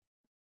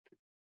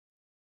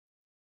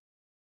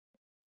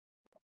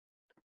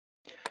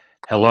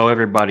Hello,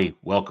 everybody.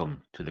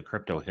 Welcome to the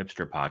Crypto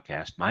Hipster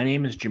Podcast. My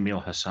name is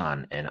Jamil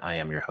Hassan, and I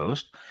am your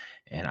host.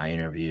 And I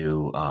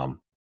interview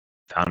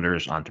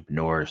founders,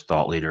 entrepreneurs,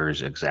 thought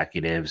leaders,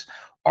 executives,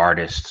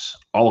 artists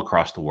all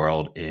across the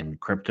world in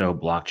crypto,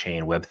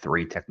 blockchain,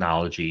 Web3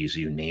 technologies,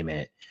 you name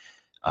it.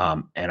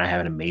 And I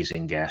have an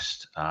amazing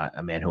guest,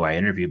 a man who I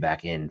interviewed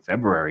back in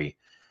February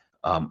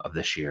of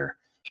this year.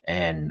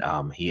 And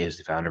he is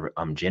the founder of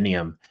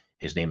Omgeneum.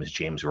 His name is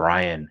James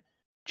Ryan.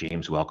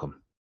 James,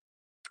 welcome.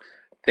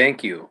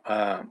 Thank you.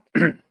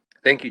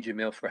 Thank you,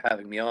 Jamil, for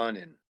having me on.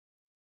 And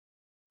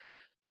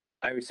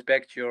I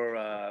respect your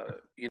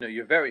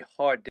very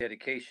hard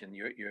dedication.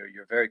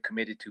 You're very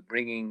committed to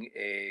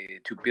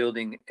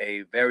building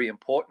a very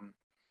important,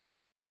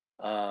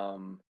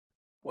 um,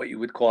 what you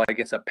would call, I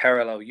guess, a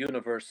parallel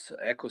universe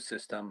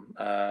ecosystem,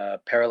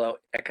 parallel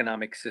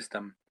economic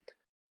system,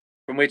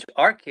 from which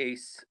our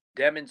case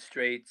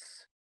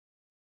demonstrates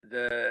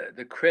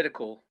the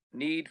critical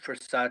need for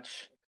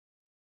such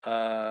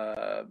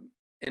uh,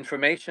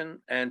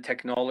 information and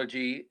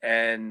technology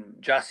and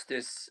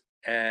justice.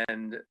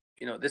 And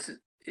this is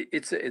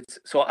it's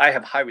so I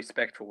have high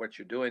respect for what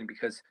you're doing,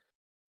 because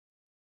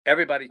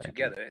everybody Thank you.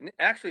 together. And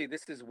actually,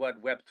 this is what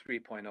Web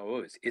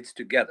 3.0 is. It's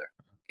together.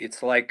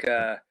 It's like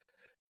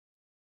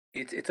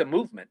it's a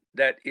movement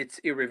that it's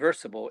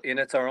irreversible, and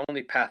it's our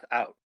only path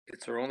out.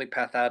 It's our only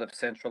path out of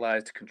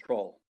centralized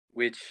control,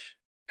 which,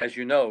 as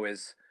you know,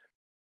 is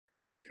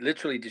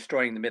literally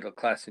destroying the middle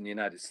class in the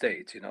United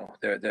States.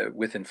 They're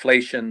with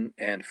inflation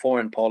and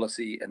foreign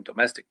policy and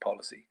domestic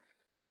policy.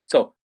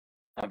 So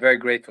I'm very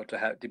grateful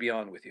to be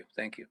on with you.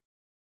 Thank you.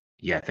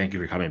 Yeah, thank you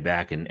for coming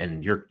back.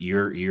 And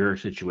your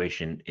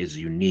situation is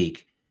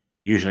unique.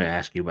 Usually, I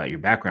ask you about your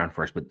background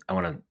first, but I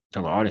want to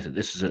tell the audience that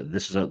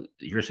this is a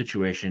your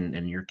situation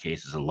and your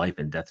case is a life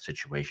and death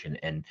situation,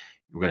 and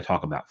we're going to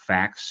talk about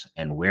facts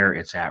and where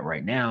it's at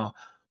right now.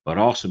 But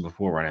also,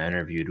 before when I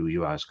interviewed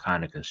you, I was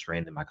kind of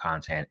constrained in my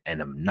content, and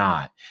I'm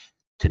not.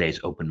 Today's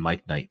open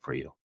mic night for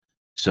you.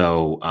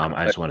 So I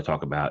But just want to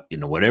talk about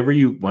whatever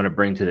you want to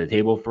bring to the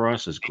table for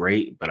us is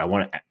great, but I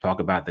want to talk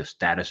about the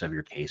status of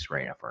your case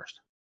right now first.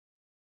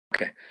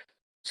 okay,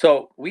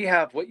 so we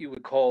have what you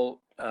would call.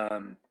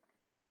 All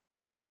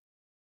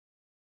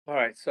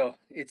right, so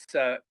it's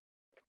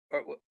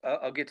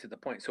I'll get to the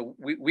point. So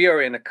we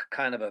are in a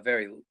kind of a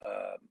very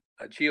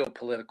a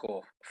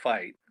geopolitical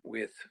fight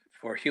with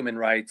for human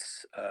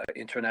rights,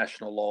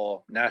 international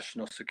law,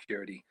 national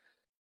security.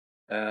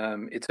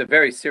 It's a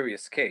very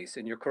serious case,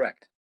 and you're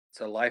correct.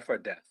 It's a life or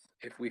death.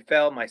 If we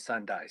fail, my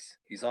son dies.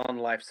 He's on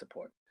life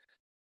support.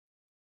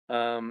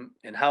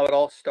 And how it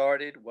all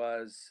started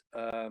was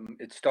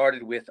it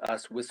started with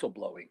us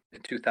whistleblowing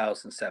in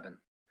 2007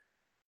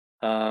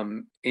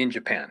 in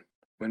Japan,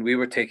 when we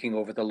were taking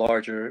over the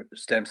larger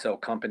stem cell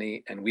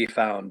company, and we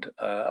found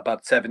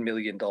about $7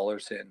 million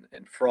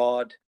in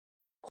fraud,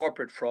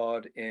 corporate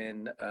fraud,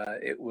 and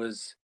it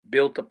was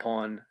built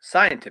upon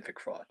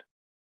scientific fraud.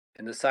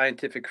 And the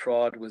scientific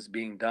fraud was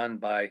being done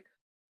by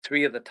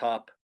three of the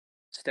top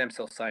stem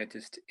cell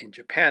scientists in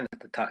Japan at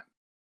the time.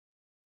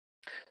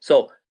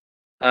 So,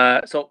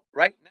 so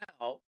right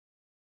now,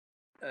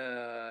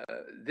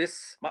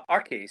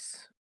 our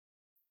case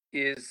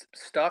is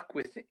stuck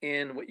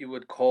within what you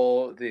would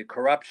call the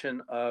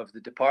corruption of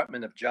the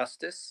Department of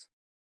Justice,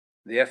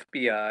 the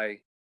FBI,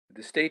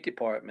 the State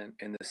Department,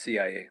 and the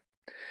CIA.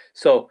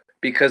 So,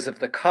 because of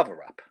the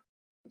cover up,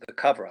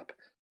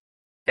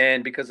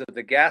 and because of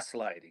the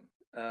gaslighting,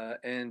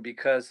 and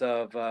because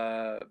of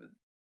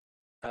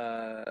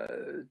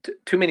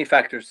too many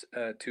factors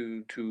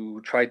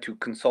to try to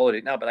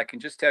consolidate now. But I can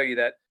just tell you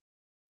that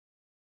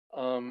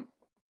um,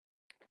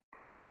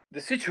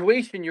 the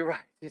situation, you're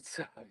right.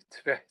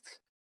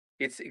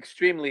 It's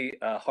extremely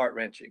heart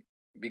wrenching,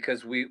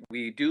 because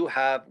we do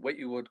have what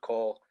you would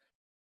call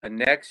a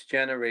next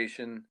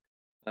generation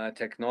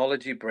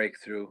technology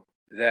breakthrough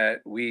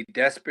that we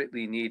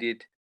desperately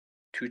needed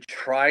to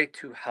try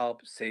to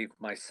help save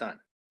my son.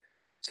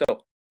 So,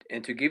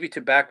 and to give you to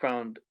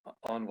background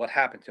on what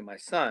happened to my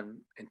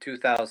son in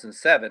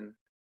 2007,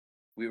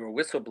 we were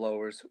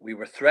whistleblowers. We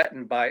were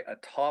threatened by a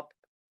top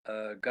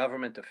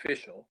government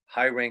official,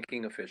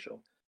 high-ranking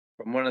official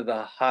from one of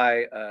the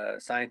high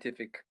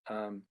scientific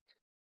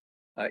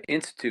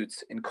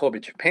institutes in Kobe,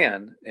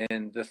 Japan,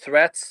 and the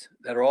threats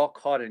that are all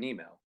caught in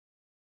email,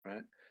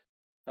 right?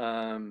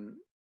 Um,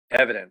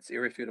 Evidence,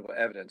 irrefutable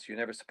evidence. You're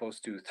never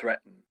supposed to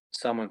threaten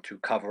someone to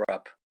cover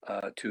up,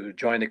 to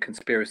join a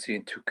conspiracy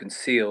and to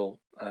conceal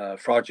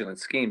fraudulent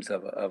schemes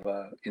of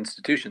a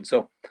institution.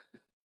 So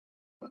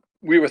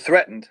we were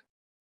threatened,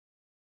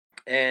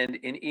 and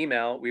in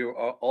email, we were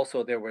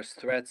also there was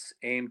threats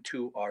aimed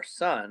to our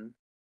son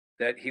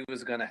that he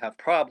was going to have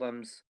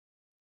problems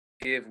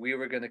if we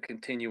were going to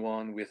continue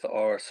on with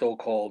our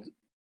so-called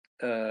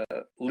uh,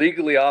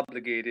 legally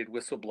obligated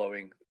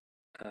whistleblowing.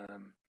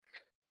 Um,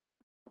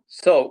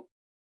 so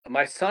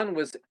my son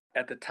was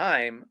at the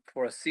time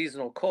for a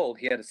seasonal cold.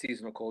 He had a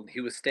seasonal cold.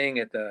 He was staying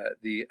at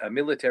the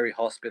military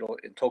hospital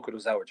in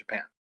Tokudozawa,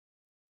 Japan.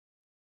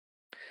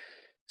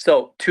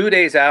 So 2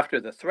 days after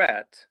the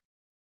threat,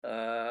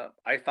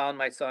 I found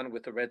my son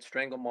with a red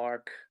strangle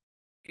mark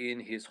in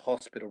his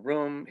hospital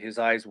room. His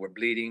eyes were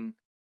bleeding,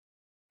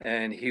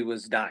 and he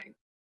was dying.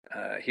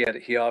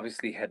 He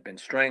obviously had been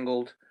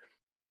strangled,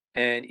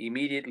 and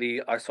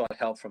immediately I sought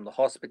help from the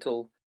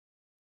hospital.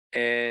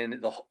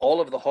 And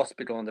all of the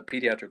hospital in the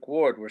pediatric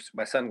ward, where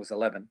my son was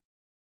 11,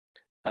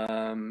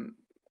 um,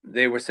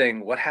 they were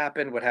saying, "What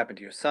happened? What happened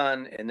to your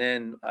son?" And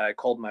then I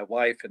called my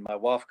wife, and my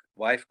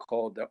wife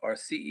called our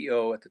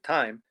CEO at the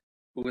time,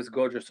 who was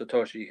Gojo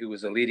Satoshi, who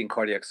was a leading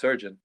cardiac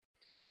surgeon.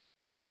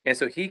 And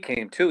so he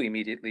came too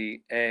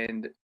immediately.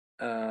 And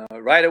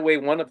right away,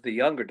 one of the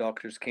younger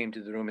doctors came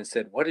to the room and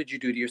said, "What did you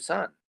do to your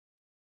son?"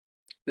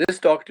 This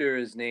doctor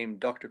is named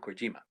Dr.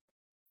 Kojima.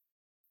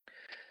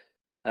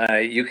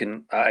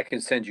 I can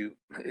send you.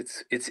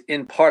 It's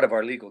in part of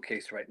our legal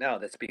case right now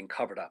that's being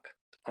covered up,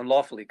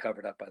 unlawfully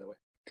covered up, by the way.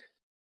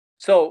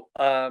 So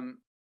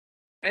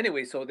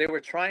anyway, so they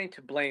were trying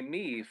to blame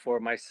me for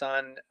my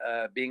son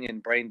being in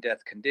brain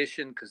death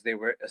condition because they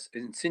were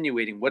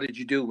insinuating, "What did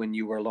you do when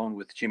you were alone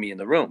with Jimmy in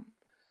the room?"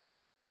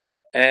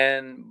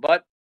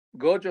 But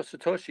Gojo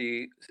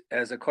Satoshi,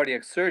 as a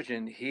cardiac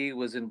surgeon, he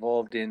was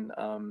involved in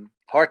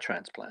heart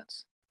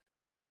transplants.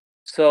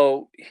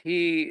 So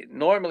he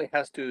normally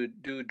has to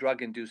do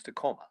drug-induced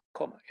coma.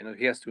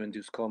 He has to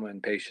induce coma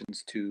in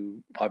patients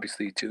to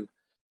obviously to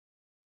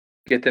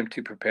get them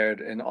to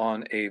prepared and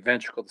on a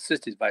ventricle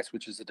assisted device,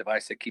 which is a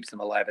device that keeps them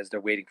alive as they're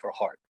waiting for a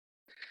heart.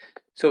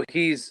 So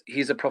he's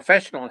a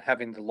professional in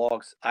having the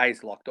logs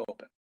eyes locked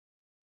open.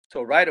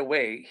 So right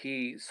away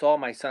he saw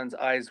my son's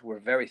eyes were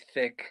very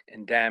thick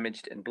and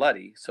damaged and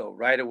bloody. So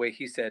right away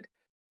he said,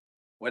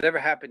 "Whatever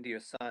happened to your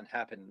son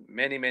happened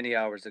many, many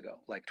hours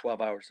ago, like 12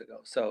 hours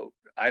ago. So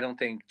I don't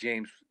think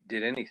James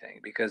did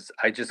anything because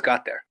I just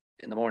got there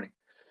in the morning."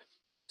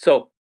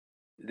 So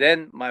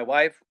then my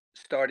wife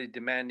started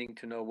demanding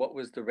to know what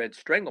was the red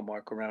strangle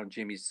mark around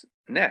Jimmy's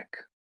neck,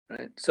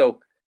 right?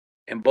 So,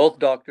 and both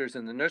doctors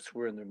and the nurse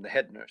were in the room, the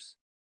head nurse.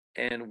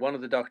 And one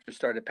of the doctors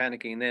started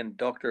panicking. And then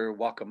Dr.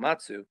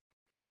 Wakamatsu,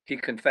 he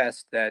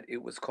confessed that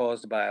it was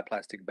caused by a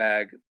plastic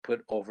bag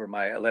put over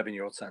my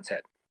 11-year-old son's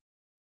head.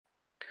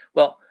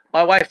 Well,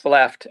 my wife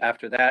laughed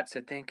after that,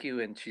 said thank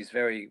you, and she's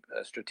very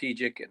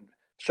strategic and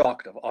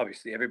shocked. Of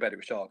obviously, everybody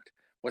was shocked.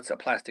 What's a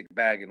plastic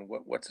bag and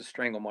what's a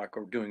strangle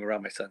marker doing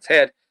around my son's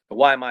head? But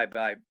why am I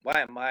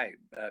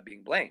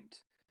being blamed?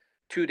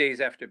 2 days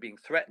after being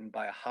threatened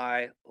by a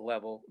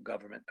high-level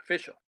government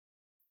official.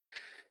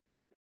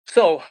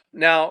 So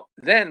now,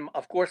 then,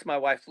 of course, my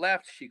wife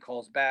left. She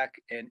calls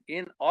back, and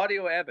in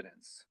audio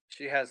evidence,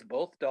 she has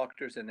both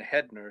doctors and the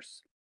head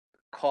nurse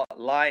caught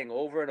lying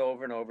over and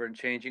over and over and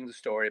changing the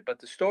story. But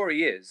the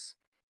story is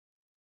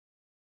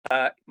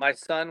my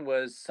son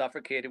was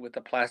suffocated with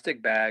a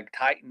plastic bag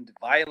tightened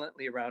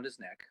violently around his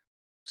neck,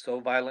 so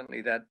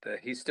violently that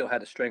he still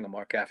had a strangle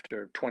mark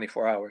after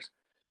 24 hours.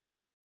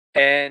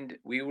 And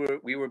we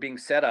were being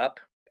set up,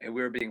 and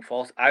we were being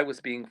false. I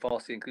was being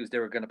falsely accused. They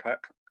were going to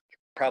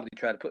probably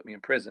try to put me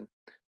in prison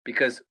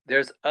because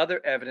there's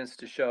other evidence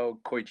to show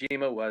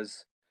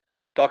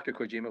Dr.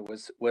 Kojima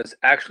was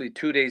actually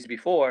 2 days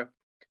before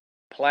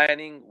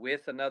planning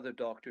with another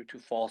doctor to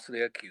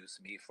falsely accuse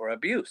me for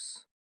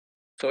abuse.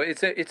 So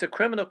it's a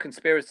criminal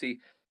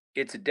conspiracy.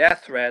 It's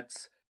death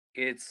threats.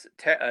 It's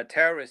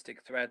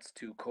terroristic threats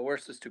to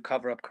coerce us to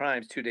cover up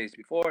crimes 2 days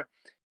before.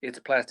 It's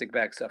plastic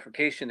bag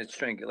suffocation. It's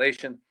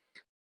strangulation,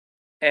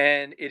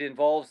 and it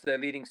involves the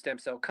leading stem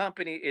cell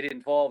company. It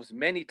involves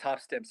many top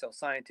stem cell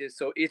scientists.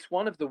 So it's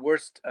one of the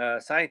worst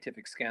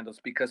scientific scandals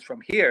because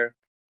from here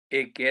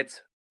it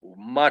gets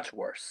much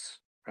worse,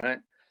 right?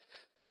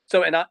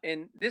 So,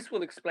 and this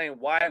will explain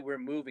why we're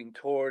moving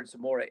towards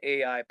more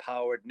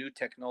AI-powered new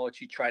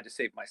technology, try to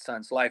save my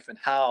son's life, and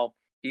how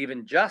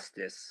even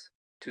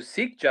to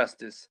seek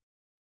justice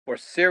for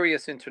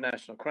serious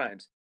international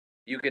crimes,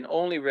 you can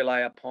only rely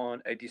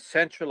upon a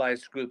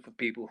decentralized group of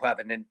people who have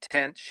an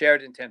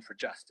shared intent for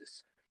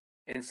justice.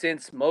 And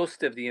since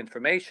most of the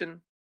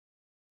information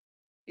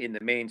in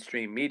the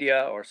mainstream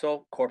media or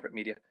so, corporate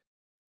media,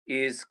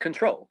 is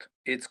controlled.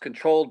 It's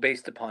controlled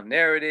based upon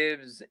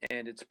narratives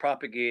and it's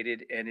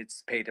propagated and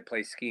it's pay to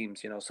play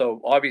schemes.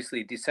 So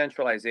obviously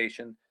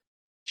decentralization,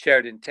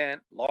 shared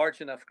intent, large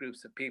enough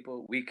groups of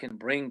people, we can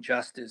bring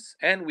justice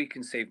and we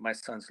can save my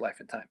son's life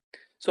and time.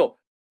 So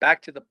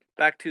back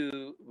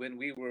to when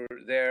we were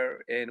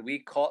there and we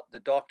caught the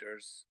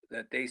doctors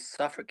that they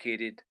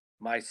suffocated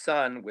my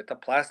son with a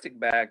plastic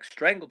bag,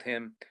 strangled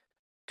him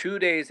 2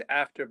 days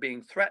after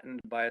being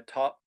threatened by a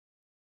top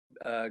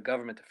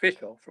government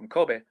official from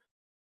Kobe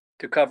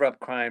to cover up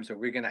crimes or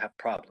we're going to have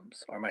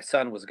problems or my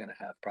son was going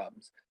to have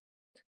problems.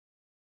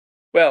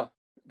 Well,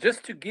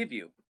 just to give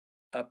you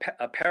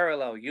a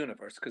parallel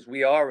universe, because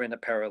we are in a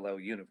parallel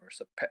universe,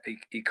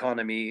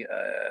 economy,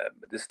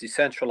 this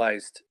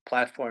decentralized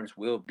platforms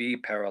will be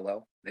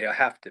parallel. They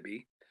have to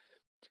be.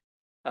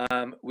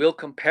 We'll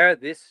compare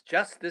this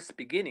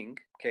beginning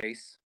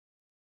case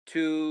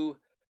to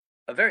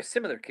a very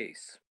similar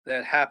case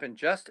that happened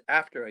just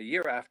after a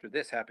year after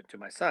this happened to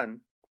my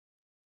son.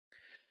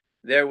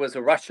 there was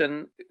a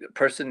Russian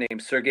person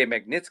named Sergei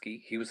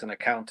Magnitsky. He was an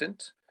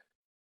accountant.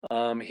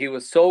 He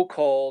was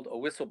so-called a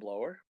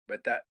whistleblower,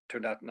 but that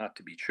turned out not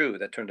to be true.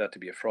 That turned out to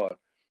be a fraud.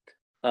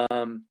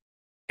 Um,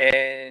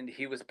 and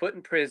he was put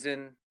in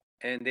prison,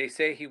 and they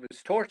say he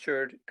was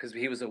tortured because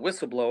he was a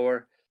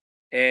whistleblower,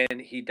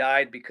 and he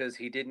died because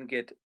he didn't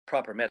get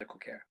proper medical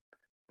care.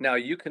 Now,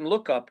 you can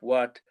look up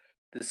what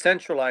the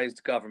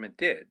centralized government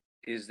did.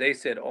 Is they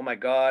said, "Oh my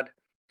God,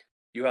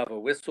 you have a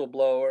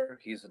whistleblower.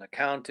 He's an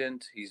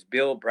accountant. He's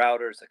Bill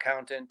Browder's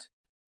accountant.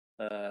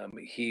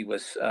 They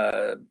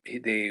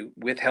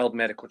withheld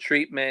medical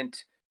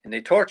treatment and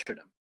they tortured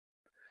him.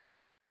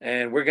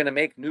 And we're going to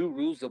make new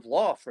rules of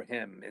law for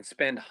him and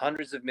spend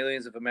hundreds of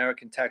millions of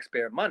American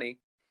taxpayer money.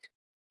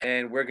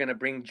 And we're going to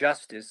bring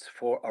justice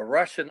for a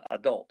Russian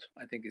adult.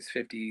 I think he's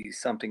 50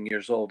 something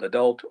years old,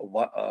 adult,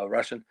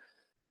 Russian.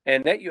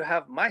 And that you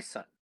have my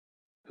son,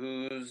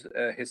 who's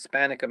a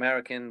Hispanic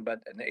American, but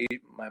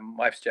my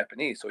wife's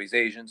Japanese, so he's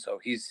Asian. So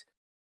he's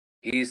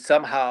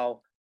somehow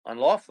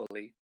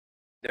unlawfully,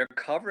 they're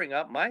covering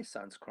up my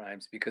son's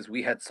crimes because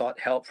we had sought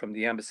help from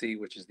the embassy,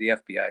 which is the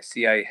FBI,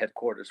 CIA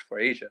headquarters for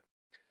Asia.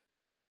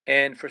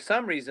 And for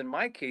some reason,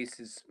 my case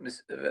is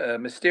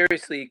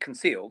mysteriously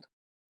concealed.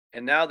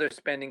 And now they're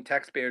spending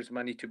taxpayers'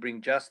 money to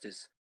bring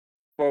justice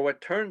for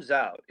what turns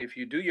out, if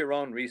you do your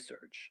own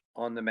research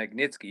on the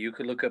Magnitsky, you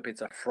could look up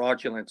it's a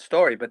fraudulent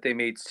story, but they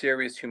made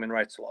serious human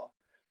rights law.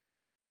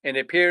 And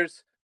it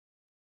appears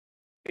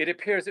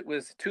it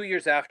was 2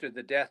 years after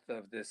the death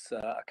of this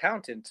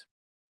accountant.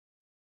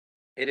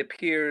 It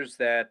appears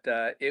that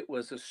it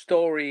was a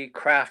story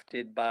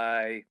crafted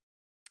by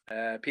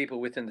people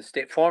within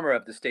the former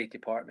of the State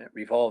Department,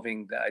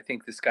 revolving, I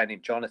think this guy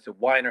named Jonathan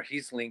Weiner,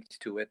 he's linked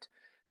to it.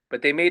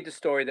 But they made the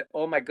story that,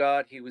 oh my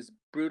God, he was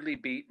brutally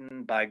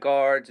beaten by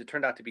guards. It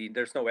turned out to be,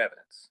 there's no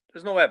evidence.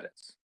 There's no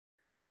evidence.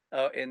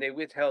 And they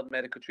withheld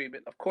medical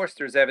treatment. Of course,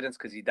 there's evidence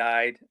because he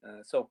died.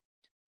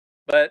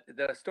 But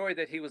the story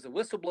that he was a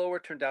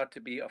whistleblower turned out to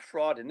be a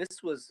fraud. And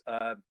this was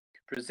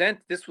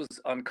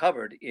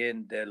uncovered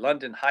in the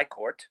London High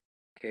Court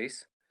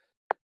case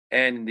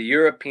and the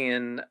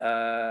European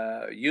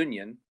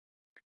Union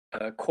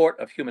Court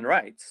of Human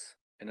Rights.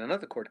 In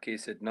another court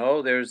case said,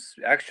 no, there's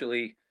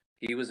actually,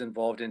 he was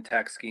involved in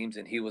tax schemes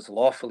and he was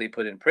lawfully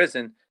put in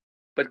prison,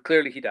 but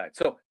clearly he died.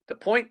 So the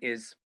point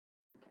is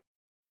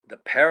the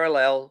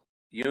parallel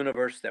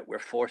universe that we're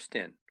forced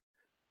in.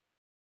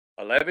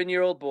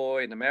 11-year-old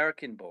boy, an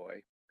American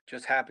boy,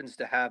 just happens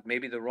to have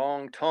maybe the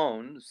wrong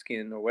tone,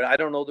 skin, or what, I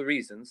don't know the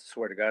reasons,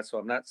 swear to God. So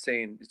I'm not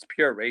saying it's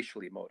pure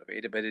racially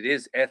motivated, but it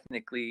is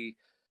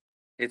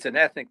it's an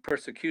ethnic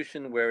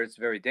persecution where it's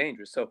very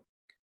dangerous. So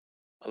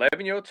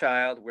 11-year-old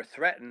child, we're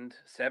threatened,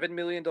 $7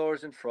 million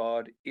in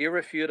fraud,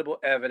 irrefutable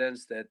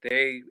evidence that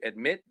they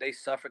admit they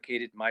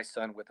suffocated my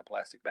son with a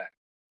plastic bag.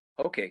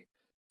 Okay,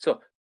 so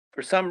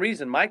for some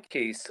reason,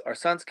 our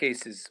son's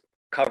case is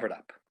covered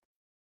up.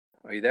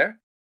 Are you there?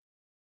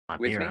 I'm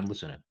With here. me? I'm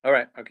listening. All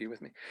right, okay,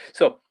 with me.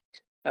 So,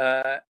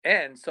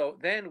 and so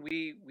then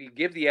we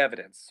give the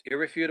evidence,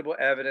 irrefutable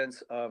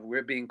evidence of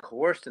we're being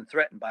coerced and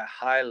threatened by a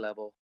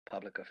high-level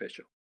public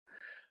official.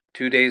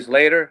 2 days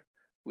later,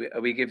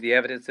 we give the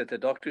evidence that the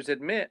doctors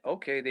admit,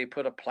 okay, they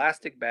put a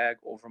plastic bag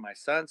over my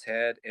son's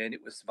head and it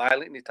was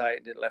violently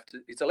tightened.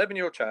 It's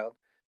 11-year-old child.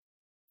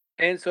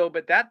 And so,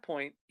 but that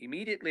point,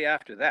 immediately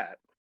after that,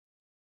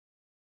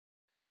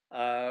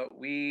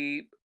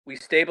 we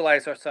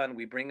stabilize our son.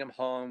 We bring him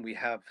home. We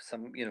have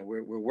some,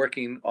 we're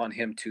working on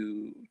him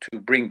to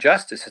bring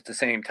justice at the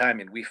same time.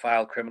 And we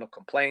file criminal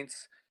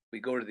complaints. We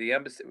go to the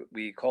embassy.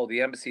 We call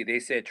the embassy. They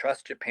said,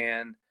 trust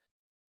Japan.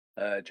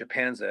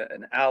 Japan's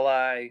an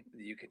ally.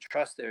 You can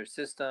trust their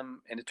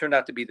system. And it turned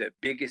out to be the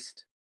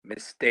biggest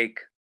mistake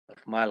of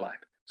my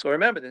life. So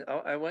remember this.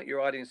 I want your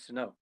audience to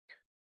know,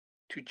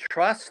 to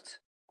trust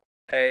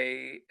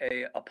a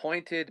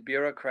appointed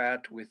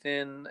bureaucrat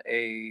within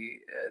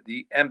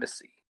the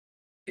embassy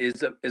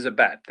is a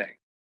bad thing.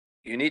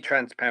 You need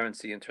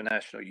transparency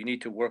international. You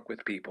need to work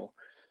with people.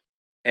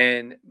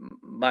 And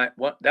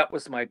that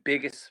was my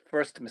biggest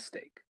first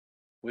mistake,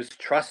 was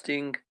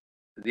trusting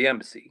the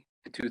embassy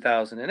in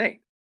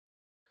 2008.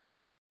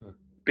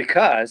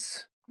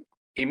 Because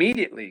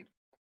immediately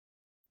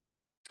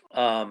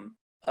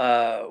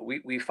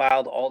we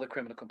filed all the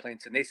criminal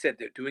complaints and they said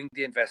they're doing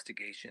the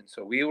investigation.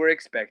 So we were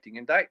expecting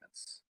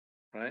indictments,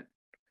 right?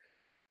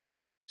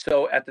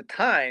 So at the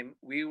time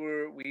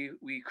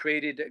we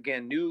created,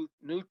 again, new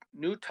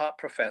top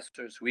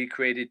professors. We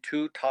created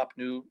 2 top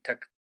new tech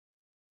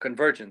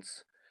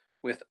convergence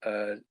with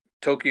a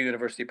Tokyo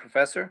University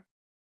professor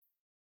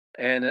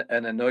and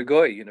a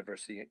Nagoya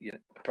University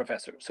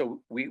professor.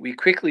 So we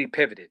quickly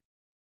pivoted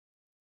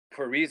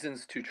for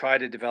reasons to try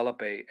to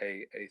develop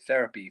a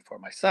therapy for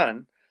my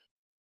son,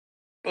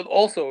 but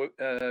also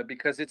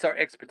because it's our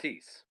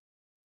expertise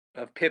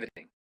of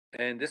pivoting.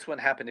 And this one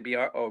happened to be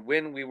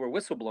when we were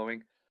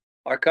whistleblowing,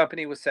 our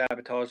company was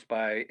sabotaged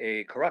by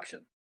a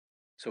corruption.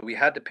 So we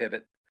had to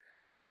pivot.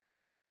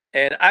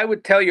 And I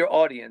would tell your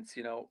audience,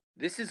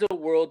 this is a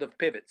world of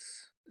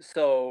pivots.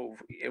 So,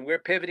 and we're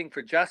pivoting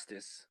for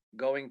justice.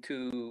 going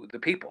to the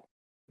people,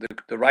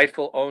 the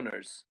rightful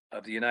owners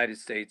of the United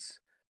States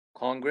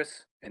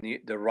Congress and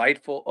the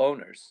rightful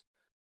owners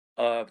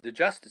of the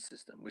justice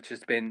system, which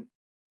has been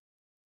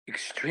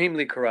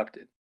extremely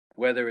corrupted,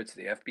 whether it's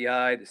the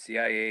FBI, the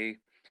CIA.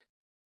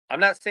 I'm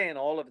not saying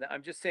all of them.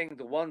 I'm just saying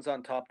the ones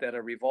on top that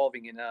are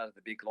revolving in and out of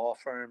the big law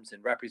firms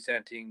and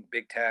representing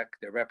big tech.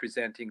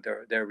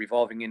 They're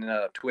revolving in and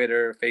out of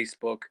Twitter,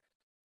 Facebook,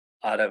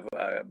 out of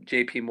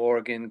J.P.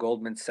 Morgan,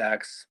 Goldman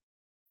Sachs,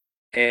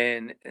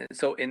 and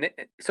so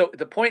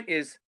the point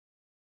is,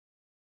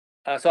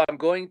 so I'm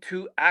going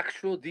to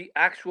the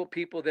actual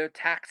people they're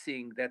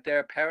taxing, that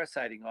they're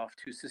parasiting off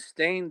to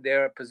sustain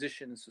their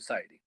position in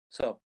society.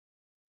 So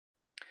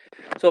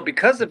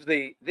because of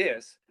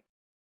this,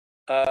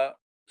 uh,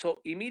 so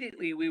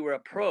immediately we were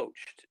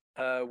approached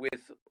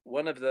with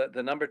one of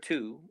the number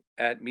two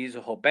at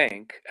Mizuho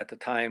Bank at the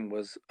time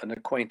was an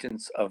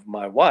acquaintance of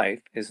my wife.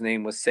 His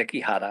name was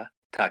Sekihara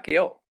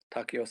Takeo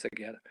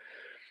Sekihara.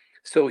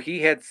 So he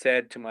had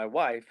said to my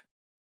wife,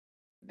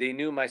 they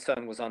knew my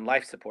son was on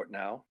life support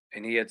now,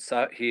 and he had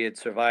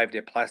survived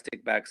a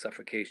plastic bag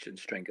suffocation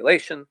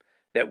strangulation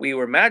that we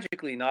were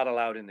magically not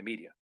allowed in the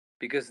media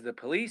because the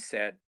police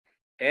said,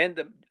 and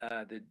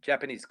the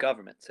Japanese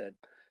government said,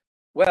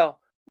 well,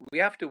 we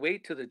have to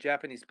wait till the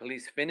Japanese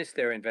police finish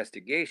their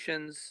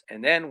investigations,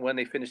 and then when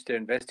they finish their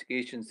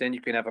investigations, then you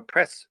can have a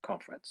press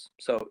conference.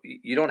 So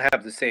you don't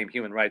have the same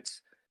human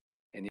rights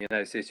in the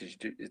United States.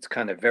 It's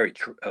kind of very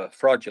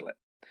fraudulent.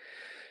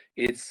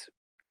 It's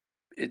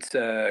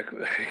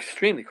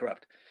extremely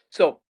corrupt.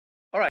 So,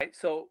 all right.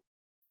 So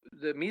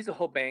the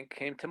Mizuho Bank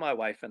came to my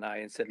wife and I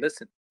and said,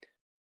 listen,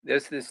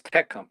 there's this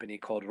tech company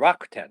called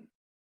Rakuten,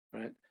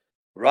 right?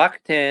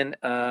 Rakuten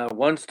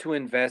wants to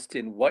invest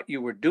in what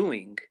you were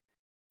doing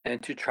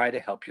and to try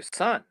to help your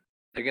son.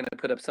 They're going to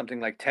put up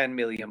something like 10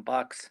 million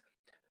bucks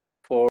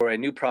for a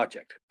new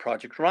project,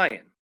 Project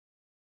Ryan,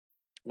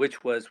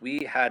 which was,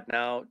 we had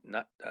now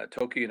not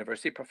Tokyo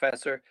University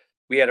professor.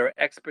 We had our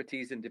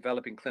expertise in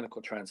developing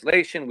clinical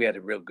translation. We had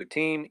a real good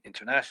team,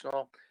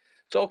 international.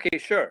 So, okay,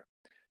 sure.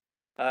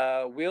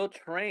 We'll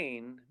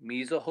train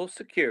Mizuho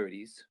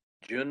Securities,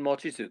 Jun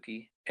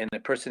Mochizuki, and a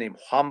person named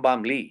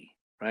Hwambam Lee,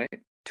 right?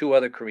 Two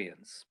other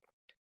Koreans.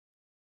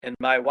 And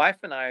my wife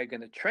and I are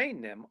going to train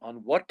them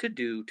on what to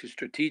do to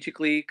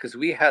strategically, because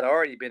we had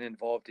already been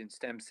involved in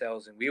stem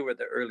cells and we were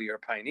the earlier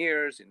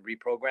pioneers in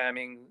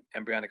reprogramming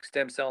embryonic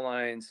stem cell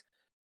lines,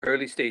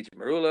 early stage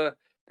marula.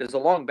 There's a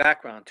long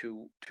background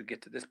to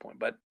get to this point.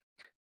 But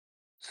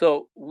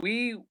so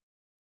we,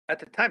 at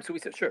the time, so we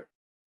said, sure,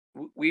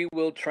 we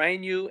will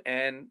train you.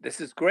 And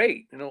this is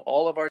great. You know,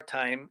 all of our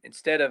time,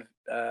 instead of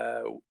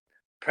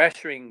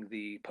pressuring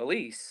the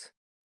police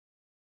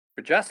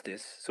for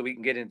justice so we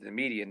can get into the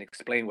media and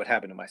explain what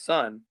happened to my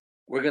son,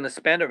 we're going to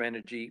spend our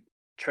energy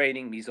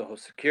training Mizuho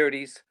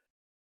Securities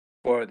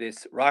for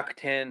this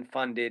Rakuten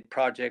funded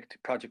Project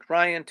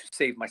Ryan, to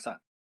save my son.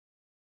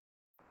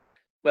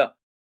 Well,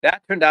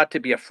 that turned out to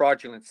be a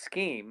fraudulent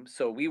scheme.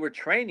 So we were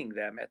training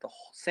them at the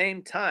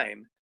same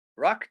time.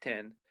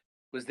 Rakuten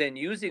was then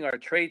using our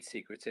trade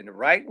secrets. And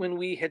right when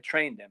we had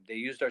trained them, they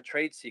used our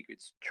trade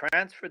secrets,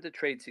 transferred the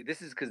trade secrets.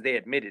 This is because they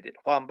admitted it.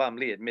 Hwambam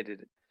Lee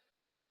admitted it,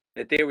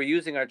 that they were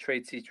using our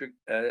trade secret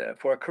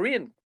for a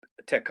Korean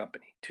tech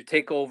company to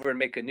take over and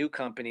make a new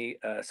company,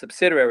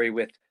 subsidiary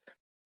with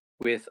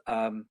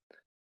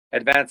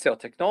Advanced Cell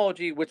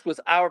Technology, which was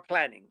our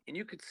planning. And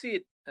you could see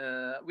it.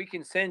 We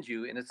can send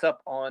you, and it's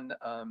up on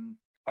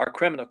our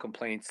criminal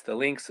complaints, the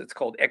links. It's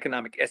called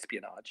economic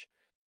espionage.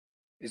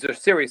 These are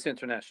serious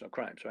international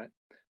crimes, right?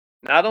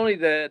 Not only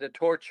the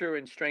torture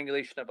and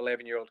strangulation of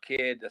 11-year-old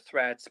kid, the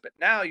threats, but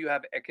now you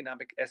have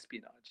economic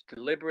espionage,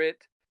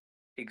 deliberate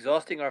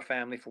exhausting our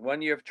family for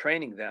 1 year of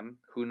training them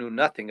who knew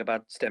nothing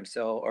about stem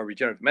cell or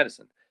regenerative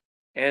medicine.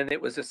 And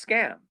it was a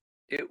scam.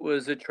 It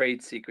was a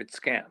trade secret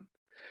scam.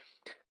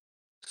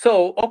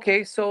 So,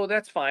 okay, so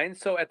that's fine.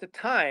 So at the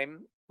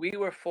time, we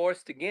were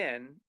forced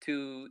again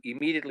to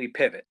immediately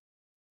pivot.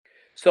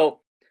 So,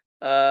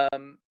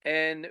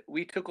 and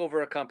we took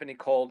over a company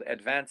called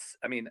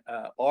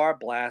R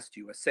Blast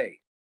USA.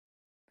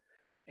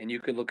 And you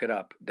could look it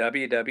up,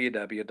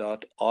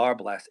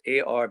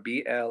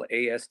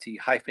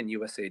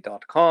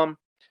 www.arblast-usa.com.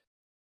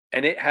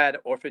 And it had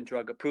orphan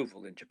drug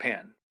approval in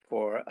Japan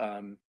for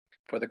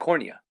the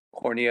cornea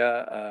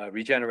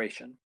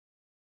regeneration.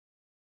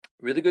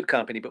 Really good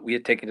company, but we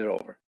had taken it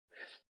over.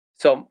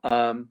 So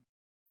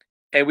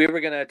and we were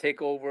going to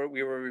take over.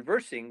 We were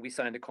reversing. We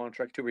signed a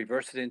contract to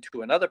reverse it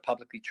into another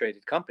publicly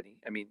traded company.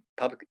 I mean,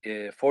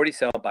 40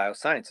 Cell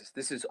Biosciences.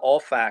 This is all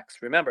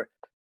facts. Remember,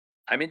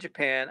 I'm in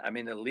Japan. I'm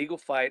in a legal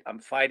fight. I'm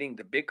fighting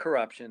the big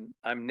corruption.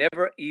 I'm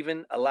never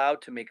even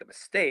allowed to make a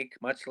mistake,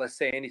 much less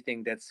say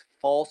anything that's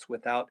false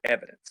without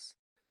evidence.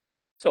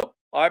 So,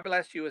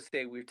 Arblast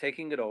USA, we're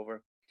taking it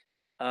over.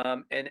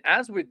 And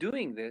as we're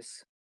doing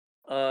this,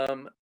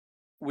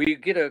 we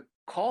get a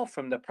call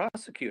from the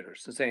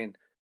prosecutors saying,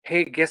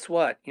 hey, guess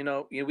what?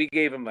 We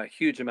gave them a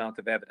huge amount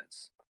of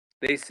evidence.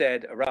 They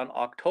said around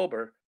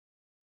October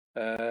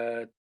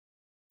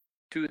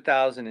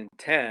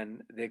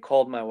 2010, they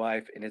called my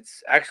wife, and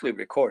it's actually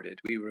recorded.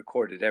 We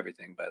recorded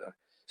everything, by the way.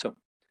 So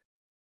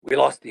we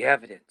lost the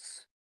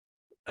evidence,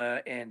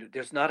 and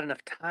there's not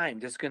enough time.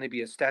 There's going to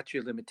be a statute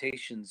of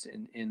limitations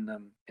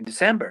in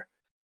December,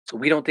 so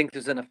we don't think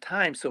there's enough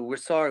time. So we're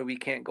sorry, we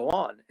can't go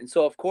on. And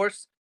so, of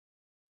course,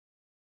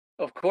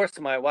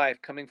 my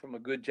wife, coming from a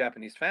good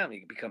Japanese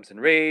family, becomes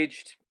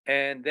enraged,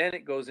 and then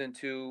it goes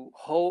into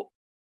whole.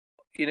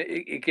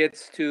 It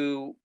gets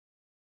to,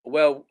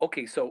 well,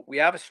 okay, so we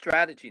have a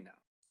strategy now.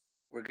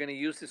 We're going to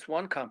use this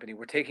one company.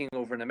 We're taking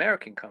over an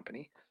American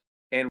company,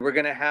 and we're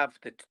going to have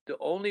the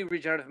only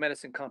regenerative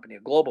medicine company, a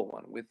global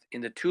one, with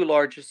in the two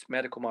largest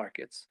medical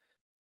markets,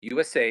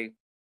 USA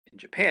and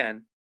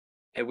Japan,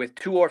 and with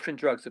two orphan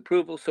drugs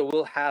approval. So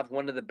we'll have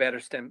one of the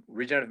better stem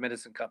regenerative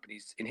medicine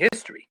companies in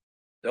history,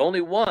 the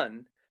only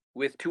one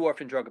with two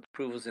orphan drug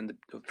approvals in the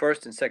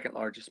first and second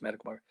largest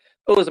medical market.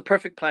 It was a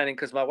perfect planning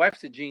because my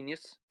wife's a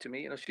genius to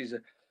me.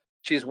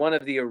 She's one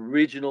of the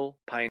original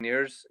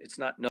pioneers. It's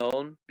not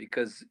known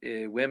because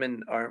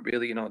women aren't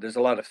really, there's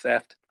a lot of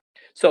theft.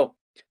 So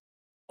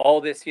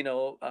all this,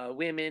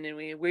 women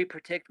and we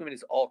protect women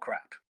is all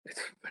crap.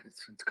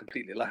 It's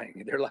completely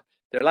lying.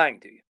 They're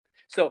lying to you.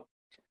 So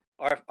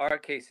our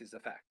case is a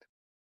fact.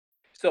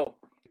 So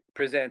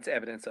presents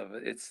evidence of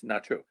it. It's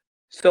not true.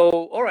 So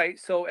all right.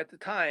 So at the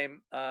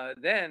time,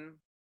 then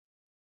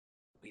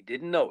we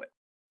didn't know it,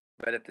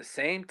 but at the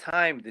same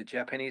time, the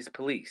Japanese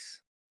police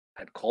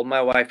had called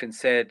my wife and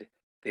said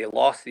they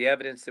lost the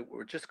evidence that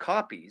were just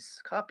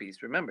copies.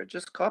 Copies. Remember,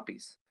 just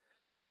copies.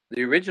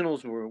 The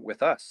originals were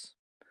with us.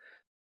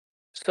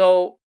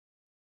 So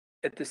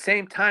at the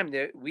same time,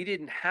 we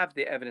didn't have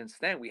the evidence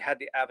then. We had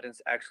the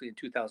evidence actually in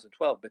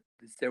 2012, but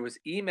there was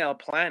email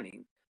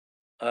planning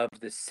of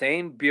the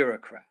same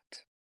bureaucrat,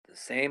 the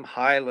same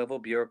high-level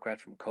bureaucrat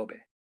from Kobe,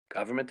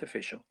 government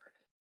official,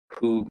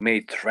 who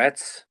made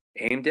threats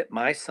aimed at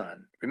my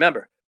son.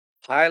 Remember,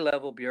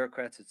 high-level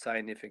bureaucrats at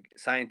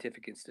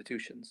scientific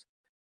institutions,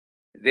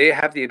 they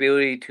have the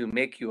ability to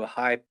make you a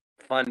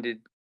high-funded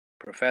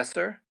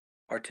professor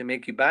or to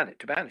make you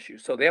banish you.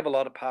 So they have a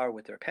lot of power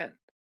with their pen,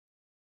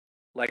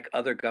 like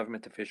other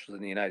government officials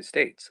in the United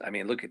States. I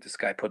mean, look at this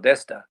guy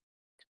Podesta,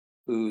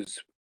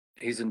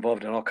 he's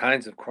involved in all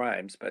kinds of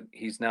crimes, but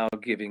he's now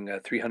giving a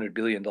 $300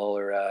 billion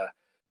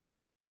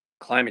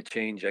climate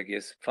change, I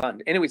guess,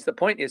 fund. Anyways, the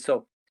point is,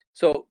 so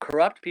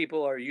corrupt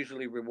people are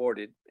usually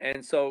rewarded,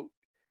 and so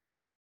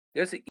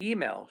there's an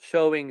email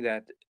showing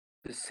that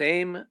the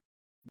same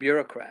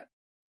bureaucrat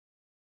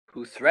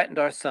who threatened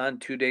our son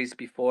 2 days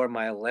before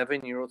my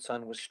 11-year-old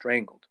son was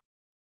strangled,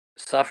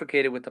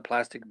 suffocated with a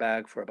plastic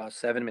bag for about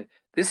 7 minutes.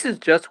 This is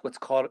just what's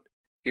called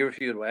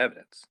irrefutable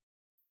evidence.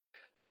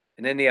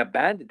 And then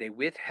they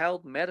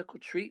withheld medical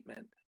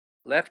treatment,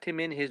 left him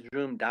in his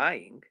room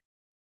dying,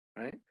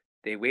 right?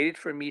 They waited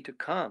for me to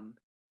come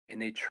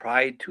and they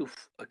tried to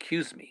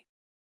accuse me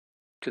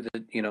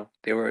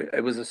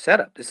it was a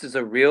setup. This is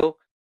a real,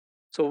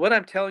 so what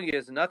I'm telling you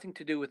has nothing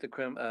to do with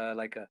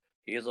the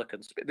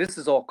this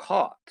is all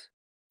caught.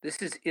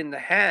 This is in the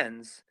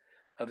hands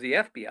of the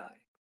FBI,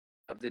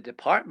 of the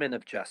Department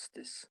of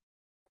Justice,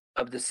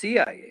 of the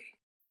CIA,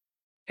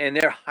 and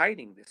they're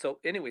hiding this. So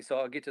anyway, so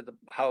I'll get to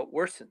how it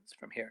worsens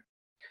from here.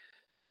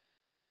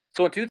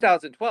 So in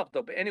 2012,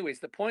 though, but anyways,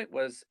 the point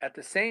was at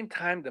the same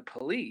time the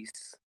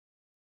police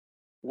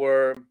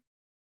were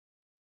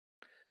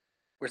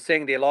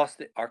saying they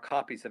lost our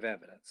copies of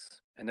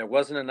evidence and there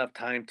wasn't enough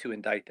time to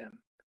indict them.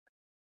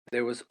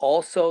 There was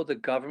also the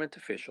government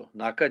official,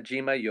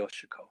 Nakajima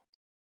Yoshiko,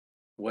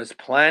 was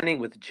planning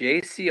with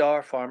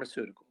JCR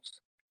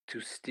Pharmaceuticals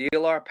to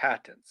steal our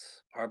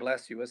patents, our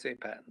Blast USA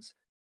patents,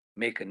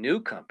 make a new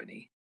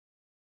company.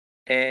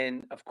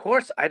 And of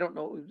course,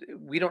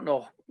 we don't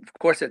know, of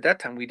course, at that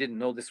time, we didn't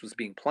know this was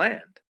being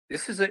planned.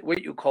 This is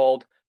what you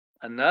called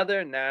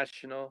another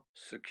national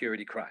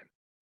security crime.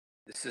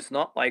 This is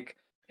not like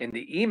in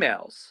the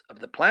emails of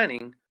the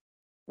planning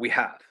we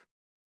have.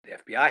 The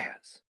FBI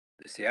has,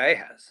 the CIA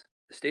has,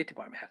 the State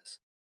Department has,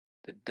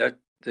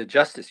 the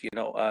Justice,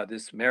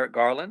 this Merrick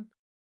Garland.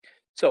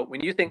 So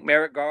when you think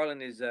Merrick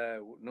Garland is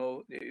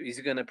he's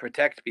going to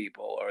protect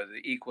people or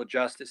the equal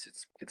justice,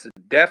 it's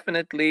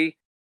definitely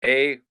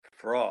a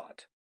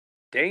fraud,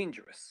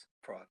 dangerous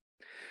fraud.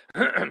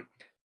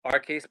 Our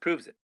case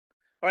proves it.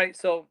 All right,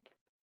 so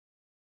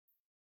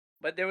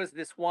but there was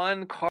this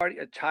one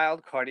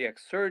child cardiac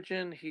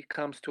surgeon. He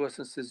comes to us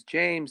and says,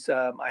 James,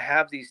 I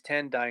have these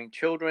 10 dying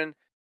children.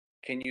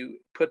 Can you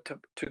put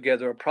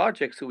together a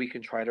project so we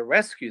can try to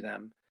rescue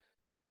them?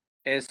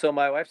 And so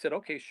my wife said,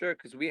 okay, sure,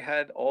 because we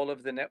had all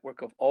of the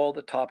network of all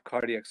the top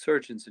cardiac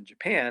surgeons in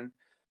Japan.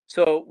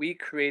 So we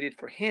created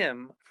for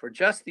him, for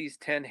just these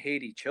 10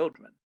 Haiti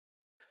children,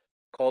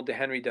 called the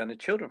Henry Dunant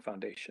Children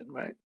Foundation,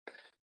 right?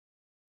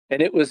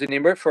 And it was an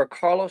emergency for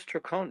Carlos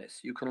Turconis.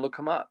 You can look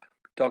him up.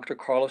 Dr.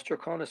 Carlos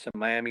Turconis at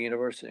Miami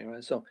University.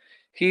 Right? So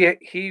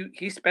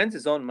he spends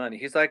his own money.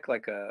 He's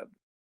like a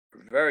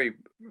very,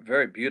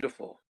 very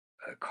beautiful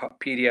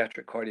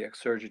pediatric cardiac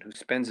surgeon who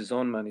spends his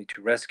own money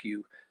to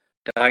rescue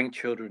dying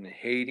children in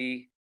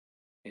Haiti,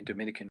 in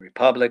Dominican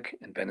Republic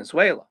and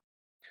Venezuela,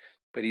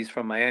 but he's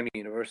from Miami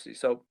University.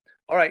 So,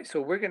 all right,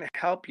 so we're going to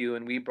help you,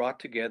 and we brought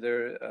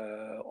together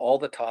all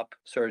the top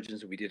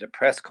surgeons. We did a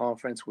press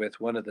conference with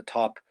one of the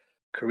top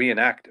Korean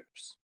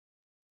actors.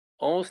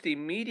 Almost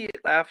immediately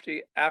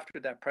after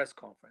that press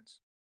conference,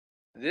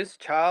 this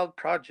child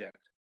project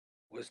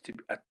was to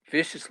be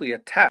viciously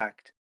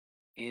attacked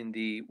in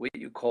the what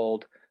you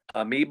called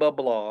Amoeba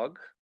blog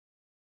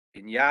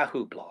in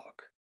Yahoo blog.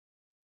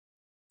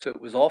 So it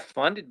was all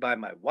funded by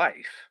my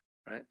wife,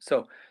 right?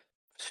 So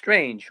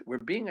strange, we're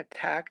being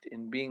attacked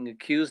and being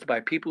accused by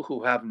people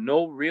who have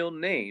no real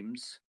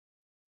names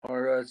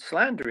or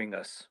slandering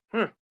us.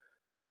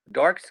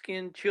 Dark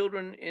skinned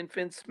children,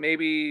 infants,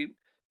 maybe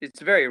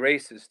it's very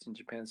racist in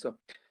Japan. So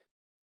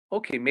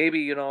okay,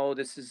 maybe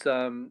this is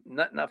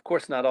not of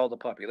course not all the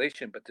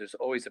population, but there's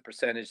always a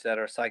percentage that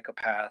are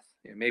psychopath,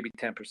 maybe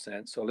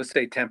 10%. So let's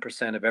say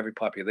 10% of every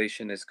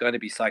population is going to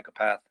be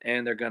psychopath,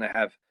 and they're going to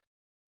have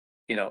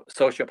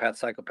sociopath,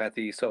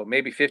 psychopathy. So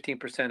maybe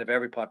 15% of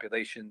every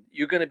population,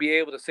 you're going to be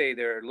able to say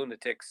they're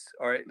lunatics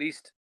or at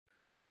least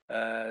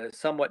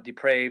somewhat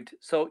depraved.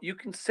 So you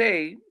can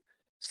say,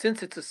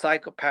 since it's a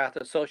psychopath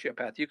or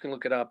sociopath, you can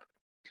look it up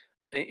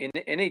in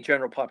any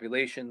general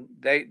population,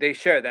 they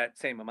share that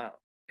same amount,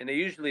 and they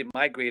usually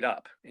migrate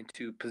up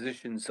into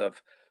positions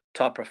of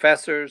top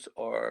professors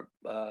or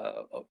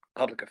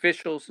public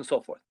officials and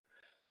so forth.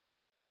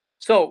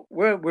 So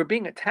we're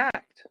being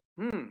attacked.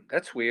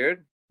 That's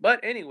weird.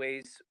 But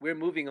anyways, we're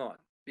moving on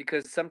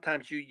because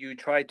sometimes you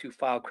try to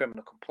file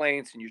criminal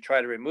complaints and you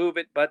try to remove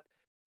it, but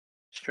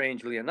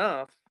strangely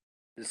enough,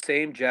 the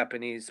same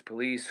Japanese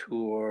police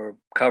who are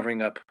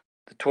covering up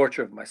the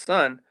torture of my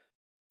son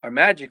are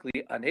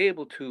magically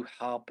unable to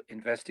help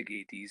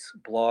investigate these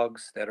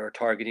blogs that are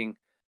targeting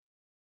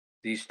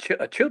these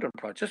children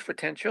projects just for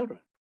 10 children.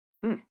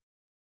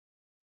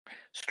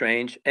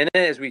 Strange. And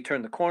then as we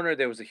turned the corner,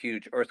 there was a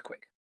huge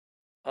earthquake.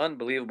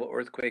 Unbelievable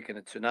earthquake and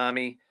a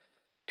tsunami,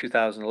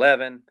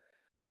 2011,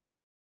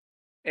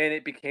 and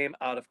it became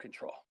out of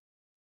control.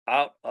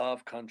 Out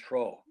of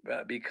control,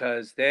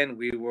 because then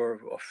we were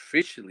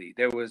officially,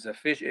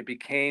 it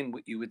became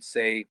what you would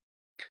say.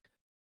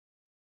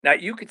 Now,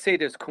 you could say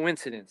there's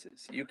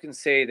coincidences. You can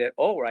say that,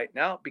 oh, right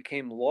now it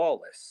became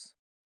lawless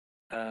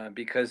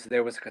because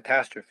there was a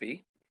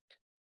catastrophe.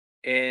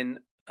 And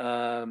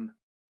then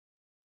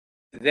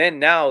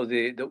now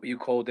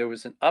there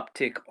was an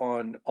uptick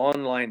on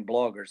online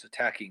bloggers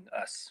attacking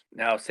us,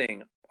 now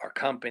saying our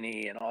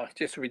company and all,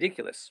 just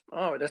ridiculous.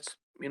 Oh, that's,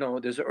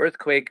 there's an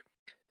earthquake.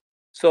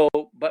 So,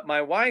 but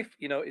my wife,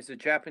 is a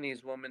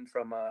Japanese woman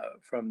from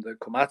the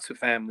Komatsu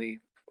family,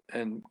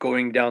 and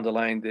going down the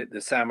line,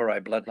 the samurai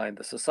bloodline,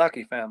 the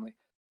Sasaki family,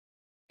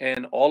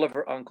 and all of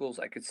her uncles.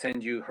 I could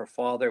send you. Her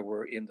father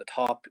were in the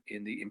top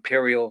in the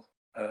imperial.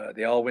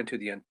 They all went to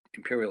the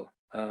imperial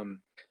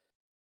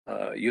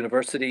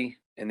university,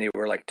 and they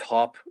were like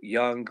top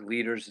young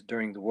leaders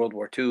during the World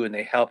War II, and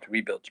they helped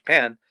rebuild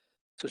Japan.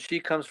 So she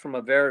comes from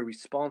a very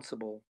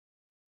responsible,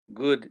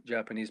 good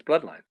Japanese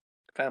bloodline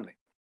family.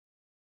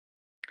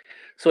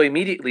 So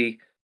immediately,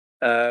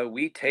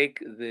 we take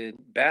the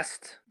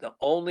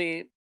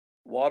only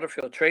water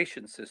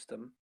filtration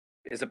system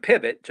is a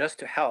pivot just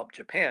to help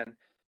Japan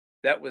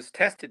that was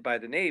tested by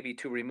the Navy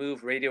to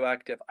remove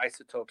radioactive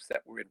isotopes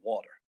that were in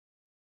water.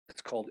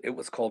 It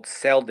was called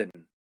Selden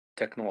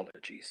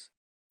Technologies,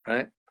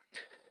 right?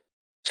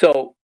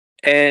 So,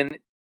 and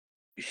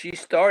she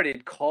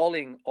started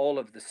calling all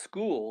of the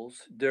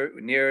schools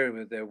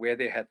near where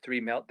they had 3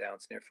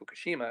 meltdowns near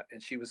Fukushima,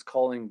 and she was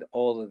calling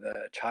all of the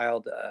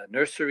child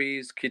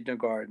nurseries,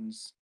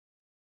 kindergartens,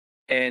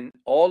 and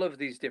all of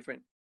these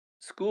different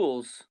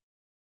schools.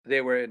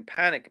 They were in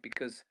panic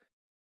because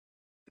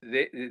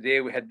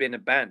they had been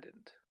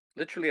abandoned,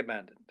 literally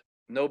abandoned.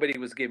 Nobody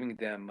was giving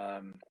them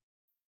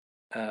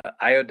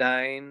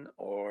iodine,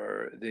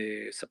 or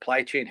the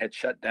supply chain had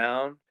shut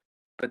down,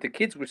 but the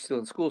kids were still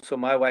in school. So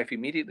my wife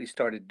immediately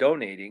started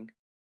donating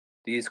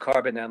these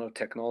carbon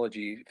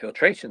nanotechnology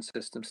filtration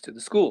systems to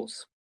the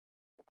schools.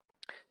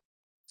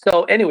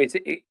 So, anyways,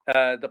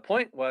 the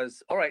point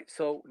was, all right,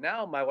 so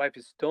now my wife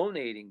is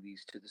donating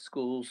these to the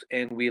schools,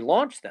 and we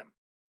launched them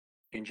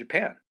in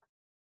Japan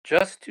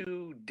just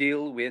to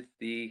deal with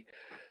the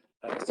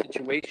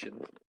situation.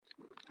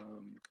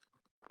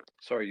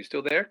 Sorry, you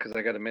still there? Because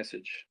I got a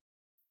message.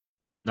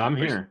 No, I'm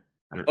here.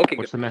 Okay,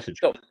 What's good. the message?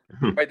 So,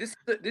 all right, this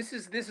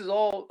is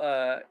all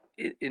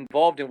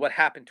involved in what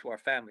happened to our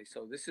family.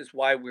 So this is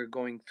why we're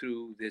going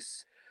through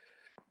this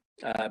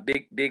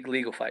big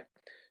legal fight.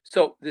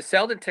 So the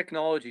Selden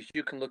Technologies,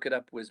 you can look it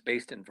up, was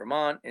based in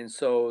Vermont, and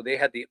so they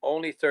had the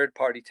only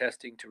third-party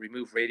testing to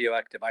remove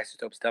radioactive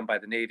isotopes done by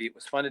the Navy. It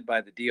was funded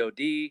by the DoD,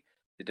 the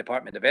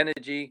Department of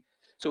Energy.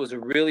 So it was a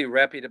really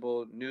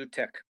reputable new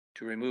tech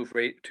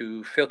to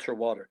to filter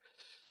water.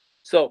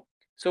 So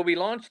we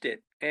launched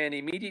it and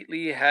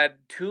immediately had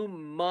too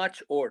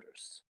much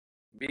orders,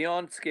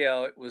 beyond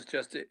scale. It was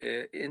just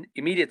an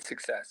immediate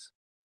success.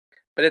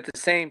 But at the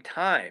same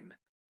time,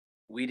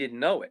 we didn't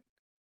know it,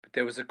 but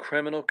there was a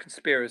criminal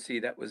conspiracy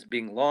that was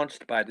being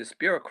launched by this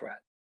bureaucrat.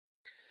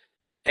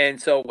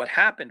 And so what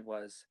happened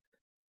was,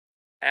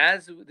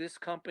 as this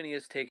company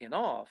is taken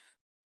off,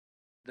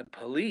 the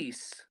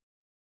police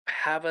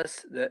have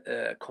us,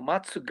 the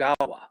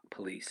Komatsugawa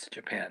police,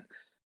 Japan,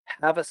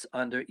 have us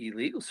under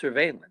illegal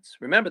surveillance.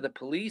 Remember, the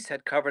police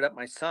had covered up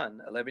my son.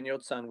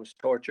 11-year-old son was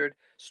tortured,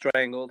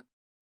 strangled,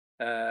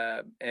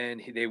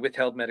 and they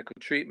withheld medical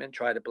treatment,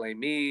 tried to blame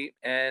me.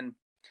 And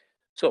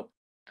so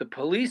the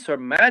police are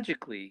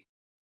magically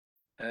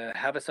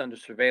have us under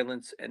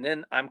surveillance. And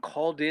then I'm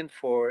called in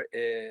for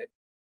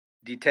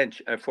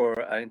detention,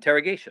 for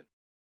interrogation.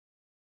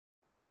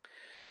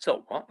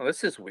 So, well,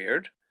 this is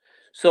weird.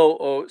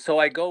 So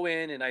I go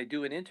in and I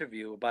do an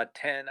interview about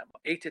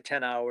 8 to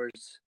 10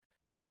 hours,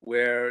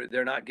 where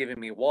they're not giving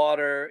me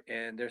water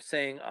and they're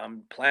saying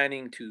I'm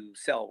planning to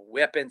sell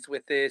weapons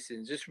with this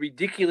and just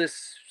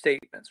ridiculous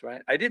statements,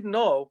 right? I didn't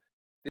know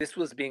this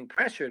was being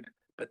pressured,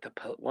 but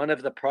one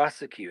of the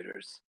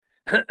prosecutors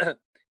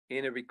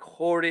in a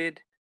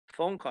recorded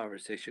phone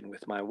conversation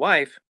with my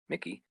wife,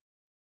 Mickey,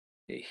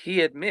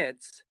 he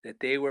admits that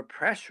they were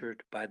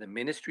pressured by the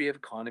Ministry of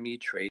Economy,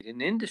 Trade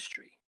and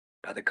Industry,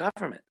 by the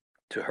government,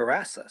 to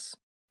harass us.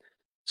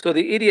 So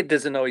the idiot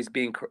doesn't know he's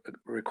being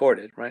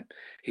recorded, right?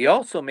 He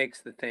also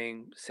makes the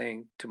thing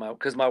saying to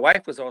because my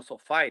wife was also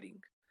fighting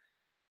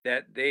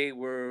that they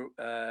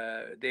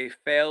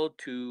failed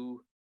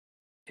to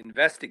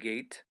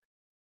investigate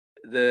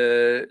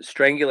the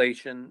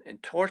strangulation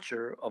and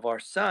torture of our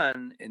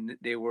son, and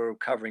they were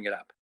covering it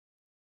up.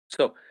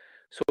 So,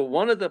 so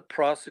one of the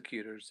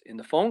prosecutors in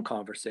the phone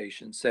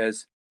conversation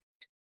says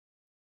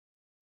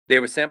they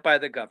were sent by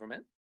the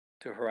government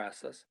to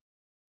harass us.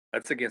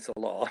 That's against the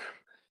law.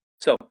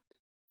 So,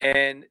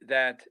 and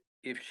that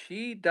if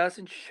she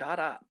doesn't shut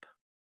up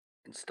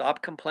and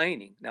stop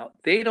complaining, now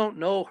they don't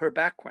know her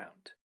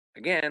background.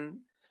 Again,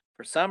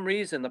 for some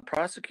reason, the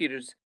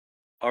prosecutors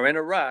are in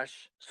a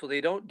rush, so they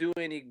don't do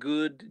any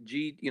good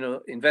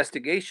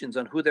investigations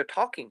on who they're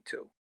talking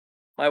to.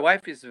 My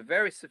wife is a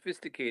very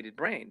sophisticated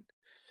brain.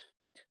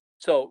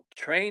 So,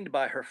 trained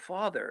by her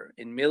father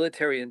in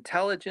military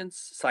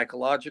intelligence,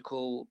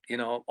 psychological,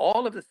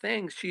 all of the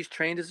things she's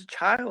trained as a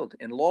child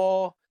in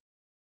law.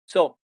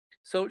 So,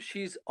 so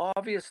she's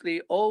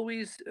obviously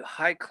always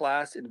high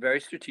class and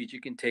very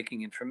strategic in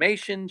taking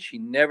information. She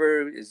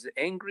never is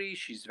angry.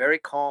 She's very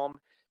calm,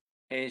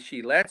 and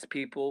she lets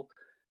people,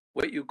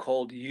 what you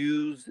called,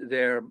 use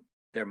their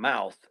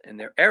mouth and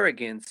their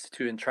arrogance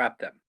to entrap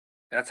them.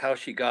 That's how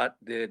she got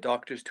the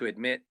doctors to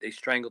admit they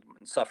strangled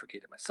and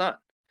suffocated my son.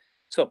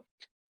 So,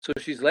 so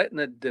she's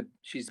letting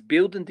she's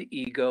building the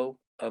ego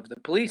of the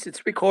police.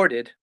 It's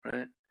recorded,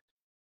 right?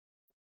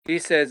 He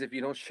says, if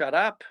you don't shut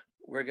up,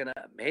 we're going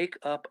to make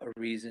up a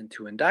reason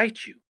to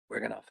indict you. We're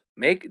going to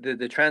make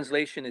the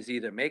translation is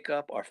either make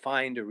up or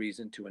find a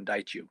reason to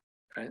indict you.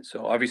 Right.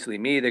 So obviously,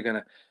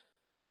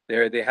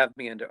 they have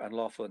me under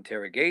unlawful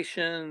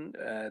interrogation.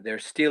 They're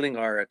stealing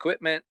our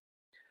equipment.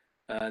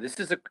 This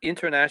is an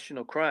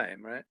international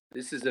crime, right?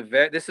 This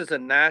is a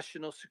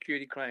national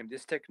security crime.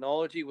 This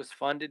technology was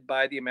funded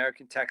by the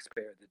American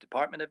taxpayer, the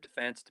Department of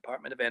Defense,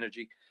 Department of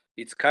Energy.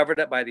 It's covered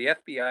up by the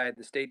FBI,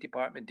 the State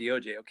Department,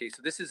 DOJ. Okay,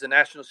 so this is a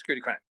national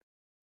security crime.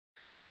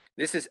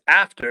 This is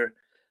after,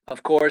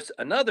 of course,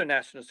 another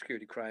national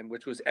security crime,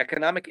 which was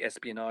economic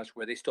espionage,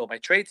 where they stole my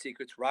trade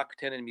secrets,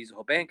 Rakuten and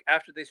Mizuho Bank,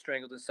 after they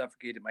strangled and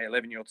suffocated my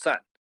 11-year-old son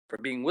for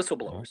being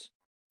whistleblowers.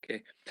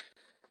 Okay,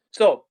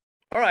 so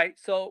all right,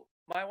 so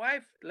my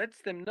wife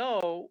lets them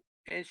know,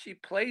 and she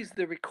plays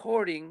the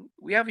recording.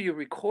 We have you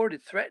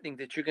recorded threatening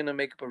that you're going to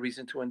make up a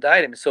reason to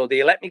indict him. So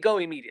they let me go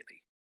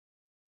immediately.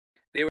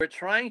 They were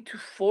trying to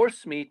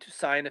force me to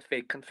sign a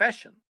fake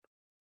confession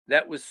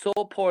that was so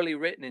poorly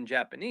written in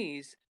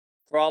Japanese.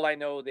 For all I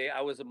know,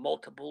 I was a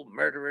multiple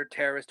murderer,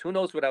 terrorist. Who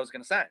knows what I was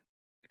going to sign?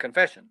 A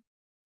confession.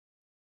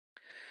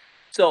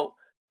 So,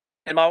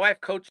 and my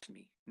wife coached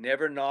me,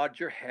 never nod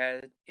your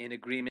head in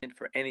agreement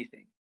for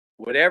anything.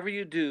 Whatever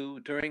you do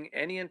during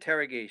any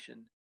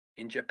interrogation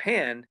in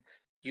Japan,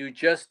 you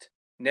just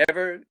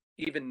never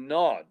even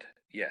nod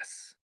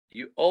yes.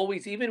 You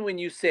always, even when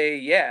you say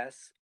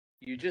yes,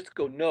 you just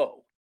go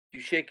no.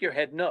 You shake your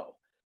head no.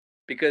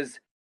 Because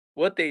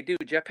what they do,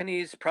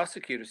 Japanese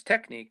prosecutors'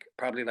 technique,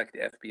 probably like the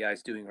FBI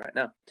is doing right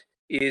now,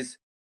 is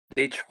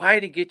they try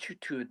to get you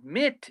to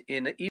admit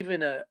in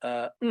even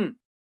a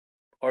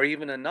or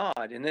even a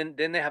nod, and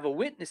then they have a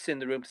witness in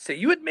the room to say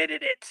you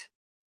admitted it,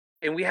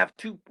 and we have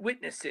two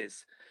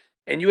witnesses,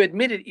 and you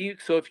admitted.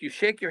 So if you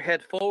shake your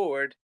head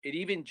forward, it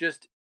even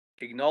just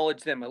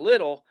acknowledge them a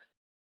little.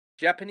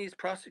 Japanese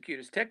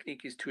prosecutors'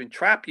 technique is to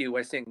entrap you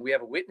by saying we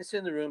have a witness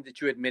in the room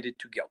that you admitted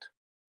to guilt,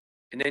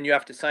 and then you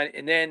have to sign it,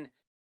 and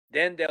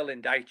then they'll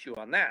indict you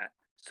on that.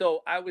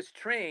 So I was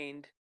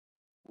trained,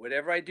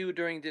 whatever I do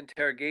during the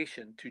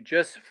interrogation, to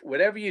just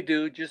whatever you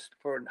do, just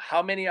for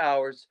how many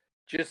hours,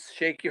 just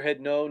shake your head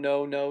no,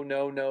 no, no,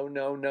 no, no,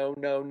 no, no,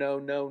 no, no,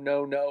 no,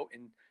 no, no,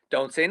 and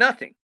don't say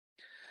nothing.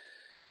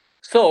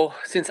 So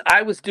since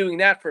I was doing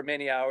that for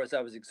many hours,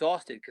 I was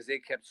exhausted because they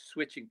kept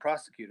switching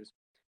prosecutors.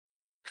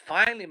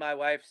 Finally, my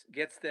wife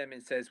gets them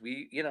and says,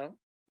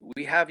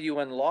 we have you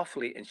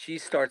unlawfully. And she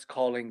starts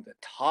calling the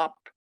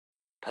top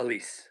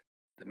police,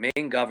 the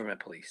main government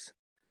police.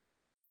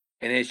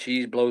 And then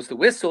she blows the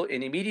whistle,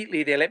 and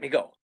immediately they let me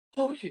go.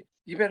 Oh,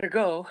 you better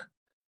go.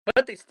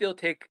 But they still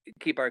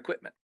keep our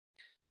equipment.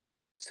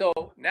 So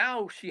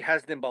now she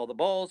has them by the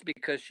balls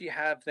because she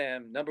have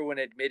them, number one,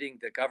 admitting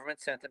the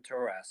government sent them to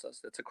harass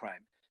us. That's a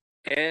crime.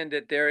 And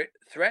that they're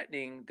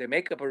threatening, they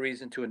make up a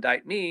reason to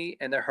indict me,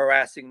 and they're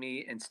harassing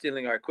me and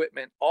stealing our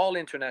equipment, all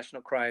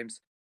international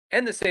crimes.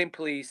 And the same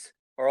police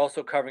are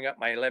also covering up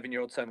my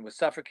 11-year-old son was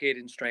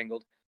suffocated and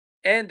strangled.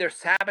 And they're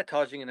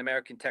sabotaging an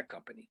American tech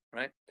company,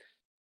 right?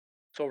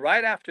 So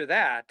right after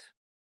that,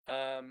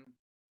 um,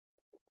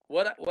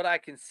 what I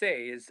can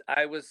say is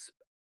I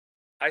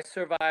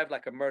survived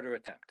like a murder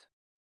attempt.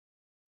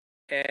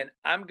 And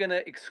I'm going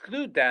to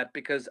exclude that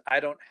because I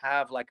don't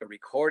have like a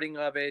recording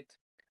of it.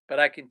 But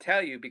I can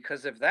tell you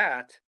because of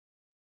that,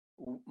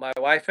 my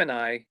wife and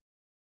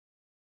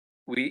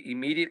we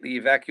immediately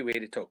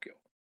evacuated Tokyo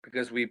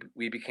because we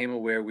became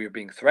aware we were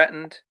being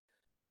threatened.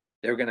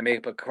 They were going to make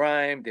up a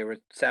crime. They were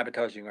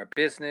sabotaging our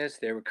business.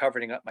 They were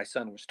covering up my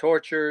son was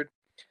tortured.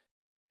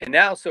 And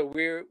now, so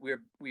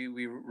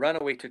we run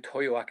away to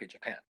Toyoaki,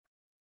 Japan.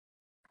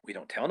 We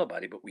don't tell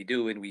nobody, but we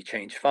do, and we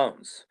change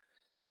phones.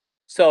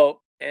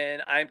 So,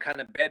 and I'm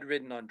kind of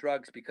bedridden on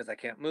drugs because I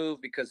can't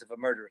move because of a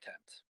murder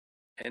attempt.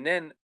 And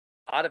then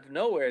out of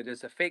nowhere,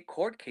 there's a fake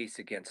court case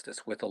against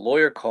us with a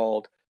lawyer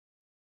called,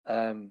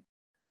 um,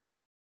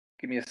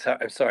 give me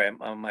I'm sorry,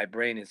 my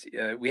brain is,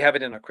 we have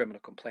it in our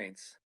criminal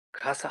complaints,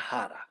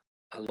 Kasahara,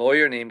 a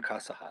lawyer named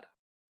Kasahara.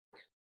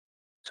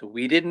 So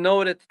we didn't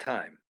know it at the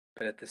time,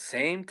 but at the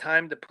same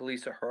time the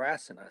police are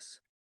harassing us,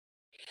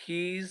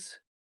 he's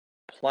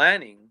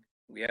planning,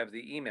 we have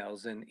the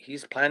emails, and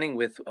he's planning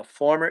with a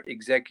former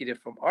executive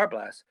from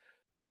Arblast.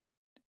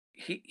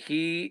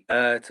 You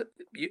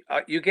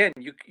again,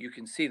 you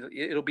can see that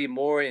it'll be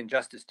more in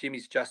justice,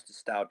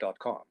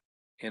 jimmysjusticestyle.com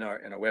in our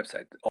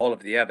website, all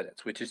of the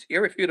evidence, which is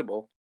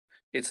irrefutable.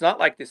 It's not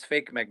like this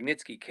fake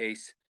Magnitsky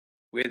case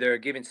where they're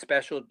giving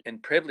special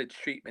and privileged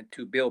treatment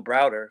to Bill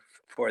Browder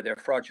for their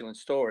fraudulent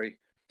story.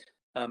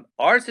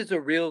 Ours is a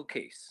real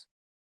case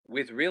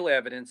with real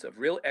evidence of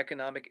real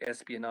economic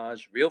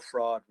espionage, real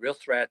fraud, real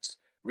threats,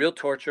 real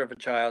torture of a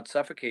child,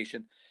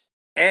 suffocation,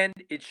 and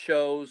it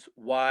shows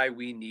why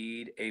we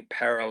need a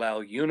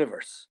parallel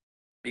universe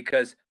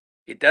because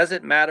it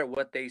doesn't matter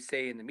what they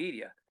say in the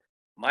media.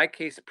 My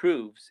case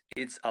proves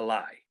it's a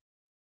lie.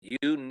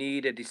 You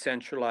need a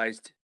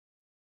decentralized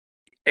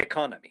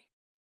economy,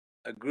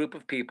 a group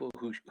of people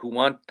who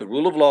want the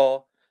rule of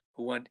law,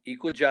 who want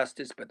equal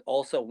justice, but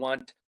also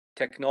want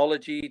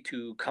technology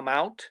to come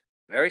out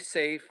very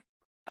safe,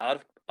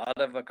 out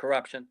of a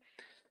corruption.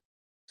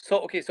 So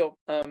okay, so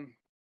all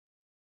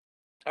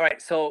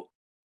right, so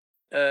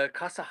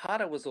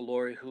Kasahara was a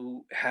lawyer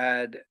who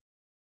had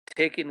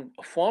taken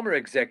a former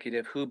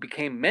executive who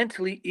became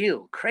mentally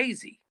ill,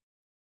 crazy,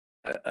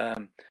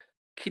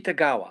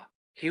 Kitagawa.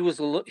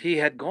 He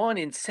had gone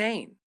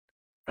insane,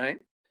 right?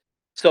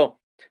 So,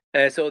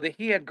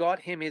 he had got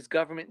him his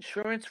government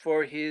insurance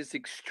for his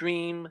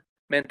extreme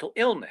mental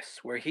illness,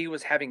 where he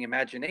was having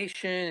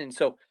imagination, and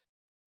so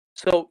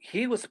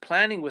he was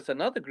planning with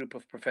another group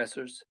of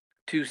professors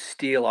to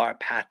steal our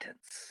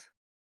patents,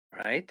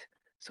 right?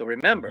 So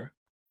remember,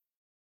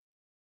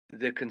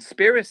 the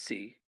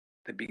conspiracy,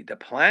 the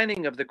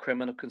planning of the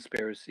criminal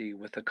conspiracy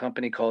with a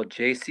company called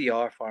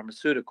JCR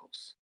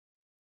Pharmaceuticals,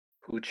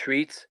 who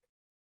treats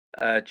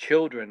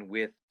children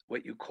with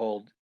what you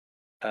called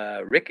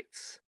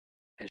rickets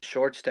and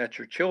short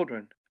stature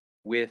children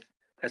with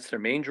that's their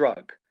main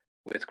drug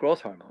with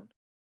growth hormone.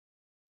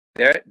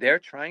 They're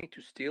trying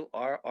to steal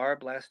our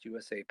Blast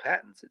USA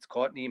patents. It's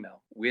caught in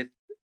email with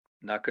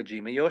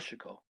Nakajima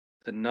Yoshiko,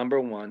 the number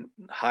one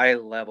high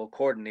level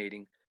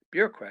coordinating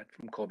bureaucrat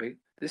from Kobe.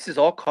 This is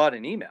all caught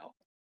in email.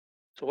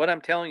 So what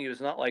I'm telling you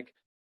is not like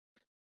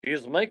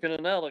he's making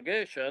an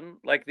allegation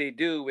like they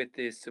do with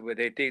this, where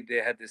they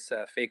had this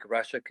fake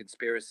Russia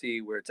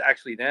conspiracy where it's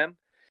actually them.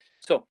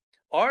 So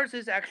ours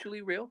is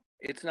actually real.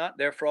 It's not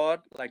their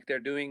fraud like they're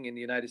doing in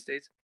the United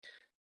States,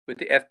 what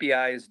the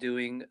FBI is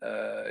doing,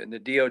 and the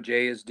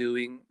DOJ is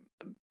doing.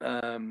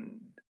 I'm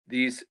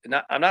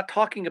not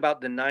talking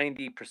about the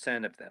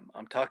 90% of them.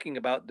 I'm talking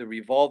about the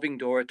revolving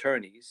door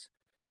attorneys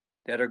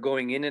that are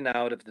going in and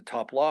out of the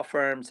top law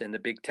firms and the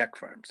big tech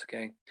firms.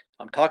 Okay,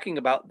 I'm talking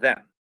about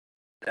them.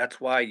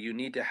 That's why you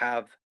need to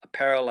have a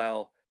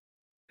parallel,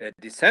 a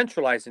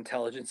decentralized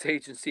intelligence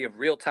agency of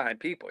real-time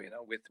people,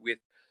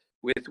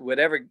 with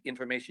whatever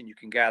information you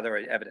can gather or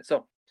evidence.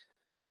 So,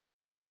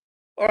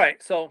 all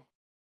right, so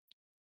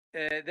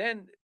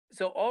then,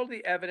 so all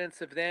the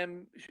evidence of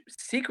them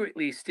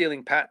secretly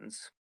stealing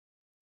patents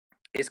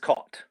is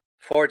caught,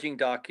 forging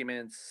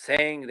documents,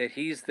 saying that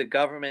he's the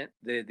government,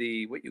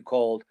 the what you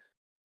called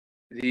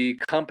the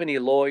company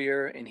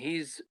lawyer, and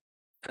he's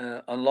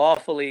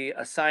unlawfully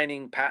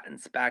assigning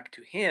patents back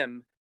to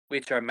him,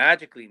 which are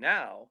magically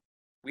now.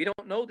 We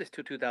don't know this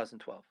till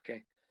 2012,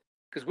 okay?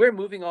 Because we're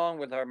moving on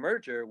with our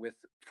merger with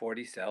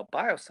 40 Cell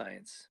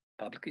Bioscience.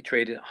 publicly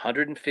traded,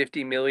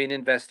 150 million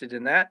invested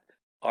in that.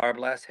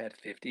 Arblast had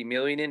 50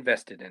 million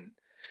invested in.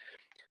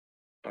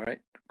 All right,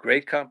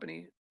 great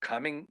company,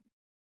 coming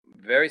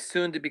very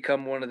soon to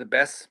become one of the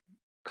best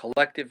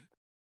collective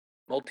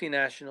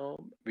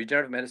multinational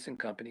regenerative medicine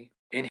company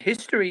in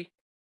history,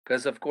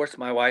 because of course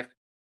my wife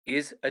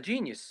is a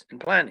genius in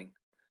planning.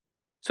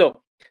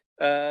 So,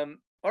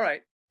 all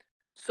right.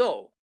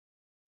 So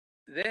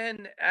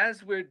then,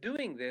 as we're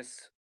doing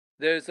this,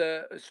 there's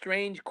a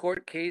strange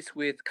court case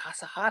with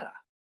Kasahara,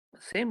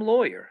 the same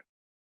lawyer,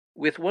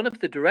 with one of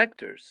the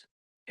directors,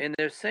 and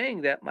they're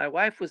saying that my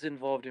wife was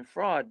involved in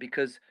fraud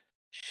because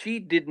she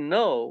didn't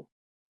know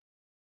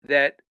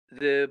that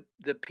the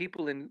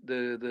people in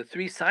the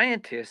three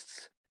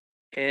scientists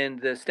and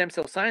the stem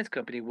cell science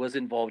company was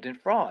involved in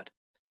fraud.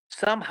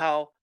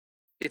 Somehow,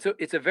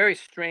 it's a very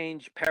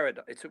strange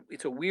paradox.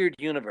 It's a weird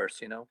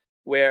universe,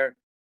 where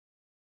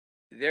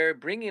they're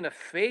bringing a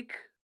fake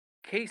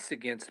case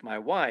against my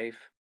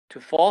wife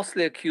to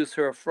falsely accuse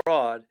her of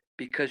fraud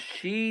because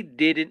she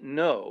didn't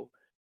know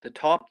the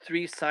top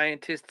three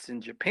scientists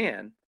in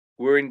Japan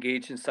were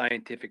engaged in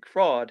scientific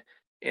fraud,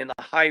 and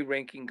a high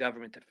ranking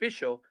government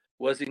official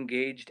was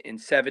engaged in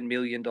 $7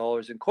 million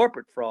in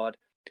corporate fraud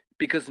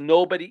because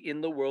nobody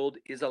in the world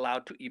is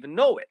allowed to even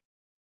know it.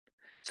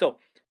 So,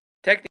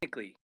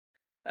 technically,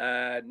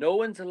 no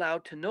one's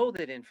allowed to know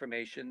that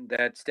information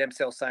that Stem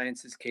Cell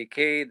Sciences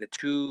KK, the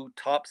two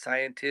top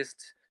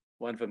scientists,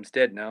 one of them's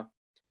dead now,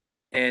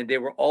 and they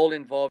were all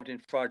involved in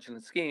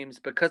fraudulent schemes.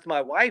 Because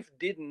my wife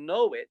didn't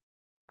know it,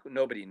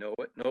 nobody know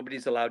it,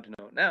 nobody's allowed to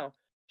know it now,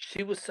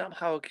 she was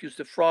somehow accused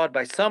of fraud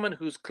by someone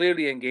who's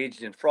clearly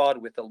engaged in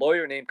fraud with a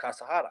lawyer named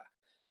Kasahara,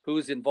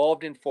 who's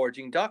involved in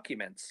forging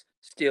documents,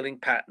 stealing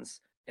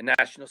patents, and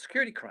national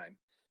security crime.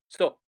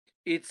 So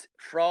it's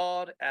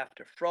fraud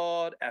after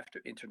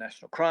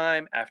international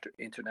crime after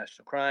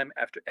international crime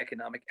after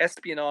economic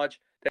espionage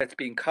that's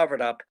being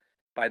covered up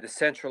by the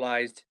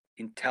centralized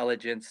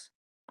intelligence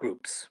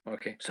groups.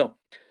 Okay, so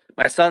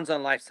my son's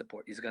on life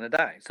support. He's going to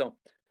die. So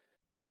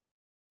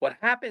what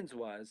happens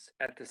was,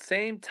 at the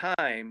same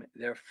time,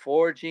 they're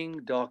forging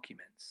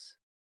documents.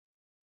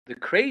 The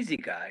crazy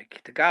guy,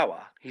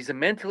 Kitagawa, he's a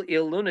mentally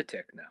ill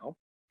lunatic now.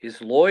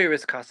 His lawyer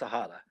is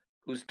Kasahara,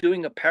 who's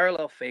doing a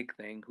parallel fake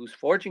thing, who's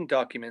forging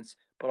documents,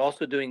 but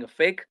also doing a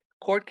fake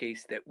court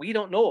case that we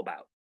don't know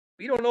about.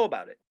 We don't know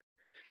about it.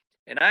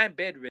 And I'm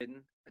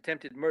bedridden,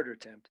 attempted murder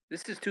attempt.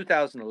 This is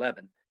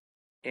 2011.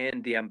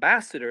 And the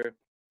ambassador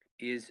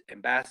is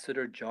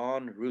Ambassador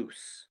John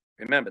Roos.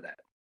 Remember that.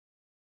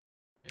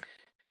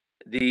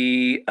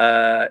 The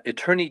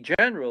attorney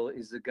general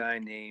is a guy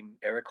named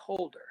Eric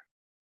Holder.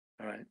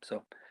 All right.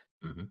 So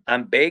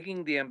I'm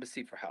begging the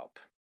embassy for help.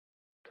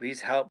 Please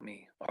help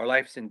me. Our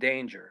life's in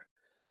danger.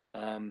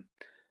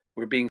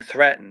 We're being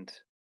threatened.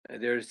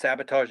 They're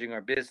sabotaging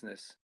our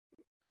business.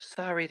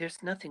 Sorry,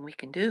 there's nothing we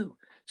can do.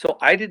 So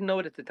I didn't know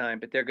it at the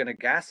time, but they're going to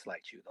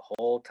gaslight you the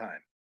whole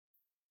time.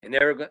 And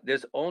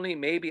there's only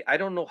maybe, I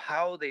don't know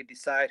how they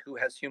decide who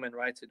has human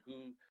rights and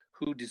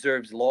who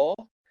deserves law,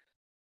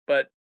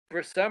 but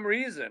for some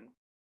reason,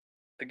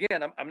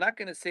 again, I'm not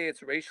going to say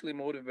it's racially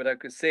motivated, but I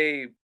could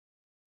say,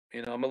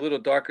 I'm a little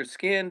darker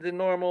skinned than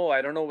normal.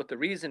 I don't know what the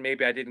reason.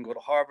 Maybe I didn't go to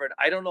Harvard.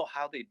 I don't know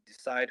how they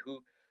decide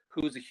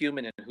who's a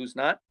human and who's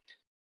not.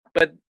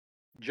 But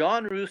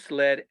John Roos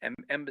led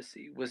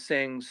embassy was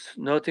saying,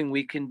 nothing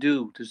we can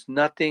do. There's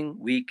nothing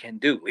we can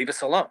do. Leave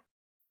us alone.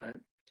 Right?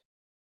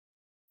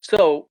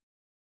 So,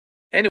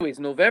 anyways,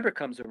 November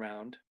comes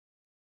around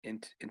in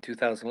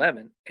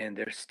 2011, and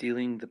they're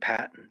stealing the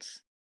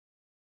patents.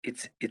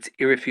 It's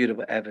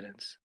irrefutable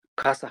evidence.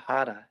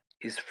 Kasahara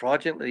is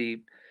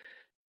fraudulently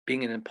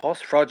being an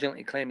impulse,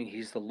 fraudulently claiming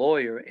he's the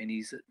lawyer, and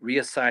he's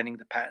reassigning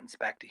the patents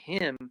back to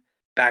him,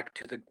 back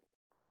to the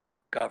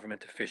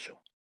government official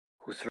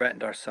who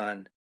threatened our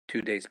son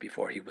 2 days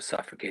before he was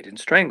suffocated and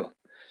strangled.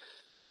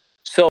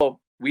 So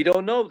we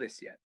don't know this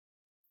yet,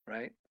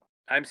 right?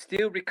 I'm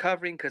still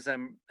recovering because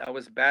I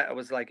was bad. I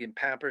was like in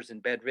Pampers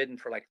and bedridden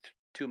for like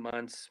 2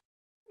 months,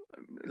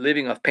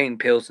 living off pain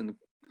pills and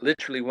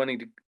literally wanting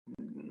to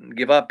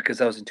give up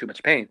because I was in too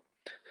much pain.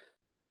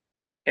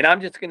 And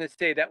I'm just going to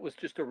say that was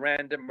just a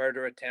random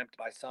murder attempt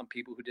by some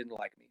people who didn't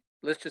like me.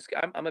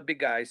 I'm a big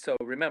guy, so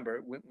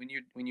remember, when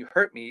you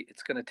hurt me,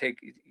 it's going to take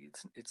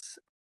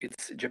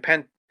it's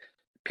Japan.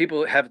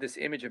 People have this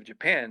image of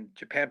Japan.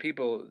 Japan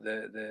people,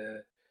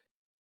 the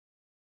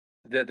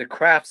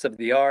crafts of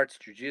the arts,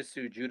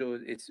 jujitsu, judo,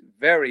 it's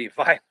very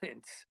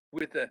violent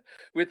with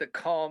a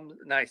calm,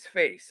 nice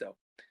face. So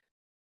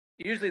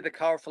usually the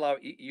cauliflower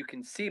you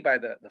can see by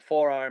the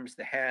forearms,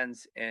 the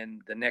hands,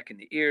 and the neck and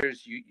the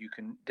ears. You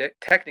can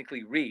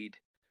technically read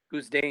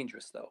who's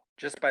dangerous, though,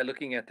 just by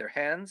looking at their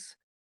hands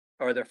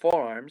or their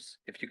forearms.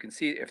 If you can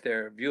see if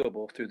they're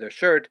viewable through their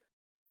shirt,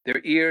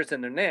 their ears,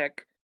 and their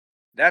neck.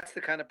 That's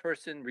the kind of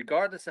person,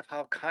 regardless of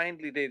how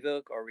kindly they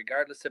look or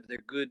regardless of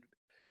their good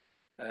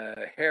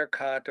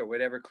haircut or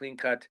whatever, clean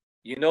cut,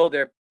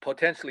 they're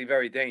potentially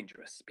very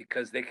dangerous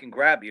because they can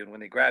grab you, and when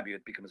they grab you,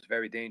 it becomes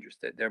very dangerous.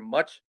 They're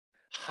much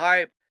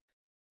high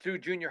through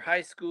junior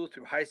high school,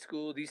 through high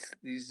school, these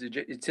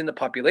it's in the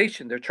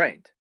population, they're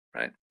trained,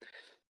 right?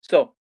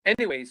 So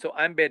anyway, so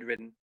I'm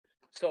bedridden.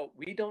 So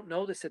we don't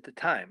know this at the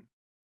time,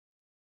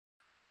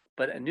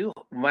 but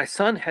my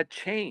son had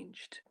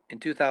changed in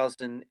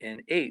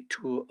 2008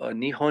 to a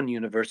Nihon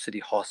University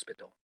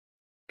hospital.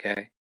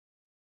 Okay.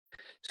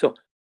 So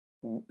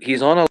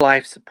he's on a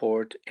life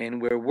support,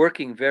 and we're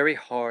working very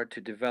hard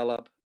to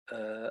develop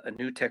a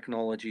new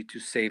technology to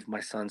save my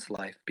son's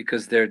life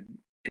because it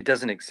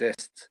doesn't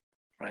exist,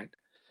 right?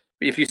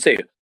 If you say,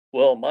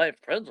 "Well, my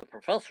friend's a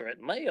professor at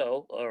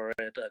Mayo or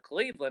at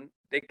Cleveland,"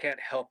 they can't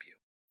help you.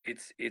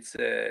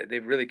 They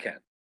really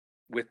can't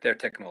with their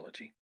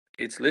technology.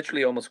 It's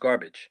literally almost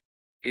garbage.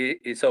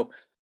 So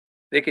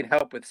they can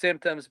help with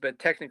symptoms, but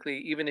technically,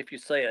 even if you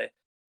say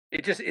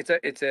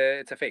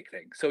it's a fake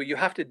thing. So you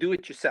have to do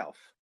it yourself.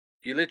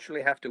 You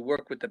literally have to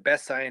work with the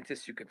best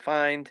scientists you can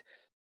find.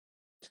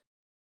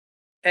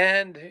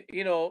 And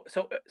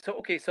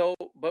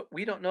but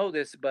we don't know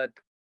this, but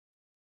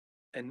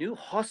a new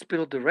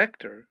hospital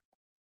director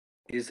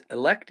is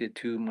elected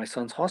to my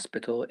son's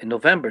hospital in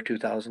November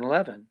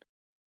 2011.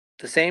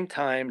 At the same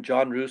time,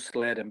 John Roos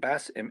led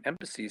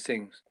embassy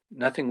saying,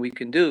 "Nothing we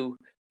can do,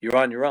 you're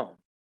on your own."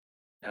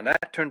 Now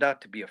that turned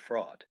out to be a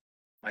fraud.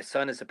 My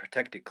son is a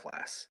protected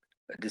class,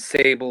 a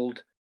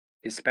disabled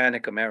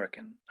Hispanic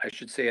American. I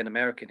should say an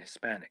American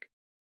Hispanic.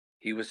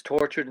 He was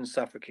tortured and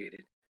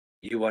suffocated.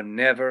 You are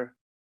never,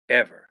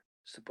 ever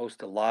supposed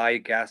to lie,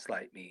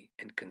 gaslight me,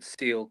 and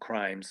conceal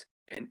crimes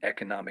and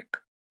economic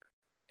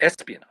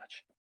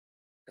espionage.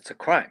 It's a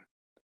crime.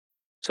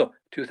 So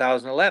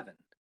 2011,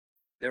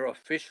 they're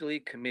officially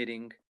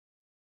committing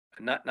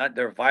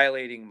they're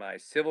violating my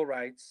civil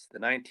rights, the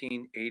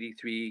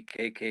 1983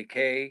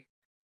 KKK.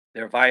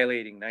 They're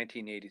violating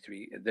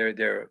 1983.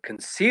 They're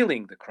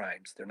concealing the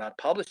crimes. They're not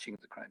publishing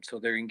the crimes. So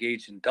they're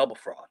engaged in double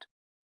fraud.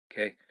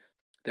 Okay.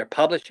 They're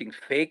publishing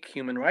fake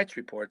human rights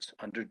reports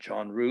under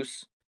John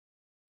Roos.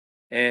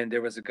 And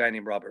there was a guy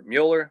named Robert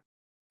Mueller,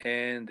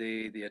 and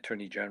the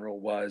attorney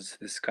general was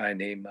this guy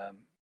named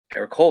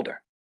Eric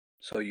Holder.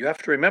 So you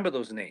have to remember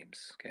those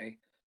names, okay?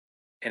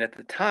 And at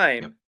the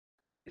time, Yep.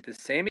 at the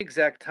same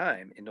exact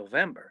time in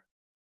November,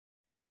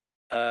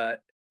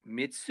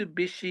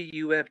 Mitsubishi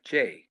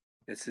UFJ,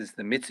 this is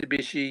the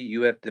Mitsubishi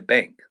UF, the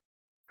bank,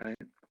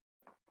 right?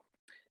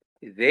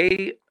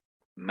 They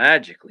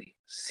magically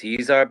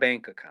seize our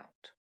bank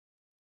account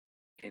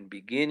and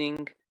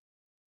beginning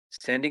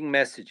sending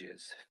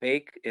messages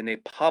fake, and they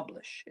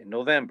publish in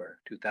November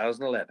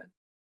 2011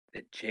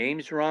 that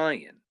James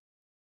Ryan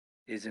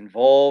is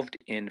involved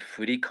in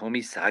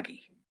Furikomi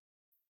Sagi,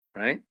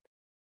 right?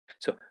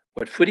 So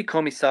what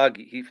Furikomi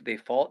Sagi,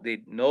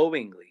 they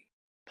knowingly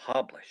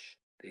publish,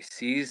 they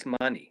seize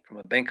money from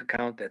a bank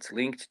account that's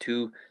linked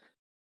to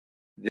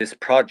this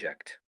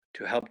project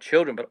to help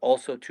children, but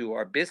also to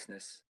our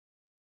business,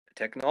 the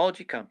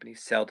technology company,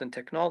 Selden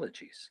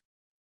Technologies,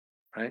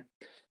 right?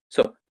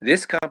 So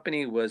this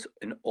company was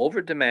in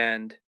over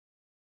demand,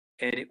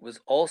 and it was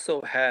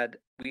also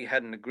we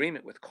had an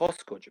agreement with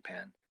Costco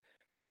Japan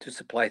to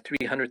supply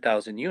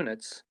 300,000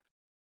 units,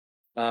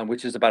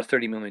 which is about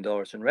 $30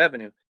 million in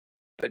revenue.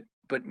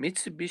 But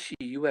Mitsubishi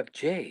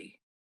UFJ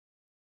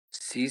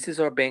seizes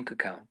our bank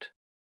account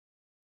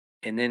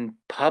and then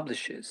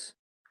publishes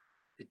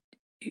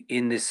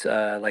in this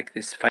like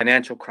this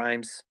financial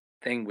crimes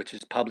thing, which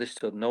is published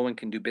so no one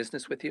can do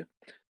business with you.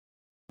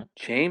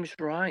 James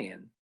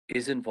Ryan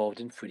is involved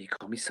in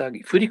Furikomi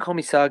Sagi.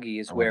 Furikomi Sagi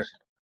is What where, is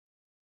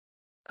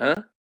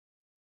huh?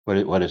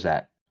 what is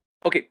that?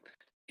 Okay,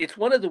 it's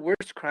one of the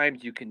worst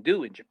crimes you can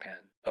do in Japan.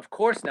 Of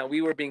course, now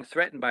we were being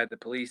threatened by the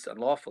police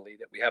unlawfully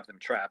that we have them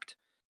trapped,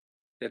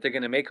 that they're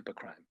going to make up a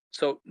crime.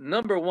 So,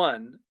 number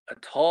one, a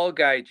tall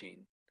gaijin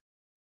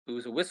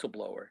who's a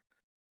whistleblower,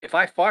 if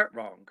I fart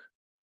wrong,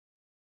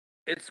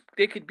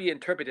 they could be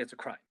interpreted as a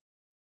crime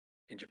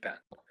in Japan.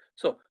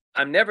 So,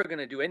 I'm never going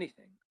to do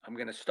anything. I'm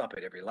going to stop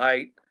at every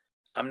light.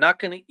 I'm not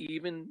going to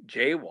even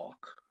jaywalk.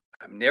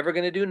 I'm never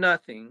going to do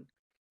nothing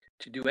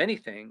to do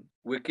anything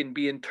which can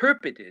be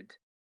interpreted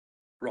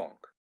wrong.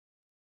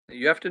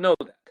 You have to know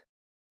that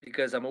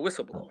because I'm a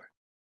whistleblower.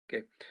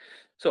 Okay.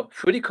 So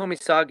Furikomi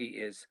Sagi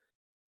is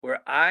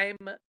where I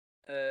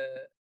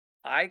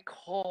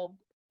call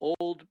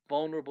old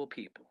vulnerable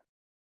people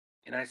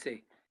and I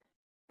say,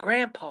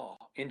 Grandpa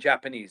in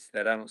Japanese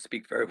that I don't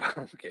speak very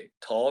well. Okay.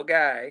 Tall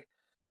guy,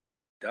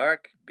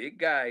 dark, big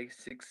guy,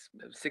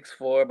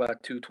 6'4",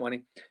 about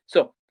 220.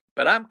 So,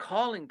 but I'm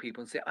calling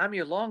people and say, I'm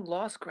your long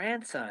lost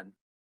grandson.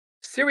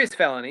 Serious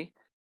felony.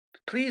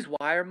 Please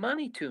wire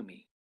money to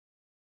me.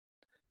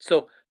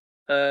 So,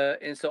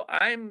 and so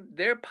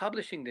they're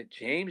publishing that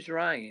James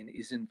Ryan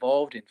is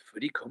involved in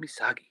Furikomi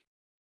Sagi,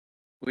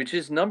 which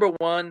is number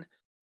one,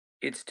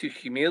 it's to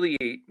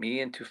humiliate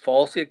me and to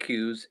falsely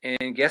accuse.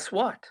 And guess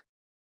what?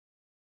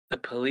 The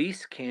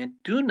police can't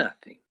do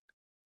nothing.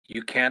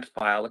 You can't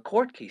file a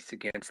court case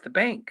against the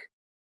bank.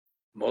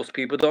 Most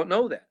people don't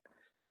know that.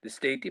 The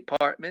State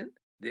Department,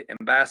 the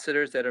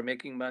ambassadors that are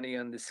making money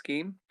on this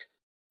scheme,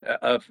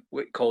 of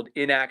what called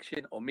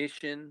inaction,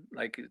 omission,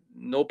 like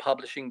no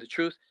publishing the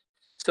truth.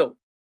 So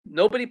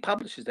nobody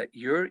publishes that.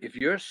 If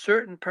you're a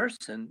certain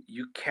person,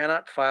 you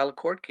cannot file a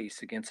court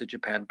case against a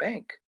Japan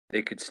bank.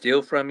 They could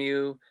steal from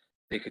you.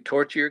 They could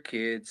torture your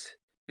kids.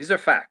 These are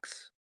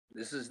facts.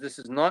 This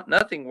is not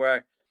nothing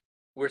where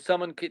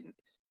someone can.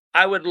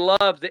 I would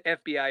love the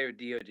FBI or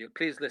DOJ.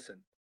 Please listen.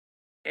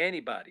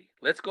 Anybody,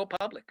 let's go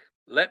public.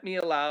 Let me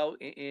allow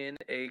in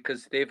a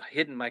because they've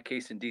hidden my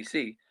case in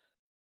D.C.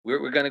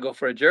 We're going to go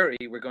for a jury.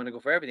 We're going to go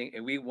for everything,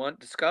 and we want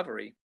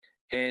discovery.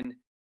 And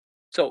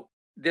so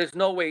there's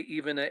no way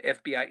even an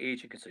FBI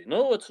agent can say,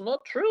 no, it's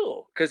not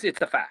true, because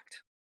it's a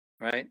fact,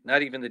 right?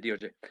 Not even the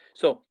DOJ.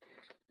 So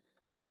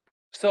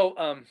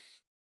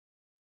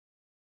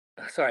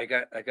sorry,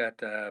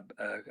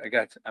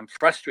 I'm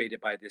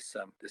frustrated by this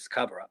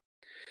cover up.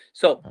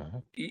 So,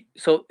 Mhm.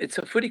 so it's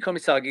a footy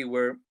komisagi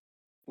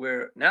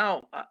where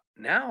now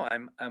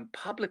I'm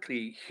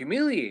publicly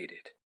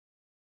humiliated.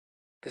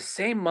 The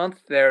same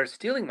month they're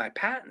stealing my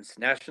patents,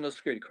 national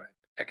security crime,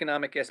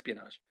 economic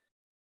espionage,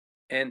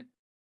 and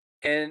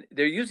and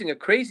they're using a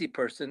crazy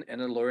person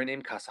and a lawyer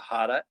named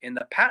Kasahara, and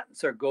the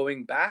patents are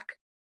going back.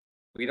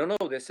 We don't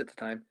know this at the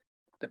time.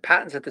 The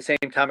patents at the same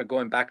time are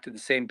going back to the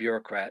same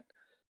bureaucrat,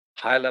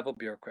 high level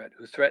bureaucrat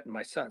who threatened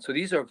my son. So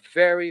these are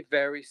very,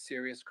 very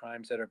serious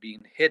crimes that are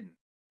being hidden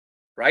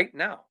right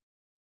now.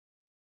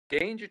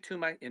 Danger to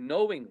my, and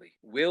knowingly,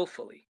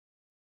 willfully,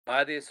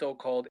 by the so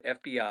called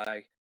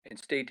FBI and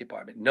State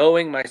Department,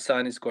 knowing my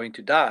son is going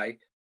to die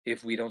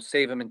if we don't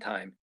save him in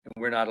time and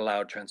we're not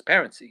allowed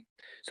transparency.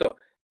 So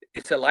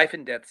it's a life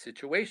and death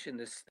situation,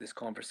 this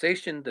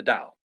conversation, the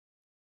Dow.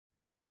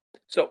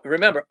 So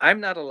remember,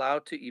 I'm not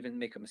allowed to even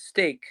make a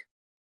mistake.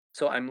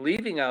 So I'm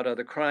leaving out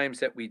other crimes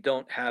that we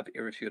don't have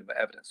irrefutable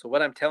evidence. So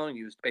what I'm telling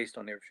you is based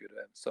on irrefutable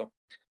evidence. So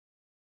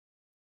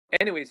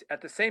anyways,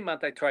 at the same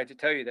month, I tried to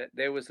tell you that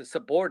there was a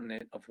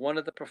subordinate of one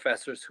of the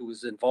professors who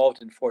was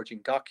involved in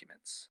forging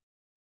documents,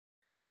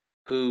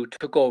 who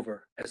took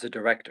over as a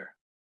director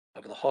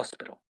of the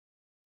hospital.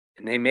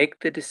 And they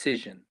make the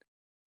decision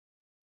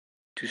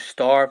to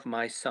starve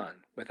my son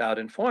without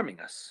informing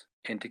us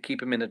and to keep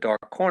him in a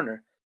dark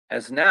corner.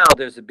 As now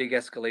there's a big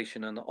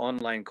escalation on the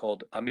online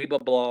called Amoeba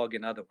Blog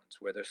and other ones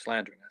where they're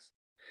slandering us.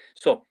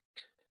 So,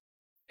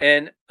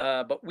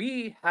 but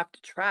we have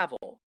to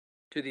travel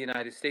to the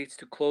United States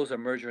to close a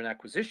merger and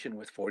acquisition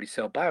with 40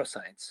 Cell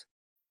Bioscience.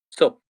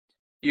 So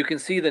you can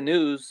see the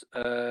news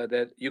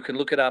that you can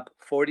look it up,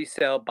 40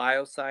 Cell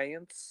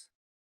Bioscience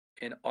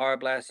in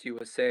R-Blast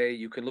USA.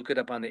 You can look it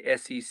up on the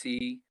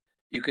SEC.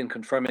 You can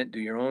confirm it, do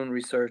your own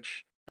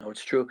research. No,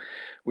 it's true.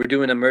 We're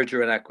doing a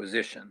merger and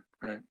acquisition,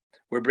 right?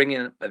 We're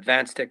bringing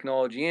advanced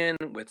technology in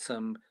with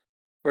some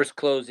first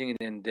closing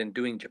and then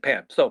doing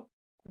Japan. So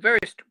very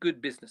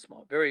good business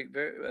model. Very,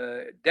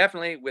 very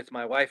definitely with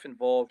my wife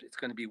involved, it's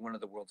going to be one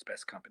of the world's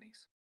best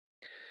companies.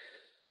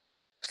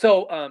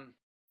 So, all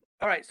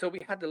right. So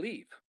we had to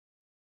leave.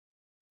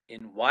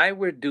 And while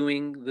we're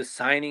doing the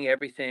signing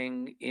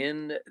everything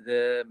in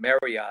the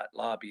Marriott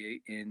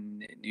lobby in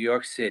New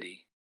York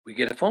City, we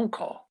get a phone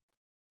call.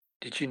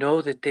 Did you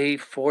know that they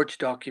forged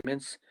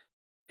documents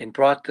and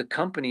brought the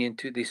company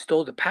they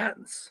stole the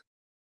patents?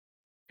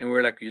 And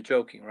we're like, you're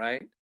joking,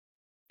 right?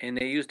 And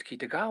they used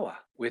Kitagawa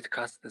with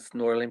this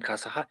Norlim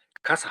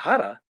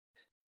Kasahara.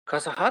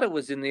 Kasahara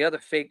was in the other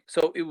fake.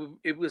 So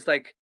it was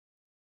like,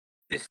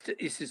 this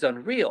is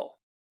unreal.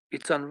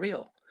 It's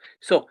unreal.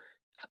 So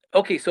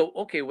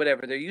okay,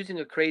 whatever. They're using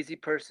a crazy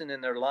person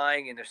and they're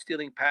lying and they're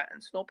stealing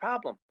patents. No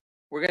problem.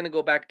 We're going to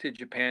go back to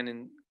Japan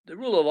and the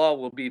rule of law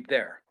will be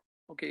there.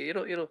 Okay,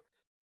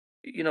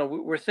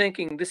 we're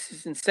thinking this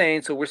is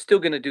insane, so we're still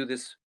going to do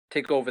this,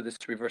 take over this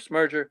reverse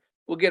merger.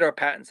 We'll get our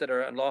patents that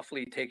are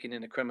unlawfully taken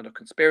in a criminal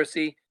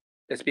conspiracy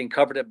that's being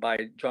covered up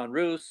by John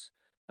Roos,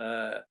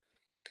 uh,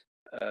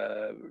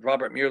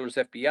 Robert Mueller's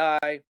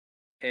FBI,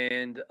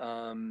 and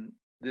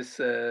this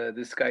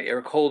guy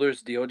Eric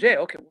Holder's DOJ.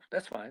 Okay, well,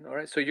 that's fine. All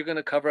right, so you're going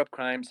to cover up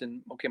crimes,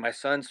 and okay, my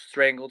son's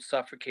strangled,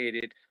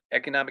 suffocated,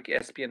 economic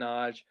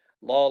espionage,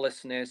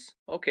 lawlessness.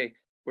 Okay,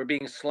 we're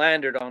being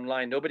slandered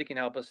online. Nobody can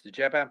help us. The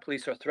Japan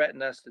police are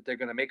threatening us that they're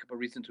going to make up a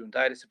reason to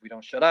indict us if we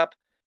don't shut up.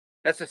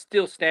 That's a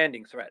still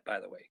standing threat, by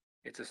the way.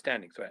 It's a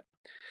standing threat.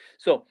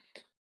 So,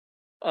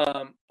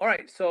 all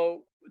right.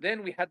 So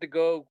then we had to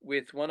go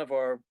with one of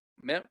our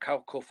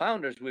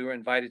co-founders. We were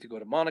invited to go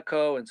to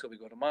Monaco, and so we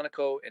go to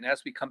Monaco. And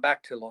as we come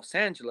back to Los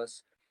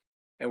Angeles,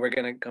 and we're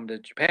going to come to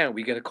Japan,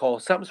 we get a call.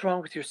 Something's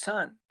wrong with your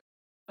son.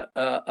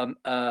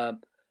 A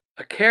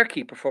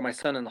carekeeper for my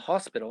son in the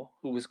hospital,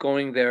 who was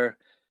going there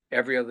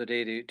every other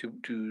day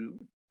to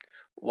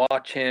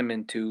watch him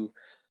and to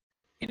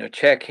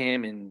check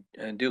him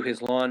and do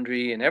his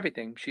laundry and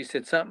everything. She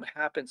said something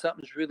happened.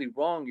 Something's really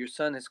wrong. Your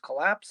son is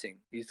collapsing.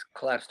 He's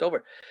collapsed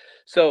over.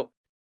 So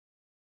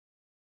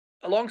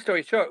a long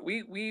story short,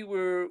 we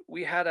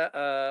had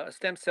a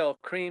stem cell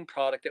cream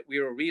product that we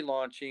were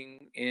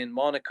relaunching in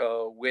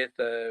Monaco with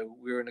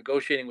we were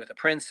negotiating with a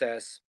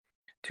princess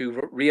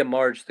to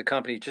re-emerge the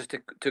company just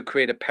to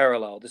create a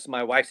parallel. This is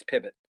my wife's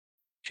pivot.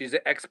 She's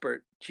an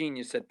expert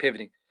genius at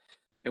pivoting.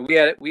 And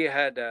we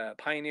had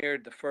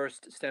pioneered the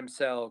first stem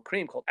cell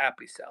cream called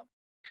Aplicel.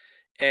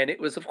 And it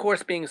was, of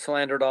course, being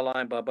slandered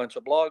online by a bunch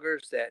of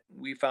bloggers that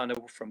we found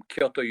out from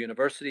Kyoto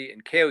University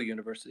and Keio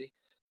University,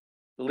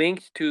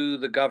 linked to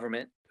the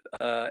government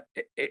uh,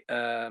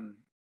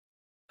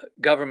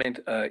 government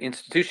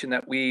institution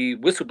that we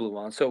whistleblew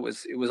on. So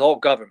it was all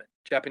government,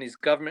 Japanese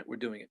government were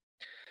doing it.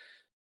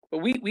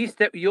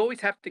 But you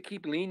always have to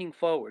keep leaning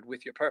forward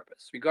with your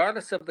purpose,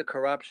 regardless of the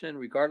corruption,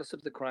 regardless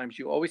of the crimes.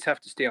 You always have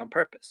to stay on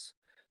purpose.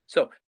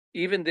 So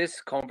even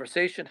this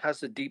conversation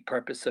has a deep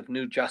purpose of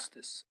new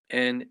justice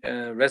and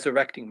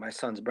resurrecting my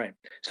son's brain.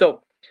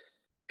 So,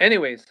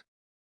 anyways,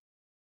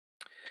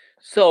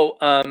 so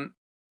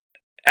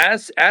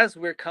as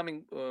we're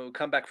come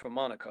back from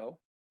Monaco,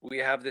 we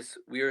have this.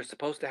 We are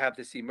supposed to have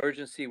this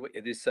emergency,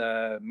 this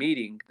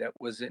meeting that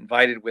was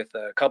invited with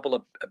a couple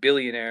of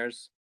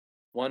billionaires,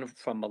 one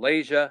from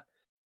Malaysia,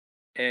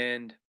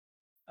 and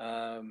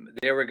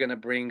they were going to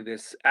bring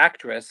this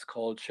actress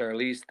called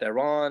Charlize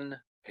Theron,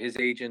 his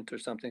agent or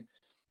something,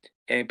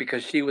 and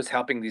because she was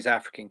helping these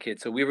African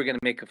kids, so we were going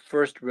to make a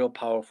first real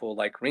powerful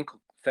like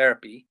wrinkle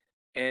therapy,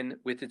 and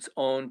with its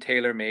own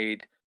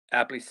tailor-made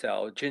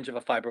Aplicel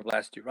gingiva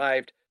fibroblast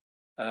derived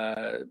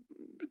uh,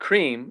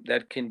 cream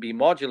that can be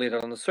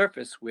modulated on the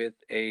surface with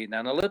a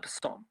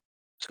nanoliposome.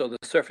 So the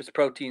surface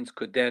proteins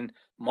could then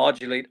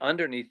modulate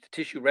underneath the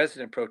tissue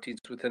resident proteins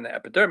within the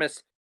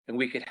epidermis, and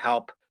we could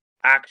help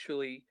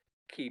actually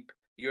keep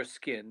your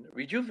skin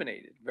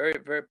rejuvenated. Very,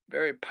 very,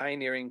 very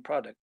pioneering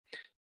product.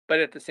 But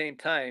at the same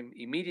time,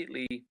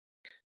 immediately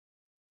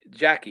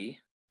Jackie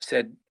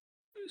said,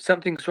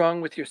 "Something's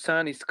wrong with your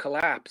son. He's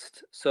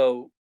collapsed."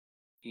 So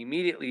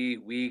immediately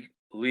we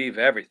leave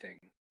everything.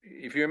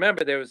 If you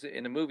remember, there was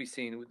in a movie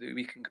scene,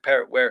 we can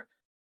compare it where,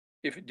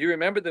 if do you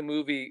remember the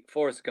movie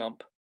Forrest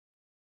Gump,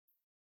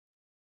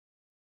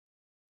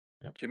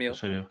 Yep. Jamil?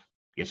 Yes, I do.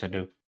 Yes, I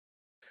do.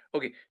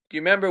 Okay, do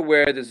you remember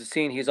where there's a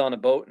scene he's on a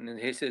boat and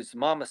he says,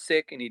 "Mama's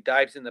sick," and he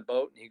dives in the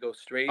boat and he goes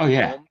Oh straight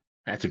yeah, home?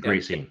 that's a Yeah,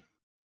 great scene.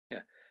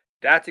 yeah.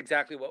 That's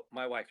exactly what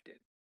my wife did.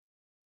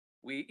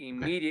 We Okay.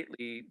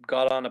 immediately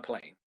got on a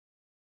plane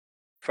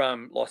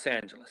from Los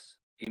Angeles.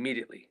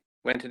 Immediately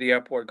went to the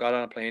airport, got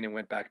on a plane, and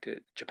went back to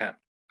Japan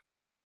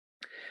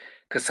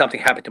because something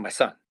happened to my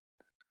son.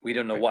 We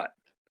don't know Right. what.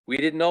 We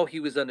didn't know he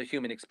was under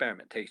human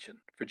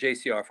experimentation for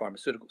JCR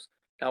Pharmaceuticals.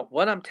 Now,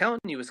 what I'm telling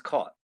you is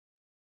caught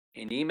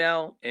in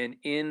email, and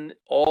in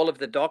all of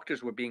the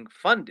doctors were being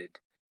funded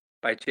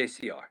by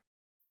JCR,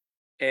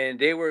 and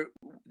they were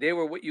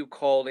what you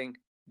calling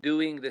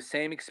doing the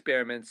same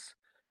experiments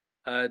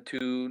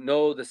to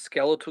know the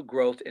skeletal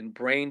growth and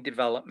brain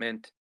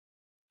development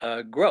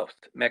growth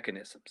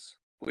mechanisms,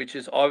 which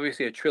is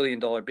obviously $1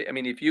 trillion. I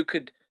mean, if you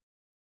could,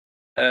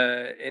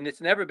 and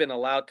it's never been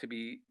allowed to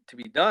be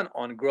done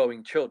on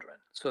growing children.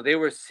 So they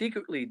were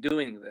secretly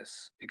doing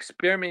this,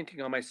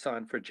 experimenting on my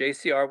son. For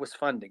JCR was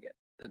funding it,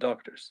 the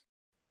doctors,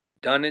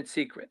 done in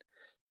secret.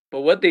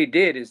 But what they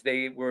did is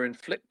they were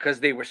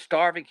because they were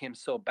starving him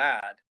so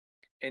bad,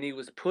 and he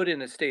was put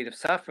in a state of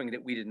suffering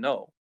that we didn't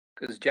know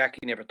because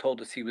Jackie never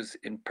told us he was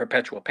in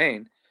perpetual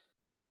pain.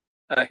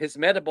 His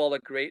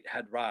metabolic rate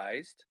had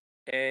risen,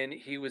 and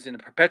he was in a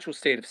perpetual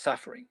state of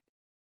suffering.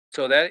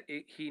 So that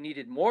he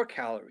needed more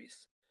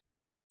calories.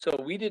 So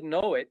we didn't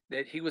know it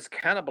that he was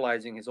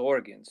cannibalizing his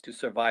organs to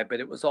survive, but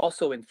it was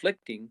also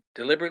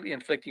deliberately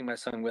inflicting my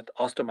son with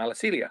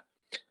osteomyelitis,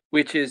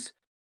 which is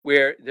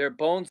where their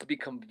bones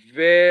become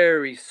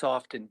very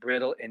soft and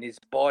brittle, and his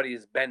body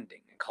is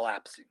bending and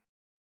collapsing.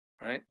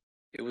 Right?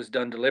 It was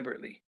done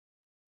deliberately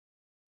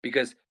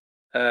because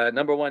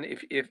number one,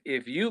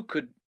 if you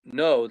could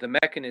know the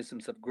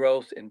mechanisms of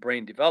growth and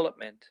brain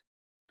development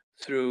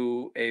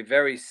through a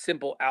very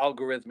simple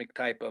algorithmic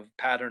type of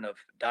pattern of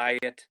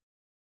diet,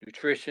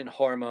 nutrition,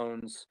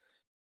 hormones,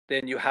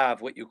 then you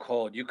have what you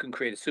can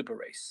create a super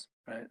race,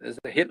 right? As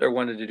Hitler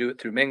wanted to do it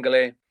through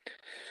Mengele,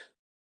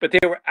 but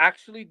they were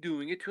actually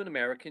doing it to an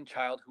American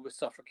child who was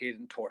suffocated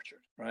and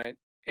tortured, right?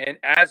 And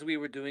as we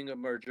were doing a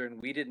merger, and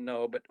we didn't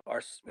know, but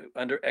are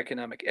under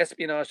economic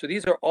espionage. So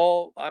these are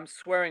all, I'm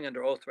swearing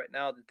under oath right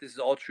now that this is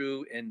all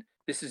true, and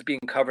this is being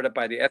covered up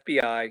by the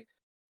FBI,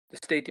 the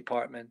State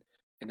Department,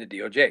 and the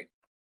DOJ.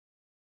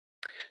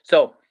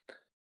 So,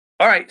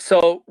 all right,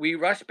 so we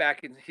rush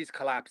back and he's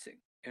collapsing.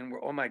 And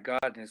we're, oh my God,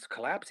 and it's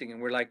collapsing. And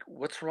we're like,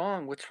 what's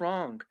wrong? What's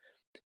wrong?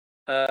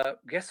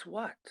 Guess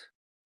what?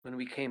 When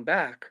we came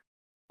back,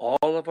 all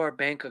of our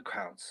bank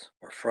accounts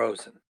were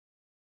frozen.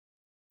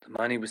 The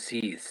money was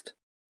seized.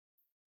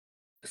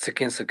 It's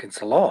against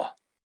the law.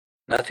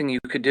 Nothing you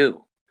could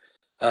do.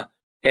 Uh,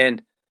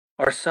 and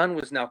our son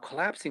was now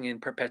collapsing in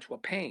perpetual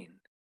pain.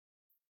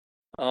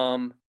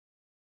 And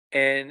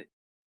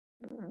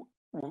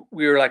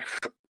we were like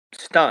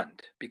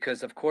stunned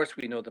because, of course,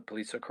 we know the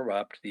police are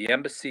corrupt. The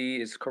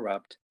embassy is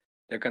corrupt.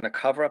 They're going to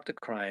cover up the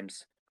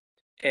crimes.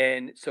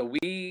 And so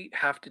we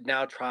have to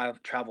now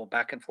travel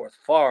back and forth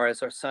far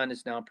as our son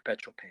is now in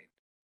perpetual pain.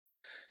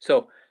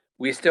 So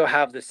we still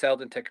have the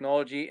Selden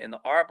technology and the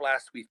R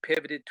blast. We've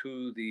pivoted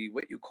to the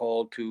what you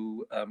call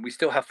to we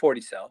still have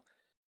 40 cell,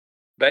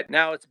 But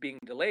now it's being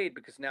delayed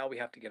because now we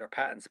have to get our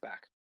patents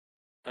back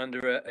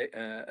under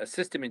a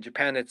system in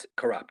Japan that's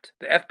corrupt.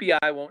 The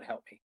FBI won't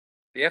help me.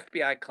 The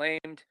FBI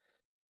claimed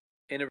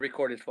in a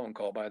recorded phone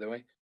call, by the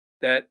way,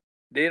 that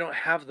they don't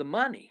have the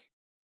money.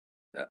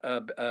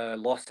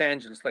 Los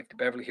Angeles, like the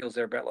Beverly Hills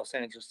Airport, Los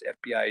Angeles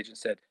FBI agent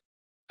said,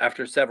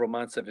 after several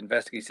months of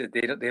investigating, he said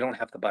they don't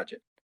have the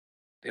budget.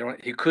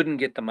 He couldn't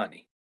get the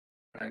money,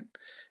 right?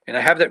 And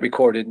I have that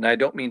recorded, and I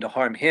don't mean to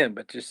harm him,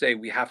 but just say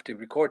we have to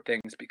record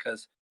things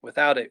because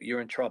without it,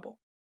 you're in trouble.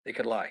 They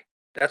could lie.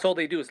 That's all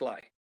they do is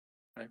lie,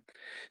 right?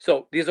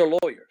 So these are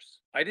lawyers.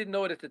 I didn't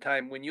know it at the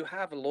time. When you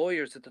have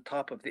lawyers at the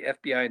top of the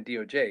FBI and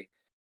DOJ,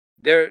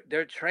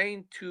 they're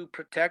trained to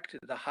protect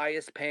the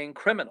highest paying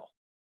criminal,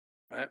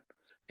 right?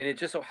 And it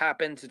just so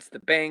happens it's the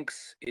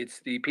banks, it's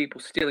the people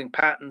stealing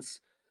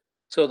patents.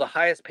 So the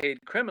highest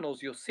paid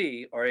criminals you'll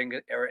see are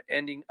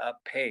ending up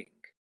paying,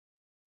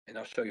 and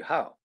I'll show you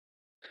how.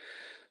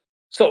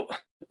 So,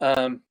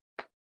 all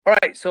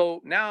right.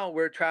 So now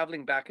we're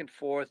traveling back and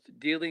forth,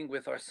 dealing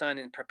with our son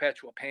in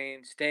perpetual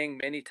pain, staying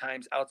many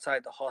times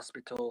outside the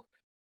hospital,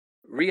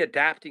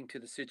 readapting to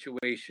the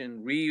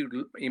situation,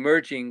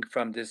 emerging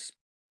from this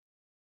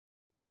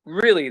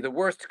really the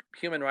worst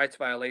human rights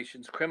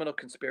violations, criminal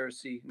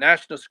conspiracy,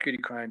 national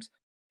security crimes,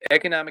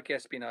 economic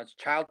espionage,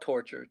 child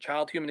torture,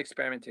 child human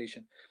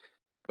experimentation.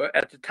 But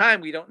at the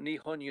time, we don't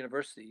Nihon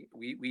University.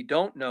 We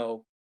don't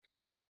know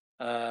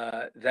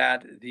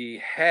that the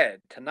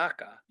head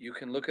Tanaka. You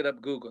can look it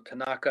up. Google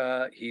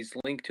Tanaka. He's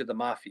linked to the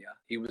mafia.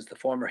 He was the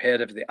former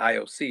head of the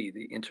IOC,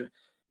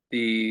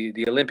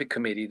 the Olympic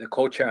Committee, the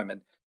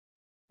co-chairman.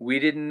 We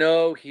didn't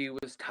know he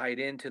was tied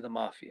into the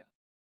mafia.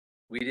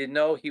 We didn't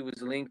know he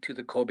was linked to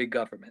the Kobe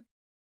government.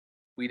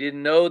 We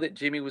didn't know that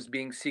Jimmy was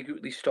being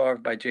secretly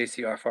starved by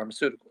JCR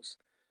Pharmaceuticals.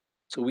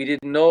 So we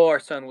didn't know our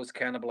son was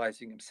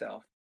cannibalizing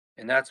himself.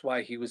 And that's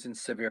why he was in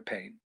severe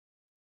pain.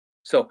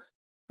 So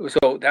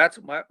that's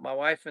my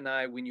wife and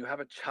I, when you have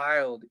a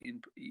child,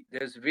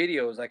 there's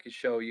videos I could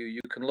show you.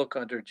 You can look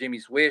under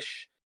Jimmy's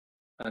Wish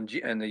on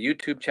the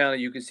YouTube channel.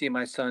 You can see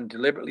my son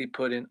deliberately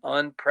put in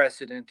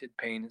unprecedented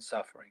pain and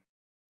suffering.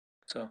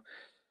 So,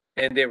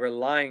 and they were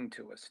lying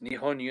to us.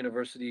 Nihon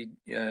University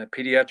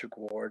pediatric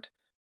ward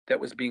that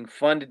was being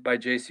funded by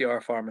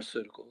JCR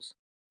Pharmaceuticals,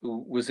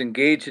 who was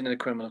engaged in a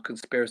criminal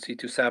conspiracy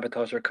to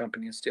sabotage our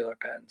company and steal our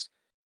patents,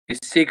 is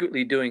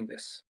secretly doing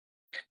this.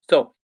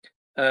 So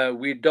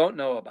we don't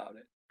know about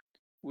it.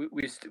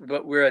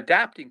 But we're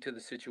adapting to the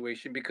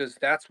situation because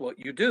that's what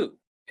you do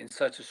in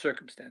such a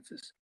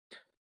circumstances.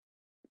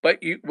 But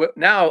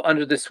now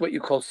under this what you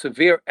call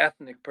severe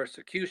ethnic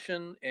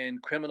persecution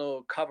and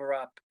criminal cover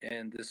up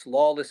and this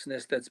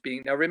lawlessness that's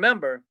being now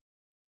remember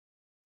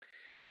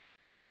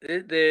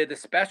the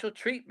special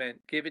treatment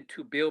given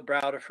to Bill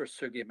Browder for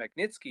Sergei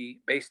Magnitsky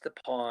based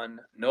upon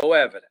no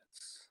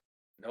evidence,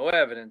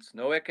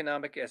 no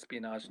economic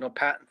espionage, no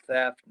patent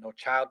theft, no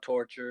child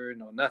torture,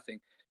 no nothing.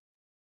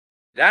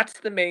 That's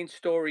the main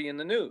story in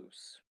the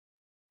news,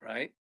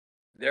 right?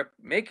 They're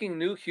making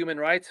new human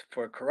rights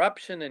for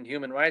corruption and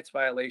human rights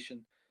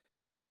violation.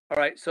 All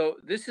right, so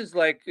this is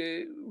like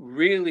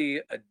really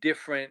a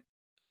different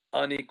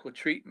unequal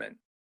treatment,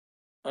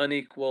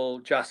 unequal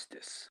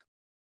justice.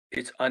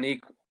 It's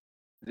unequal.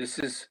 This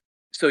is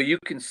so you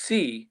can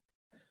see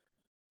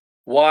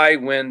why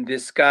when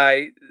this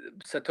guy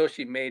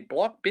Satoshi made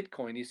block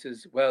Bitcoin, he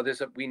says, well,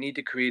 we need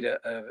to create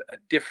a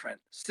different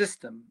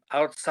system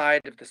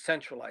outside of the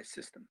centralized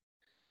system.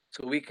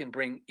 So we can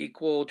bring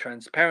equal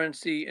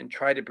transparency and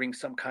try to bring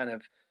some kind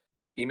of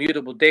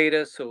immutable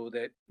data so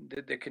that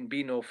there can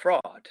be no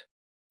fraud.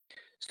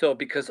 So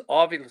because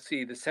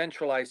obviously the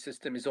centralized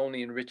system is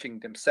only enriching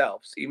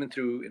themselves, even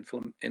through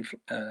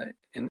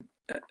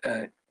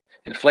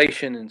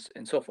inflation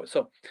and so forth.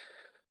 So,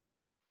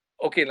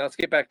 okay, let's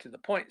get back to the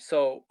point.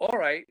 So, all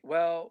right,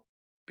 well,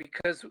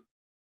 because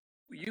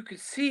you could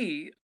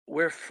see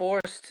we're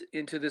forced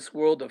into this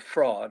world of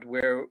fraud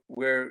where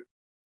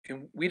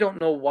we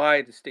don't know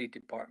why the State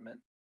Department,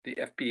 the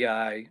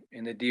FBI,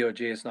 and the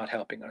DOJ is not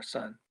helping our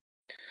son.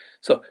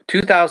 So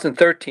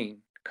 2013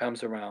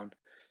 comes around.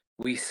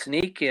 We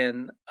sneak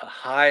in a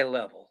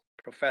high-level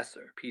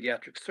professor,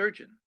 pediatric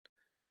surgeon,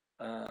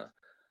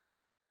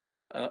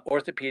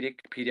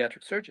 orthopedic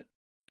pediatric surgeon,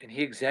 and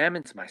he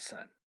examines my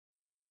son.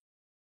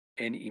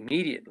 And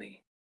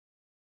immediately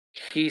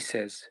he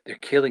says, they're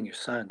killing your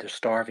son. They're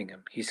starving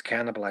him. He's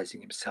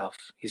cannibalizing himself.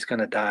 He's going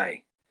to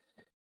die.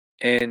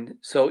 And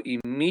so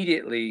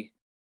immediately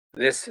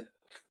this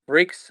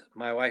freaks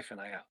my wife and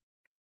I out.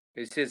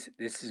 He says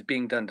this is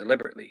being done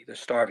deliberately. They're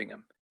starving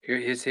him.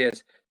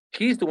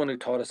 He's the one who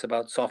taught us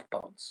about soft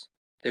bones.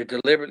 They're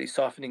deliberately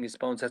softening his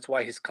bones. That's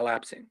why he's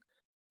collapsing.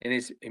 And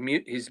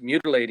he's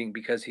mutilating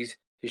because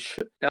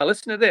now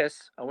listen to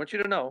this. I want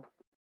you to know.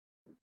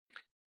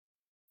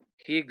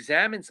 He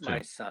examines my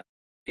son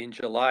in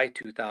July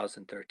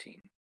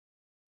 2013.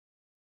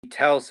 He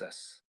tells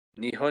us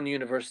Nihon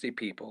University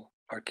people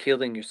are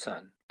killing your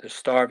son. They're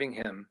starving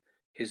him.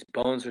 His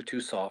bones are too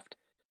soft.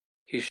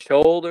 His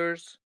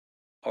shoulders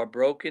are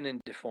broken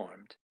and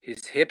deformed.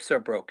 His hips are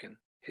broken.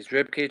 his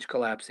rib cage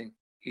collapsing.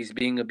 He's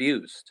being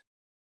abused.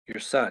 Your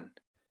son.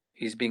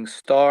 He's being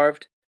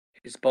starved.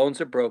 His bones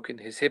are broken.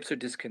 His hips are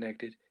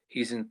disconnected.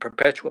 He's in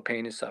perpetual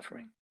pain and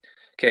suffering.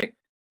 Okay.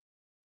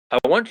 I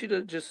want you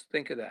to just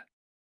think of that.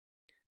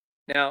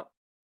 Now,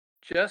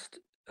 just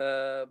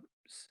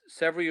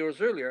several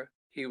years earlier,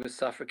 he was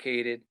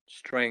suffocated,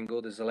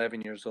 strangled as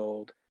 11 years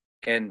old,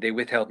 and they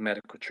withheld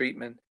medical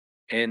treatment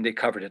and they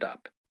covered it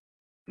up.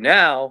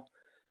 Now,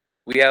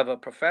 we have a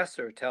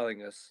professor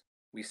telling us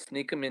we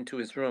sneak him into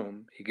his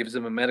room. He gives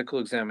him a medical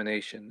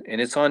examination, and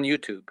it's on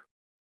YouTube.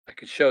 I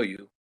could show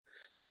you.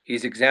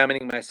 He's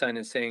examining my son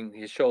and saying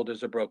his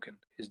shoulders are broken,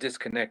 he's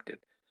disconnected.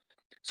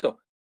 So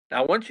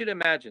now I want you to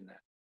imagine that.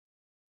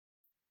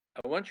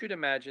 I want you to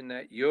imagine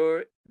that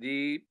you're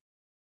the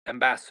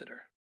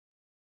ambassador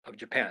of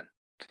Japan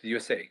to the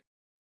USA.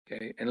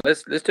 Okay, and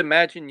let's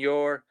imagine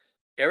you're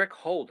Eric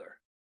Holder,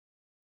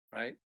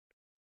 right?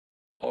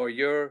 Or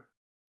you're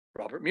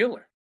Robert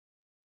Mueller,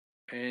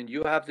 and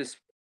you have this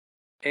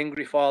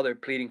angry father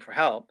pleading for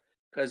help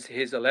because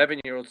his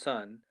 11-year-old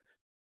son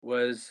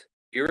was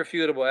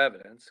irrefutable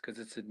evidence because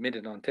it's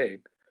admitted on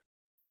tape.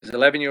 His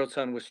 11-year-old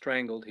son was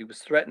strangled. He was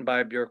threatened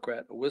by a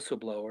bureaucrat, a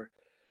whistleblower.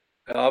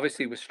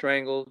 Obviously, was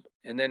strangled,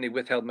 and then they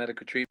withheld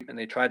medical treatment.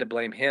 They tried to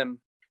blame him.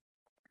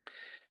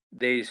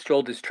 They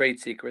stole his trade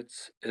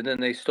secrets, and then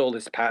they stole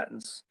his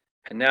patents.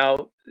 And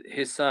now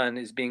his son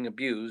is being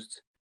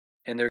abused,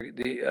 and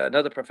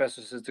another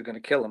professor says they're going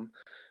to kill him,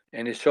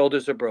 and his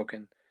shoulders are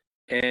broken,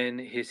 and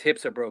his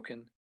hips are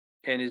broken,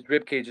 and his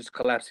rib cage is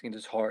collapsing in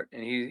his heart,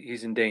 and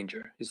he's in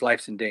danger. His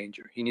life's in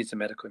danger. He needs a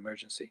medical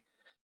emergency.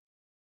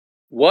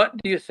 What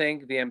do you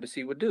think the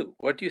embassy would do?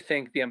 What do you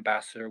think the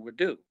ambassador would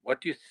do?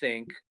 What do you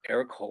think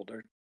Eric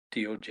Holder,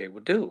 DOJ,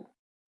 would do?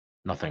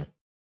 Nothing.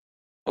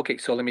 Okay,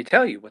 so let me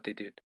tell you what they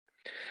did.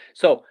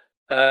 So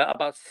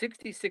about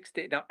 66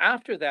 days. Now,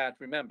 after that,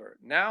 remember,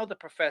 now the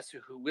professor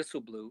who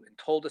whistle blew and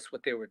told us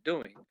what they were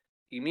doing,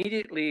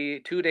 immediately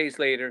 2 days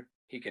later,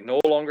 he can no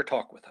longer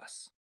talk with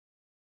us.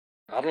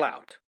 Not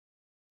allowed.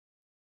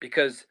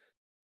 Because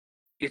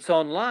it's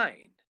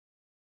online.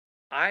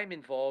 I'm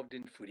involved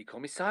in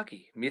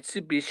Furikomisaki.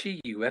 Mitsubishi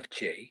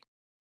UFJ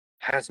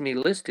has me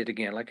listed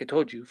again, like I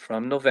told you,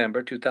 from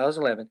November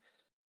 2011.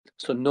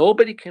 So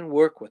nobody can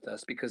work with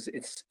us because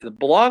it's the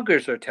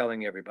bloggers are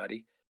telling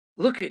everybody,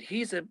 look at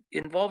he's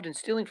involved in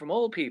stealing from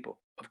old people.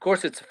 Of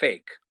course, it's a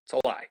fake. It's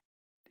a lie.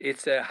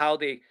 It's how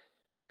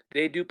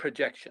they do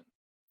projection.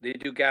 They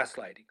do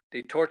gaslighting.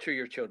 They torture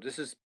your children. This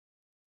is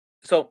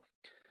so.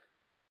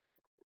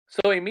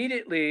 So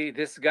immediately,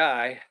 this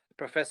guy,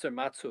 Professor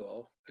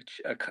Matsuo,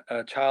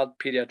 a child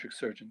pediatric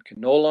surgeon, can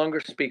no longer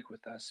speak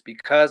with us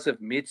because of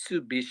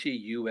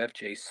Mitsubishi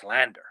UFJ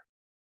slander,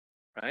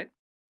 right?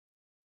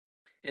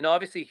 And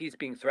obviously, he's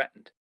being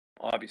threatened,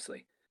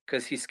 obviously,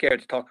 because he's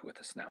scared to talk with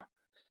us now.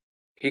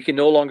 He can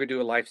no longer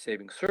do a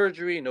life-saving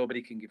surgery.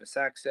 Nobody can give us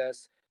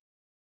access.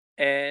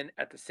 And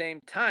at the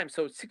same time,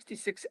 so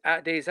 66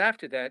 days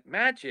after that,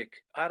 magic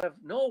out of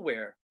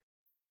nowhere,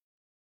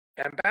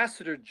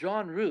 Ambassador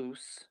John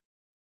Roos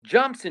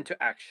jumps into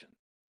action.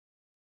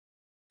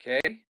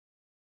 Okay?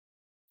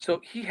 So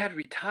he had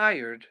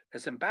retired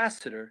as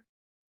ambassador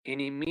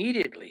and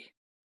immediately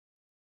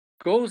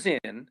goes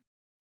in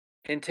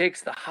and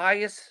takes the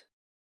highest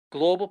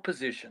global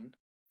position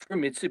for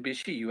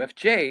Mitsubishi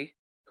UFJ,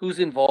 who's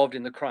involved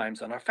in the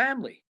crimes on our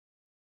family.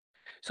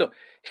 So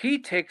he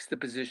takes the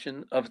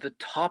position of the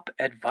top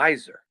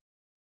advisor,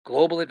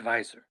 global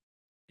advisor.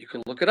 You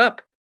can look it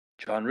up.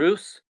 John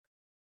Roos,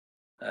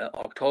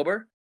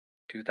 October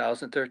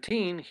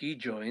 2013, he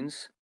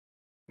joins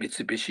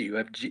Mitsubishi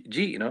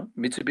UFG,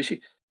 Mitsubishi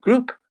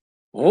Group.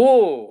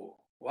 Whoa,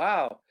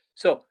 wow.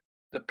 So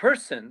the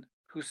person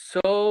who's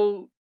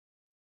so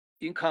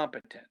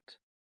incompetent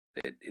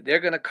that they're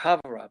going to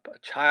cover up a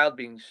child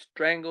being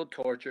strangled,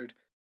 tortured,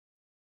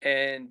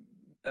 and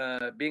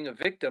being a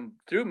victim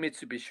through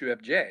Mitsubishi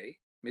UFJ,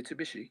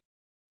 Mitsubishi,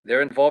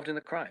 they're involved in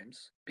the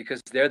crimes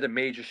because they're the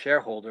major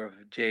shareholder of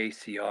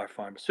JCR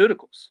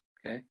Pharmaceuticals.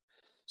 Okay.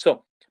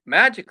 So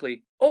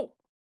magically,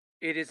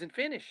 it isn't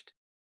finished.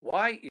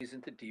 Why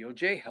isn't the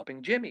DOJ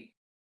helping Jimmy?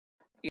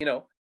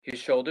 His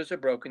shoulders are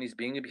broken.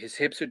 His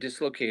hips are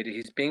dislocated.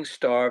 He's being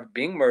starved,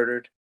 being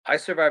murdered. I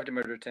survived a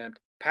murder attempt,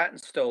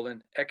 patent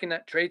stolen,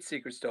 trade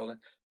secret stolen,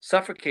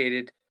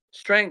 suffocated,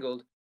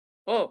 strangled.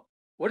 Oh,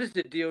 what is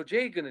the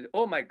DOJ going to do?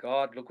 Oh my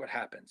God, look what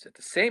happens. At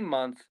the same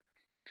month,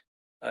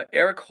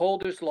 Eric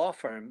Holder's law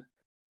firm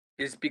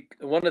is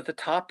one of the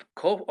top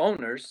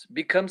co-owners,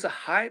 becomes a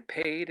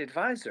high-paid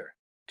advisor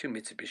to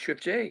Mitsubishi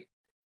UFJ.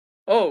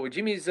 Oh,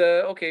 Jimmy's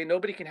okay.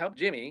 Nobody can help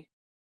Jimmy,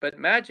 but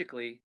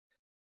magically,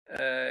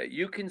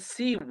 you can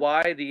see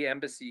why the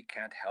embassy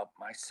can't help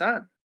my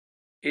son.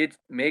 It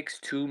makes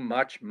too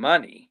much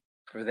money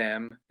for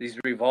them. These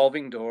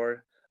revolving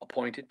door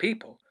appointed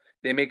people,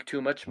 they make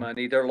too much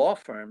money. Their law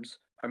firms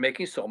are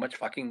making so much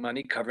fucking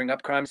money covering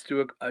up crimes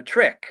through a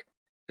trick.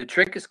 The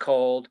trick is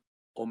called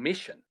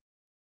omission,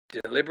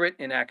 deliberate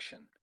inaction,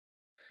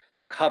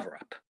 cover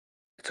up.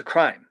 It's a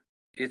crime.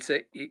 It's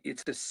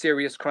a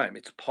serious crime.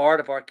 It's part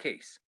of our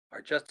case.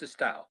 our justice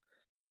style.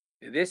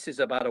 This is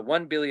about a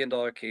 $1 billion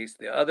case.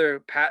 The other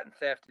patent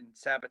theft and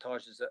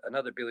sabotage is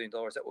another $1 billion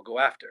that we'll go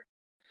after.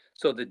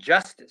 So the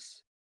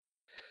justice.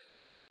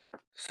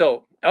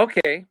 So,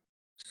 okay.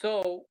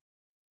 So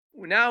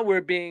now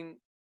we're being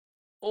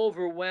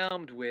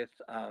overwhelmed with,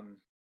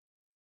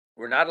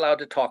 we're not allowed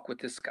to talk with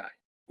this guy.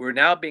 We're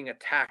now being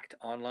attacked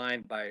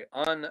online by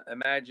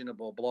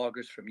unimaginable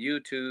bloggers from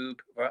YouTube,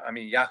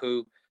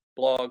 Yahoo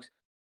blogs.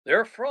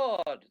 They're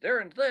fraud. They're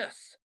in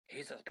this.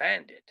 He's a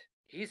bandit.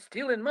 He's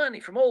stealing money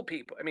from old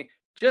people. I mean,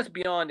 just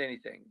beyond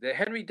anything. The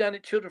Henry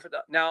Dunant children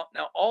now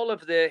all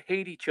of the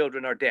Haiti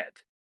children are dead,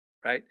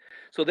 right?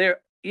 So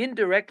they're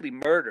indirectly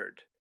murdered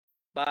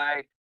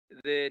by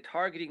the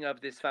targeting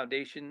of this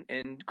foundation.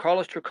 And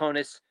Carlos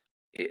Troconis,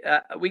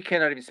 we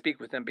cannot even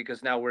speak with them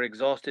because now we're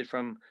exhausted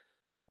from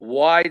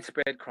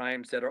widespread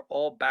crimes that are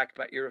all backed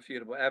by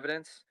irrefutable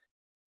evidence.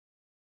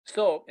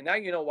 So, and now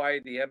you know why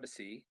the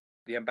embassy,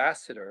 the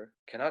ambassador,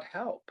 cannot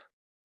help,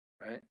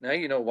 right? Now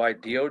you know why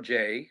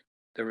DOJ,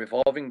 the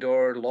revolving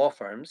door law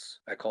firms,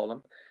 I call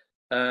them,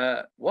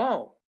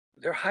 wow,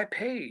 they're high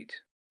paid.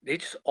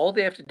 All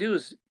they have to do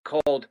is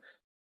called,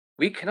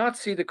 we cannot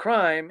see the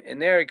crime,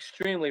 and they're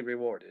extremely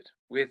rewarded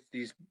with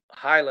these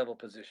high level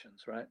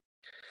positions, right?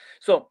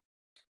 So,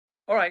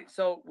 all right,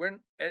 so we're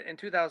in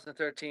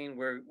 2013.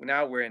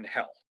 We're in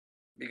hell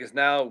because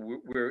now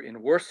we're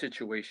in worse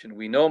situation.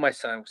 We know my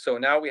son, so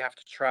now we have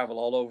to travel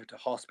all over to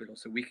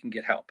hospitals so we can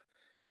get help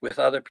with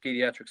other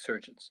pediatric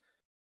surgeons.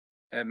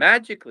 And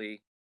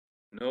magically,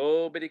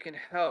 nobody can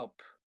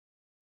help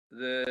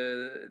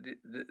the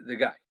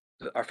guy,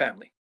 our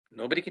family.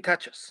 Nobody can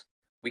touch us.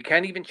 We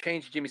can't even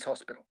change Jimmy's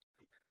hospital.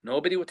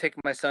 Nobody will take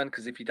my son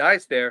because if he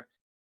dies there,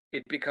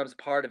 it becomes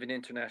part of an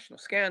international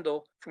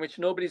scandal from which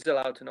nobody's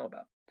allowed to know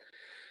about.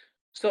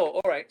 So,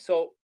 all right,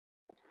 so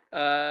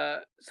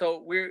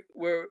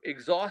we're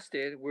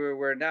exhausted.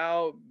 We're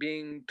now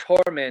being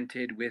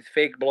tormented with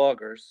fake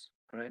bloggers,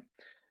 right?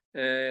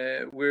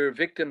 We're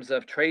victims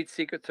of trade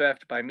secret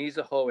theft by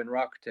Mizuho and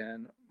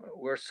Rakuten.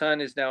 Our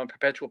son is now in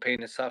perpetual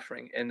pain and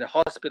suffering, and the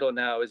hospital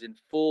now is in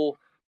full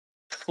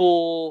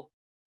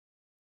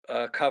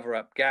cover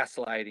up,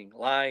 gaslighting,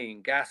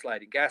 lying,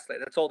 gaslighting.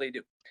 That's all they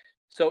do.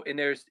 So, and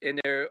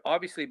they're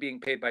obviously being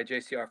paid by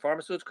JCR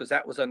Pharmaceuticals because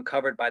that was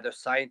uncovered by their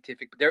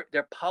scientific.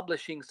 They're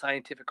publishing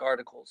scientific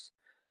articles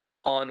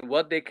on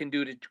what they can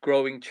do to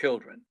growing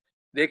children.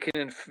 They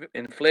can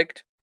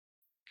inflict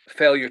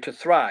failure to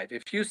thrive.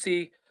 If you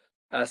see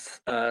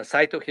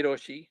Saito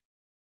Hiroshi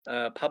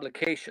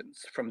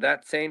publications from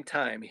that same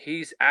time,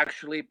 he's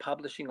actually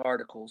publishing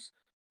articles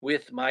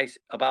with mice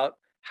about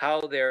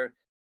how they're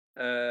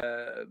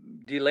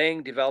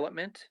delaying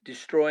development,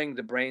 destroying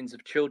the brains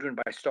of children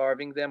by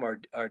starving them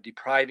or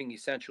depriving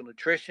essential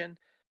nutrition,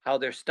 how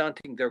they're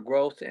stunting their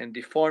growth and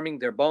deforming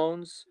their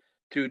bones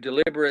through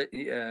deliberate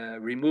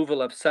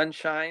removal of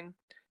sunshine.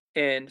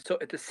 And so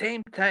at the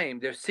same time,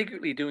 they're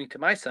secretly doing to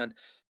my son,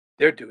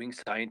 they're doing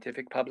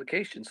scientific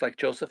publications like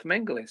Joseph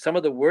Mengele, some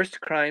of the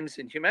worst crimes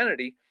in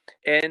humanity.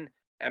 And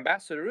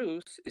Ambassador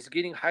Roos is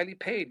getting highly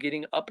paid,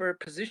 getting upper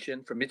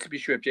position from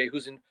Mitsubishi UFJ,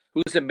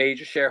 who's a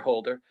major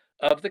shareholder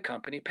of the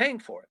company, paying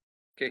for it.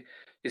 Okay,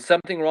 is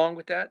something wrong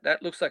with that?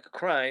 That looks like a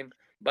crime,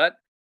 but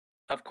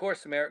of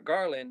course, Merrick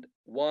Garland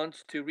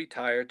wants to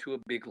retire to a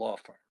big law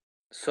firm.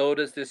 So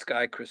does this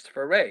guy,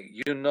 Christopher Wray.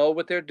 You know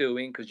what they're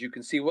doing because you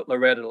can see what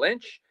Loretta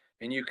Lynch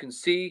and you can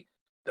see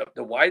the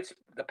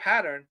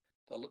pattern,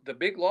 the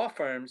big law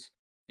firms.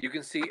 You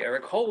can see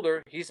Eric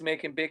Holder. He's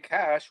making big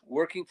cash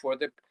working for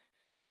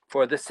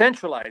the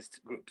centralized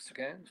groups.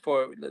 Okay,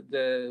 for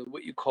the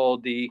what you call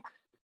the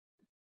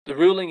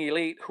ruling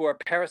elite who are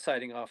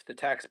parasiting off the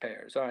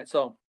taxpayers. All right,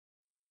 so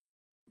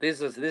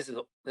this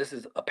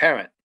is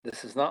apparent.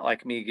 This is not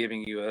like me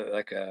giving you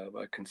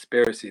a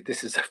conspiracy.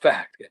 This is a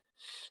fact.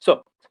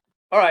 So,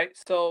 all right.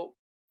 So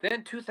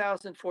then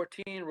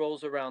 2014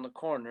 rolls around the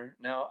corner.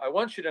 Now I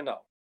want you to know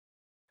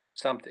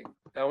something.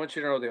 I want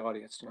you to know, the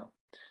audience to know.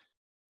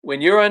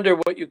 When you're under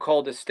what you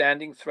call the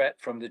standing threat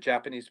from the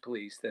Japanese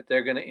police that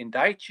they're going to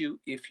indict you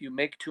if you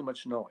make too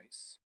much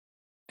noise.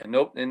 And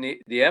nope, and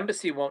the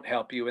embassy won't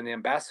help you, and the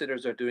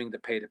ambassadors are doing the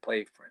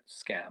pay-to-play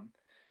scam.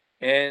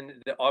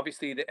 And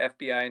obviously the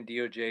FBI and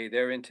DOJ,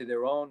 they're into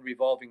their own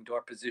revolving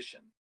door position.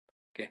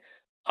 Okay,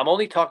 I'm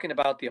only talking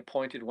about the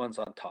appointed ones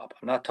on top.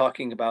 I'm not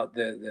talking about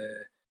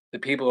the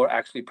people who are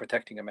actually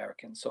protecting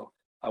Americans. So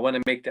I want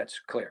to make that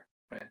clear,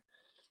 right?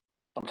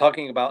 I'm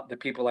talking about the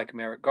people like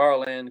Merrick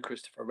Garland,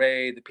 Christopher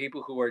Wray, the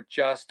people who are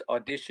just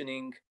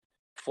auditioning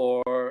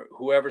for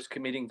whoever's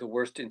committing the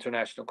worst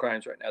international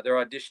crimes right now.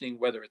 They're auditioning,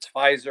 whether it's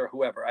Pfizer,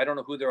 whoever. I don't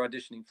know who they're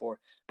auditioning for,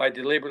 by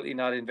deliberately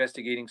not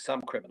investigating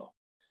some criminal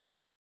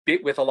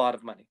with a lot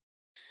of money.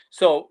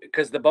 So,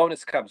 because the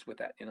bonus comes with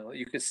that,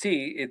 you can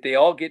see they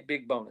all get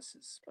big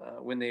bonuses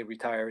when they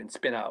retire and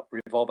spin out,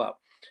 revolve out.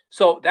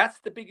 So that's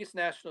the biggest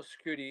national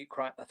security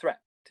threat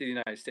to the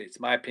United States,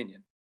 in my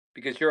opinion,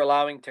 because you're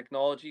allowing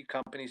technology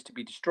companies to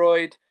be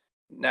destroyed,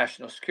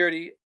 national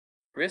security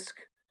risk.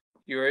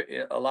 You're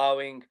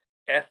allowing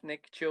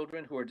ethnic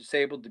children who are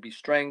disabled to be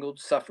strangled,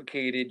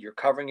 suffocated, you're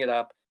covering it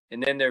up,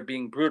 and then they're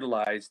being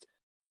brutalized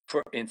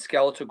in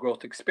skeletal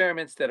growth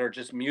experiments that are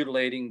just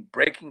mutilating,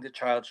 breaking the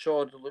child's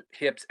shoulder,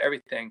 hips,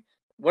 everything.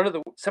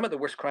 Some of the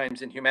worst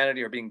crimes in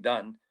humanity are being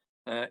done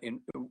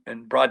in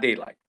broad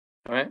daylight,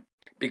 all right,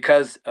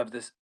 because of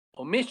this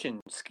omission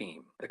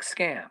scheme, the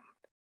scam,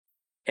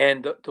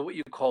 and what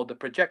you call the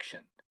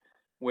projection,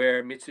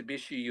 where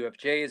Mitsubishi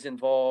UFJ is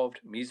involved,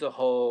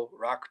 Mizuho,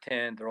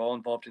 Rakuten, they're all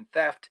involved in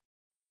theft,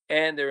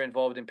 and they're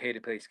involved in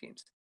pay-to-play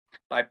schemes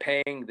by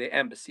paying the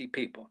embassy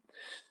people.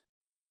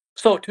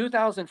 So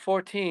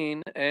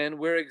 2014, and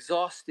we're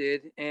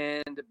exhausted,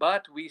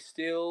 but we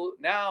still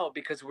now,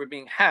 because we're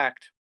being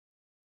hacked,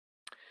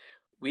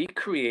 we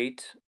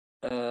create.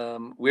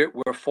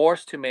 We're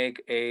forced to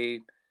make a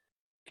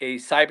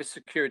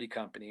cybersecurity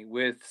company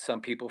with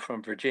some people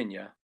from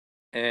Virginia,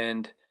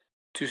 and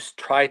to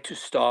try to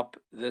stop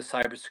the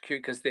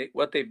cybersecurity, because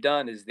what they've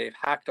done is they've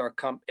hacked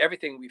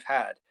everything we've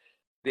had.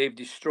 They've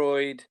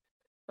destroyed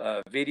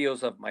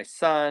videos of my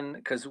son,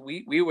 because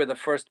we were the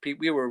first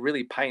people. We were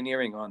really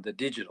pioneering on the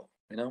digital,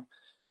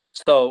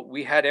 So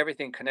we had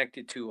everything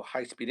connected to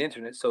high-speed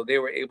internet. So they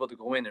were able to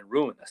go in and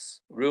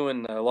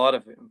ruin a lot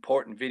of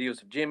important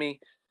videos of Jimmy.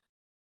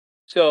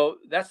 So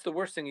that's the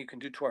worst thing you can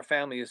do to our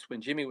family, is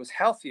when Jimmy was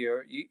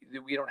healthier,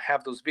 we don't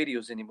have those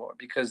videos anymore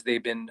because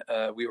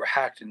we were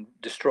hacked and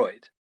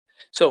destroyed.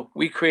 So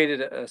we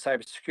created a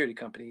cybersecurity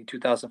company in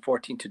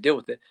 2014 to deal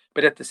with it.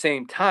 But at the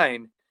same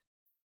time,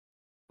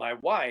 my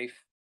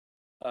wife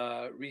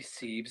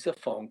receives a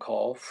phone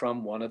call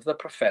from one of the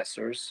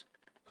professors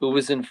who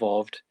was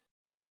involved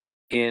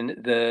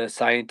in the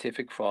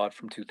scientific fraud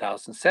from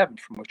 2007,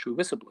 from which we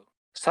whistleblew,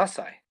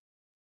 Sasai.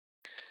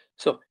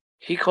 So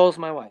he calls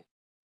my wife.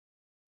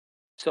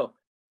 So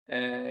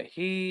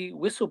he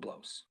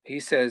whistleblows. He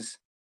says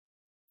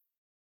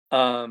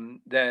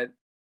that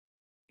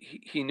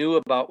he knew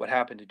about what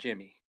happened to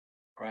Jimmy,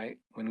 right?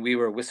 When we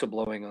were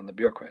whistleblowing on the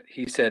bureaucrat,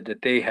 he said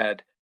that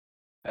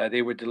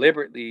they were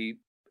deliberately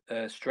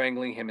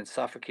strangling him and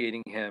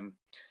suffocating him,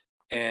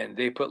 and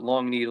they put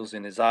long needles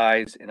in his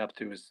eyes and up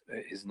to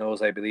his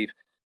nose, I believe.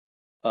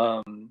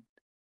 And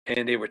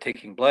they were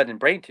taking blood and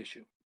brain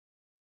tissue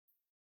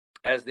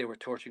as they were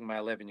torturing my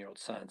 11-year-old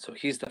son. So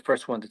he's the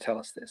first one to tell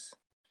us this.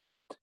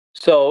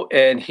 So,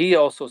 and he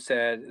also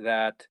said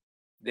that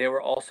they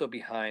were also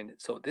behind.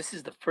 So this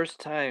is the first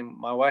time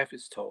my wife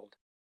is told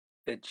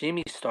that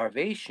Jimmy's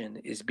starvation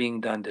is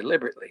being done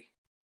deliberately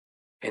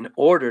and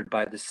ordered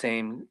by the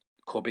same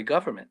Kobe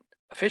government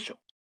official.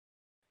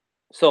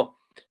 So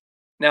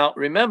now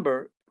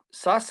remember,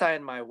 Sasai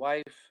and my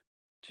wife,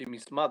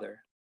 Jimmy's mother,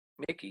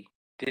 Mickey,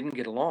 didn't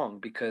get along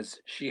because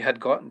she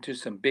had gotten into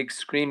some big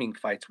screaming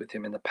fights with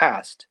him in the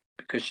past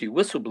because she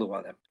whistleblew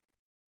on him,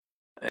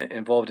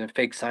 involved in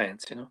fake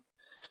science,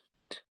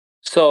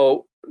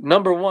 So,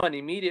 number one,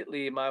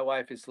 immediately my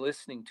wife is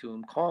listening to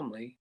him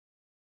calmly.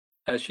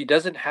 She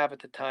doesn't have at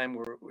the time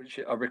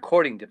a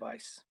recording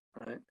device,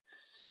 right?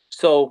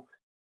 So,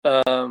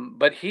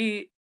 but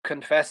he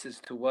confesses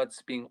to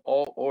what's being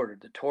all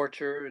ordered: the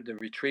torture, the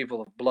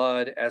retrieval of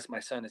blood as my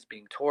son is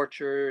being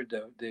tortured,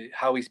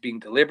 how he's being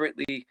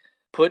deliberately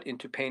put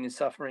into pain and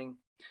suffering,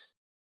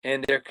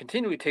 and they're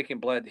continually taking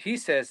blood. He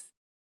says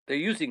they're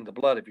using the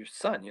blood of your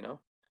son,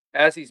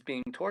 as he's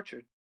being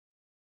tortured.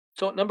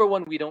 So, number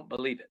one, we don't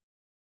believe it.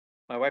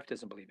 My wife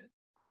doesn't believe it.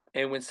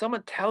 And when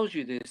someone tells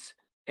you this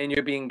and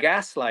you're being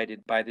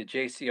gaslighted by the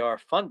JCR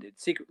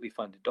secretly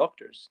funded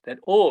doctors, that,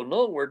 oh,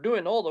 no, we're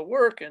doing all the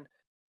work. And,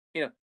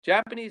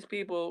 Japanese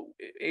people,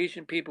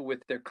 Asian people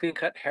with their clean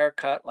cut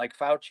haircut, like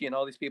Fauci and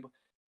all these people,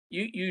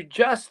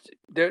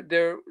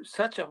 they're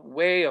such a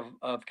way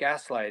of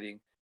gaslighting.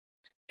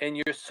 And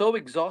you're so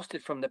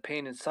exhausted from the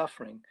pain and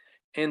suffering.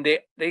 And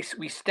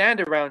we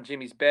stand around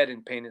Jimmy's bed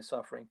in pain and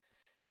suffering,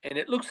 and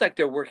it looks like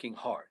they're working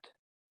hard.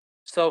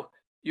 So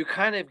you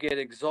kind of get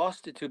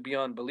exhausted to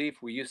beyond belief,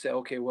 where you say,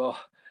 okay, well,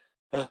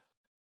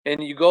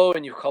 and you go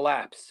and you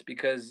collapse,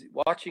 because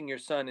watching your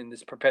son in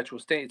this perpetual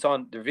state, it's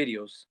on their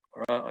videos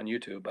or on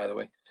YouTube, by the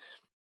way.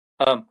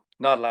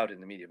 Not allowed in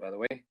the media, by the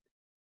way,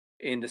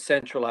 in the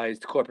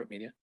centralized corporate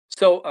media.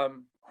 So,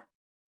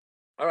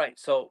 all right.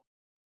 So,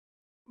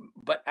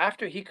 but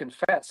after he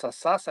confessed,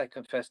 Sasai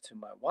confessed to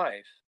my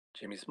wife,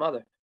 Jimmy's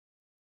mother,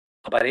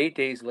 about 8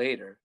 days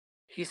later,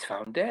 he's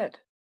found dead.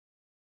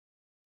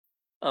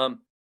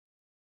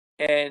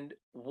 And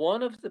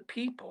one of the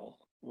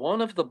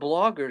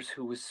bloggers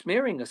who was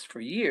smearing us for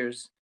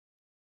years,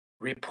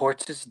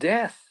 reports his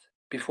death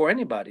before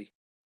anybody.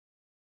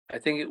 I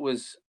think it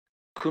was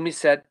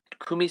Kumisit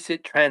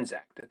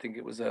Transact. I think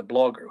it was a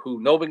blogger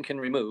who no one can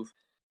remove,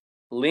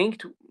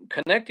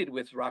 connected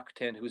with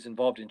Rakuten, who's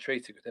involved in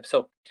trade secret theft.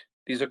 So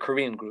these are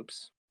Korean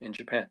groups in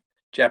Japan,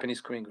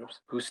 Japanese Korean groups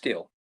who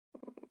steal.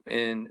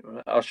 And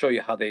I'll show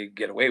you how they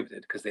get away with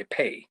it, because they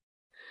pay.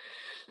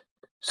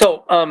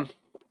 So, all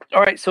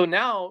right. So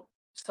now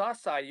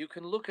Sasai, you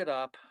can look it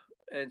up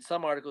in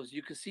some articles.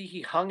 You can see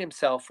he hung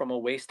himself from a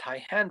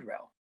waist-high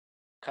handrail,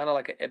 kind of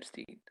like an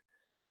Epstein.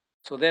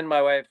 So then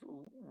my wife,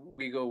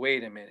 we go,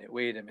 wait a minute.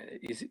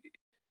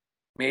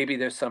 Maybe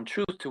there's some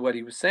truth to what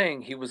he was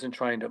saying. He wasn't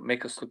trying to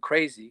make us look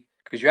crazy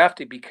because you have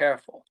to be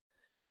careful.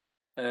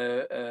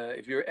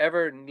 If you're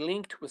ever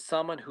linked with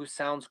someone who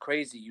sounds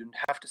crazy, you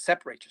have to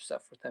separate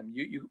yourself with them.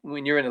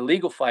 When you're in a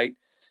legal fight,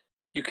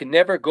 you can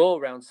never go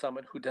around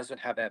someone who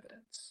doesn't have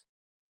evidence.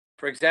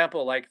 For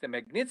example, like the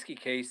Magnitsky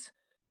case,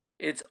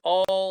 it's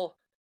all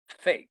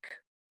fake.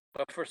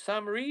 But for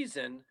some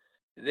reason,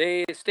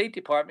 the State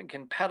Department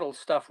can peddle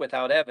stuff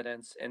without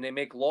evidence, and they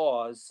make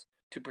laws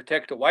to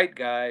protect a white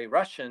guy,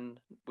 Russian,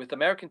 with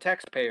American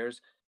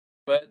taxpayers.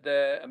 But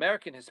the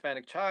American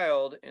Hispanic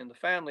child and the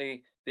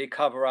family, they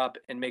cover up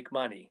and make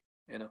money.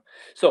 You know,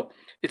 so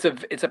it's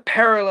a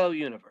parallel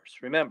universe.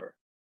 Remember,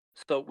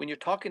 so when you're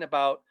talking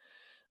about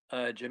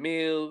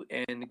Jamil,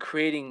 and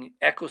creating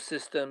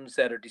ecosystems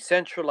that are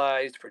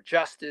decentralized for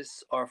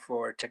justice or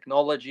for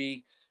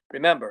technology.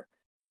 Remember,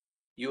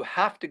 you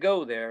have to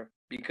go there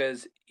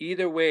because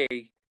either way,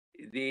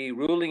 the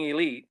ruling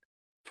elite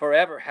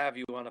forever have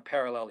you on a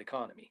parallel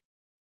economy,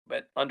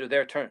 but under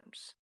their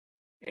terms.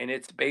 And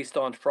it's based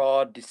on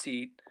fraud,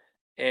 deceit,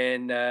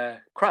 and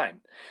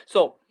crime.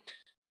 So,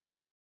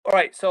 all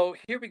right, so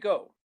here we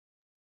go.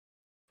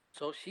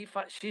 So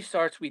she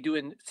starts. We do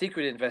a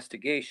secret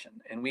investigation,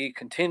 and we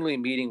continually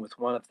meeting with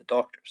one of the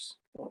doctors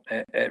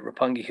at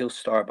Rapungi Hill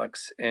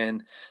Starbucks.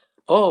 And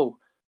oh,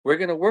 we're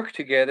going to work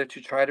together to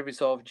try to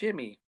resolve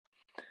Jimmy,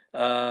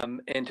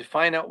 and to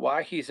find out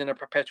why he's in a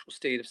perpetual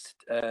state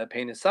of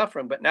pain and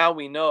suffering. But now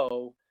we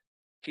know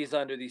he's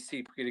under these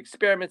secret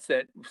experiments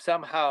that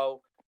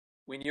somehow,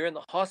 when you're in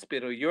the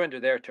hospital, you're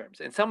under their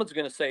terms, and someone's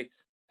going to say,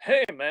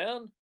 "Hey,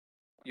 man,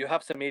 you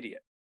have some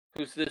idiot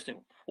who's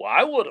listening. Well,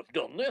 I would have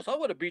done this. I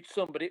would have beat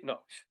somebody. No,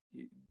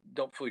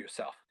 don't fool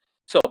yourself.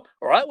 So,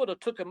 or I would have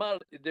took him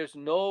out. There's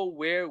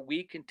nowhere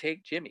we can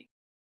take Jimmy.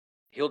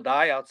 He'll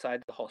die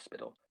outside the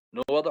hospital.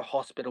 No other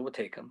hospital will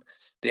take him.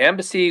 The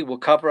embassy will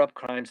cover up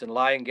crimes and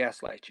lie and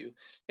gaslight you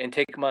and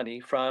take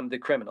money from the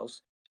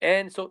criminals.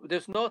 And so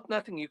there's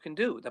nothing you can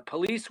do. The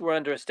police were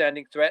under a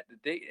standing threat.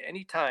 They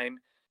anytime,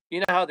 you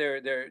know how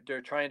they're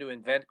trying to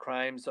invent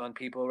crimes on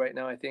people right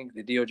now. I think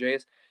the DOJ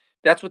is.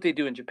 That's what they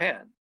do in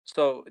Japan.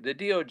 So the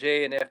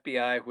DOJ and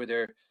FBI, where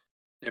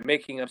they're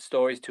making up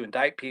stories to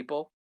indict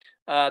people.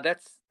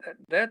 That's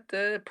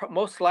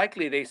most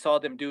likely they saw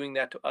them doing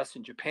that to us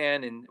in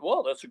Japan, and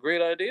well, that's a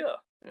great idea.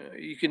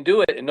 You can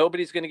do it, and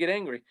nobody's going to get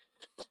angry.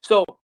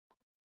 So,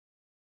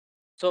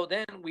 so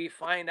then we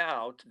find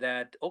out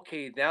that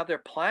okay, now they're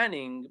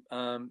planning.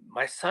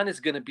 My son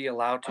is going to be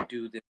allowed to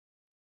do this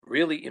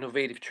really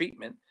innovative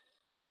treatment.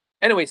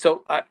 Anyway,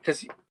 so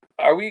because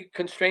are we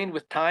constrained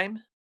with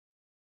time?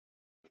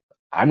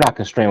 I'm not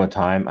constrained with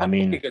time. I Okay,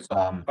 mean, good. So,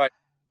 all right.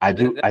 I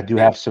do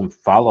have some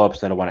follow-ups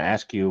that I want to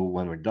ask you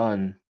when we're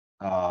done,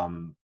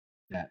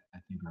 that I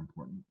think are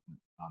important.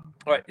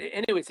 All right.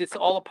 Anyways, it's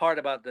all a part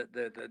about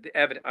the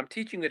evidence. I'm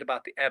teaching it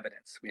about the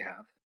evidence we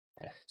have.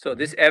 Yeah. So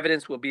this Mhm.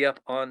 evidence will be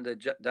up on the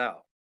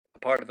Dow, a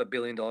part of a $1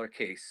 billion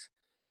case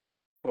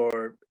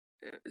for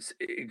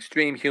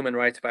extreme human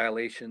rights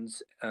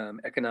violations,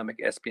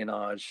 economic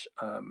espionage,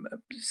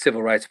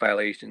 civil rights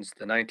violations,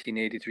 the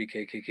 1983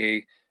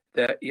 KKK,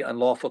 the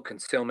unlawful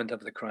concealment of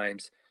the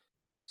crimes.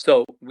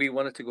 So we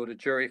wanted to go to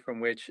jury, from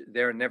which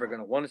they're never going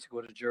to want us to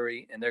go to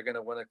jury, and they're going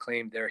to want to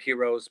claim they're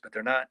heroes, but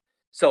they're not.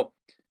 So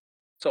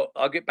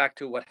I'll get back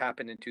to what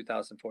happened in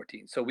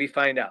 2014. So we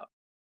find out.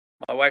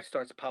 My wife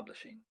starts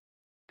publishing.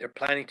 They're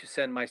planning to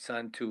send my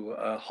son to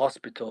a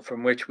hospital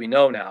from which we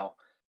know now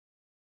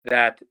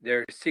that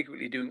they're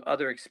secretly doing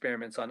other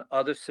experiments on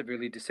other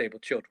severely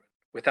disabled children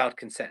without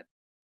consent.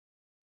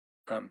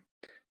 Um,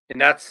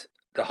 and that's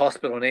the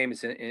hospital name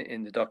is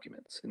in the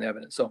documents and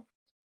evidence. So,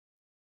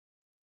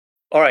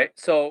 all right.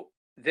 So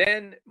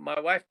then my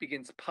wife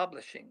begins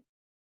publishing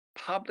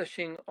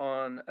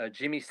on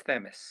Jimmy's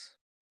Themis,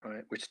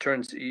 right? Which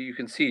turns you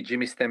can see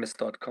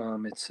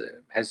jimmysthemis.com.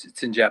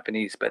 It's in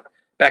Japanese, but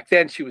back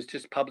then she was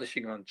just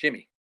publishing on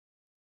Jimmy,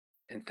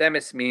 and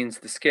Themis means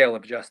the scale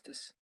of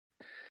justice.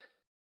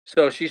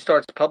 So she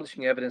starts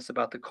publishing evidence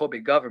about the Kobe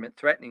government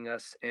threatening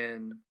us,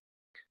 and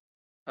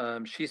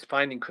she's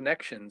finding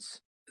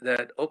connections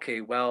that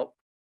okay, well,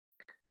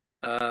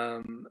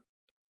 um,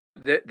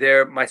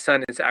 there my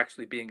son is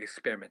actually being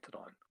experimented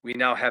on. We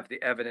now have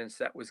the evidence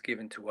that was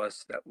given to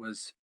us that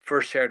was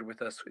first shared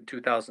with us in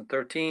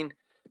 2013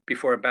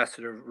 before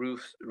Ambassador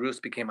Roos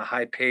became a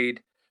high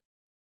paid.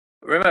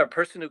 Remember, a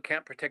person who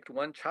can't protect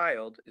one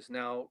child is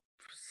now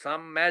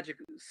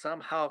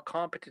somehow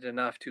competent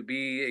enough to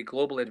be a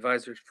global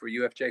advisor for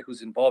UFJ,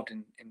 who's involved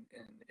in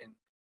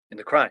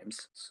the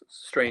crimes.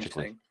 Strange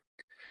Logically. thing.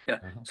 Yeah.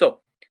 Mhm.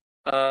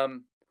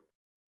 Um,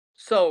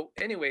 so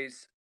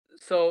anyways,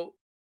 so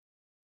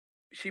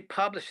she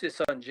published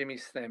this on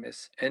Jimmy's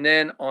Themis, and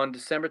then on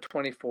December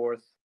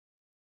 24th,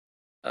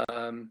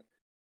 um,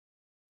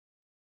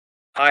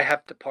 I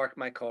have to park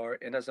my car,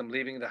 and as I'm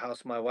leaving the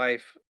house, my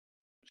wife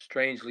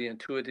strangely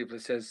intuitively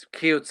says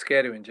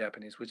 "kiotsukeru" in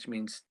Japanese, which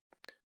means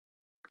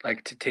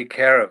like to take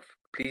care of.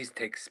 Please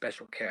take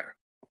special care,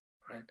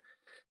 right?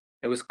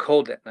 It was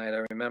cold that night,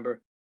 I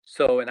remember.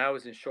 So, and I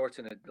was in shorts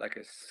and like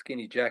a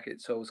skinny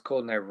jacket. So it was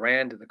cold, and I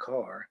ran to the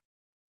car.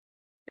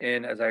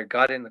 And as I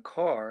got in the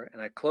car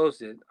and I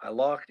closed it, I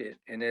locked it,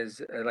 and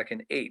as like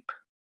an ape,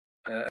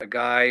 a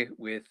guy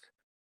with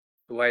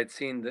who I had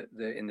seen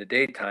the in the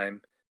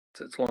daytime.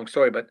 It's a long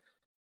story, but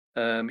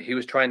he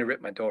was trying to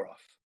rip my door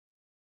off,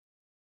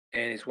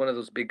 and he's one of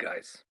those big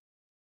guys.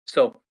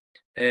 So,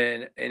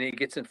 and he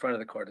gets in front of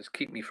the car to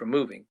keep me from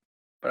moving,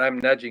 but I'm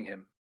nudging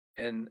him,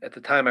 and at the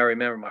time I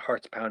remember my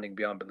heart's pounding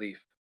beyond belief,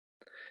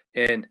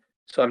 and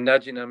so I'm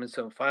nudging him, and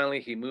so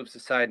finally he moves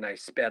aside, and I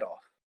sped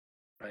off,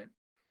 right,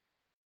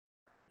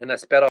 and I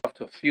sped off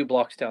to a few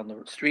blocks down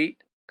the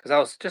street because I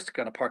was just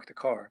gonna park the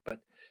car, but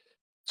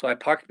so I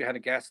parked behind a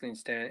gasoline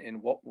stand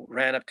and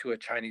ran up to a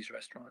Chinese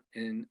restaurant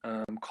and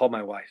called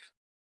my wife.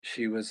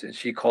 And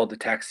she called the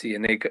taxi,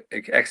 and they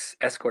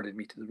escorted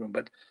me to the room.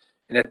 But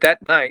and at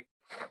that night,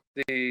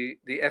 the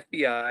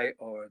FBI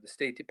or the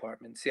State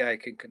Department, CIA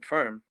can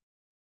confirm.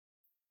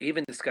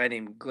 Even this guy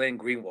named Glenn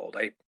Greenwald,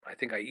 I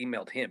think I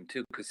emailed him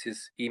too because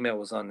his email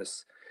was on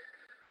his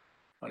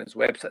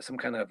website, some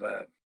kind of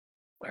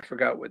I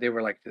forgot what they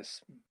were like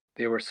this.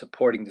 They were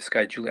supporting this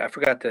guy, Julie. I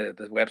forgot the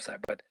website,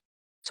 but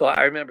so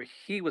I remember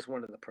he was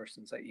one of the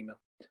persons I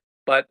emailed.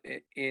 But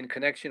in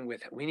connection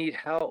with, we need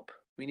help.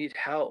 We need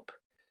help.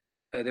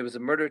 There was a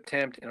murder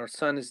attempt, and our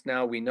son is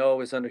now, we know,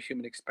 is under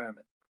human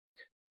experiment.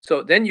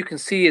 So then you can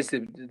see as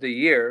the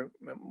year,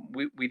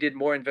 we did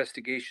more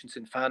investigations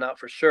and found out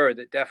for sure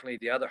that definitely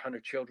the other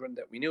 100 children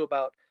that we knew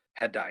about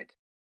had died.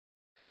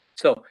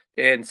 So,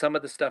 and some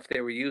of the stuff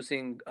they were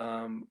using,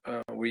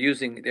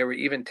 they were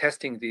even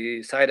testing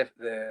the side of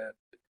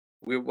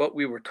what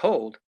we were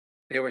told,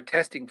 they were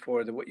testing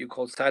for the what you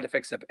call side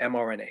effects of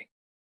mRNA.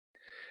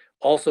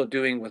 Also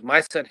doing what my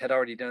son had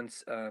already done,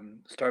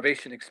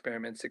 starvation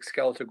experiments,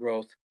 skeletal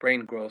growth,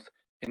 brain growth,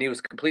 and he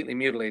was completely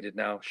mutilated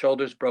now,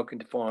 shoulders broken,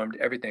 deformed,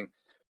 everything.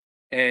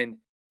 And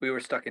we were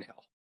stuck in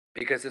hell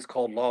because it's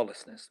called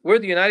lawlessness. Where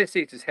the United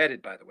States is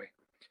headed, by the way.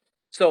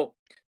 So,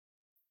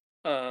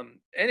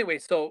 anyway,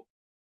 so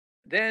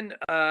then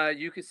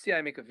you could see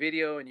I make a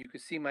video, and you could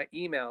see my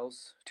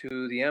emails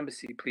to the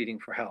embassy pleading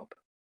for help,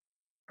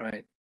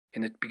 right?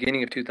 In the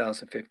beginning of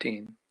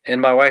 2015. And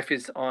my wife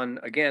is on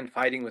again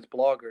fighting with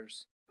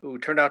bloggers who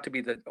turned out to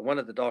be the one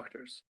of the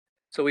doctors.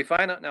 So we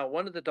find out now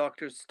one of the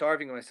doctors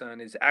starving my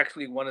son is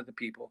actually one of the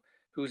people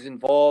who's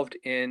involved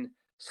in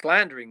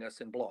slandering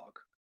us in blog.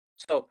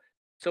 So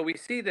so we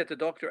see that the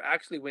doctor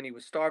actually, when he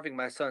was starving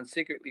my son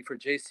secretly for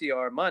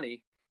JCR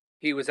money,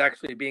 he was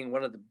actually being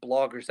one of the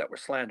bloggers that were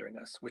slandering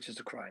us, which is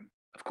a crime.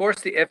 Of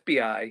course, the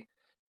FBI,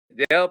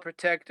 they'll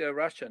protect a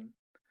Russian,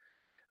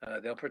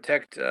 they'll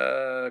protect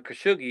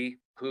Khashoggi,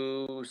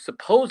 who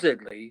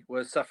supposedly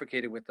was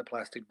suffocated with the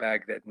plastic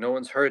bag. That no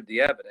one's heard the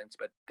evidence,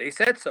 but they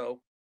said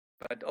so.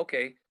 But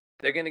okay,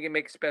 they're going to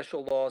make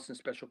special laws and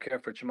special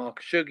care for Jamal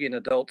Khashoggi, an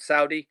adult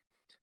Saudi,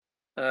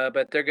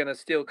 but they're going to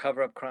still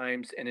cover up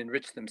crimes and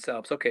enrich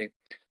themselves. Okay,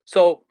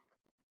 so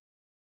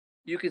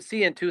you can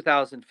see in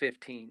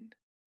 2015,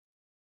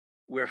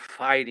 we're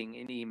fighting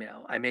in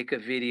email. I make a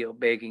video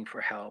begging for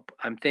help.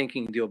 I'm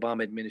thinking the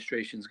Obama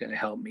administration is going to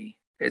help me.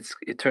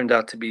 It turned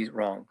out to be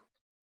wrong.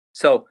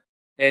 So,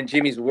 and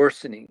Jimmy's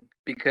worsening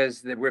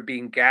because we're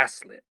being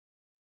gaslit.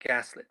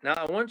 Gaslit. Now,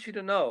 I want you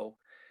to know,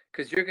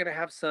 because you're going to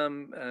have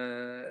some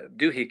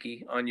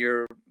doohickey on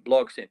your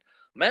blog saying,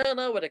 man,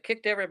 I would have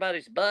kicked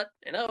everybody's butt,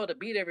 and I would have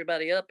beat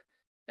everybody up,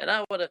 and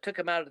I would have took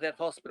him out of that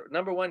hospital.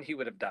 Number one, he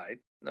would have died.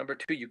 Number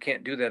two, you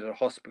can't do that at a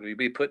hospital. You'd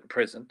be put in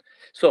prison.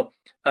 So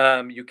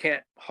you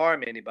can't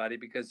harm anybody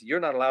because you're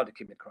not allowed to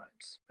commit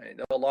crimes. Right?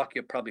 They'll lock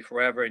you up probably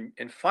forever.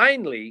 And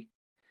finally,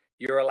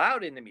 you're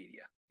allowed in the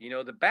media. You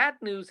know, the bad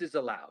news is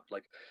allowed.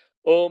 Like,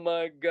 oh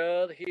my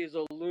God, he's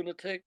a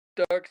lunatic,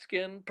 dark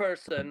skinned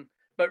person.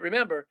 But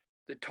remember,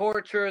 the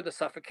torture, the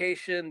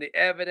suffocation, the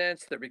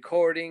evidence, the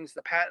recordings,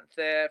 the patent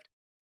theft,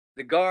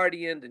 the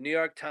Guardian, the New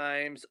York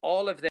Times,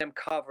 all of them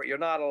cover. You're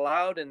not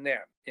allowed in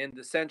there in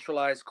the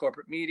centralized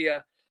corporate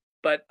media.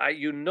 But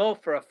you know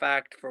for a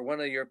fact, for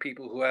one of your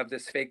people who have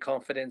this fake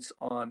confidence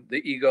on the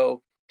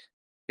ego,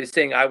 is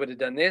saying, I would have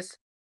done this.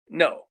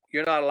 No,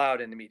 you're not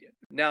allowed in the media.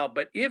 Now,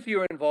 but if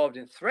you're involved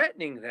in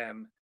threatening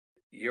them,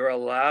 you're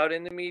allowed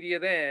in the media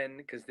then,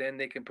 because then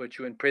they can put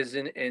you in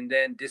prison and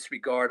then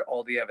disregard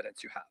all the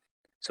evidence you have.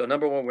 So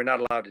number one, we're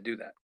not allowed to do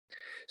that.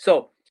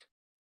 So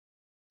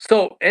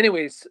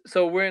anyways,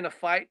 so we're in a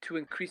fight to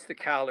increase the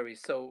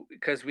calories. So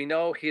because we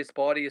know his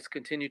body is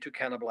continuing to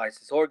cannibalize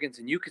his organs,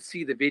 and you could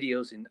see the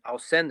videos, and I'll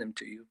send them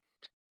to you.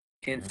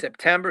 In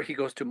September, he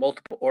goes to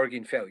multiple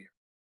organ failure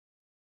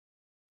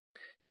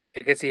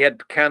because he had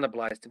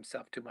cannibalized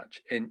himself too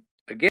much. And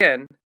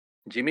again,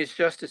 Jimmy's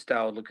Justice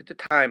style, look at the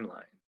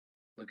timeline.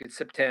 Look at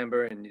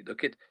September, and you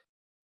look at,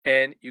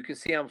 and you can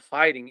see I'm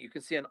fighting. You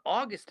can see an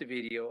August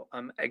video,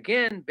 I'm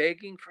again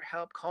begging for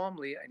help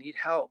calmly. I need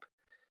help.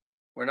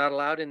 We're not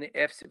allowed in the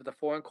the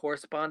Foreign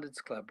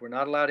Correspondents Club. We're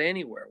not allowed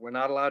anywhere. We're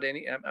not allowed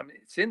any. I mean,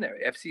 it's in there,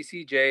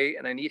 FCCJ,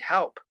 and I need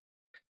help.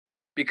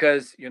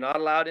 because you're not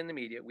allowed in the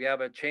media. We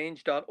have a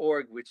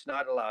change.org, which is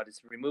not allowed.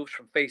 It's removed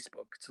from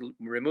Facebook. It's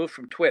removed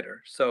from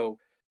Twitter. So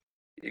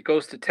it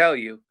goes to tell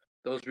you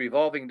those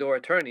revolving door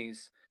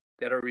attorneys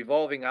that are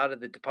revolving out of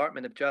the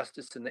Department of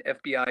Justice and the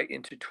FBI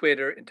into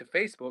Twitter, into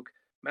Facebook,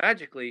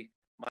 magically,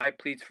 my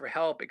pleas for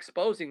help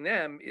exposing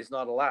them is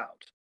not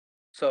allowed.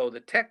 So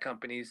the tech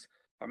companies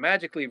are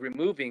magically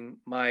removing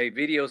my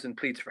videos and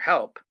pleas for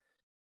help.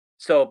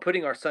 So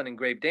putting our son in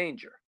grave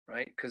danger,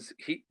 right? Because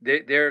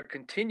they're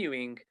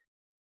continuing.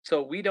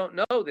 So we don't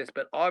know this,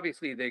 but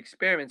obviously the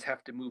experiments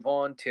have to move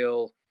on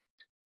till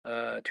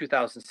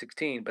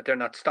 2016, but they're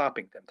not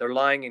stopping them. They're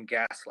lying and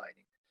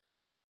gaslighting.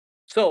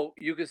 So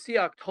you can see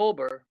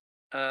October,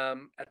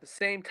 at the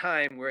same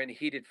time, we're in a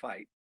heated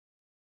fight.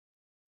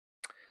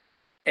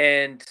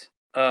 And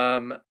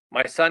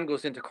my son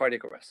goes into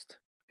cardiac arrest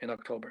in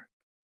October.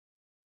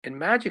 And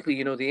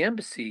magically, the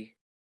embassy,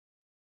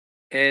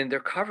 and they're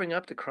covering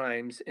up the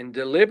crimes and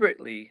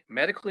deliberately,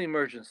 medical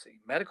emergency,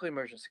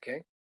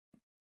 okay?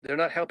 They're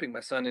not helping my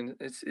son, and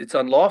it's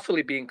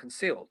unlawfully being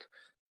concealed.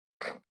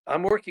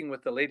 I'm working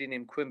with a lady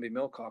named Quimby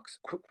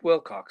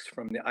Wilcox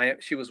from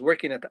she was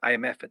working at the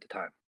IMF at the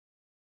time.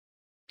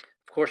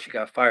 Of course, she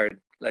got fired,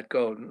 let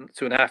go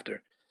soon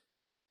after.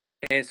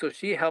 And so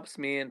she helps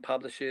me and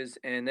publishes.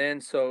 And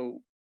then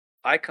so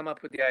I come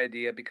up with the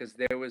idea because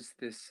there was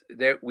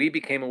we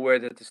became aware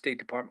that the State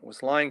Department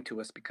was lying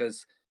to us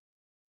because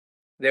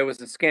there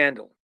was a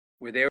scandal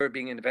where they were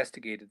being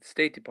investigated, the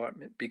State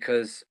Department,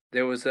 because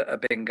there was a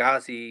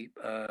Benghazi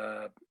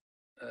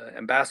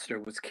ambassador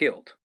was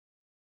killed.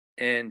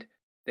 And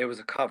there was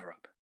a cover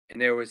up,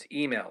 and there was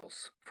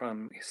emails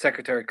from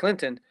Secretary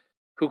Clinton,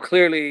 who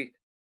clearly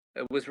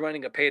was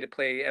running a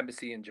pay-to-play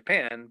embassy in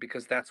Japan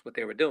because that's what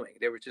they were doing.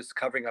 They were just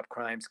covering up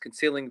crimes,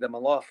 concealing them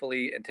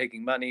unlawfully, and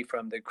taking money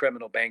from the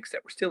criminal banks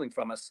that were stealing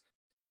from us.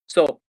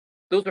 So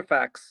those are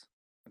facts,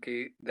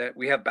 okay, that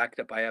we have backed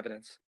up by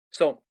evidence.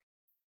 So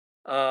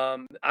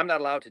I'm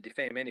not allowed to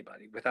defame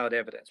anybody without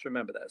evidence.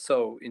 Remember that.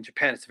 So in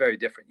Japan, it's very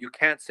different. You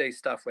can't say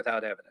stuff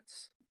without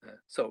evidence.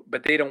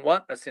 But they don't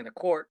want us in a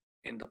court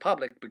in the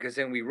public because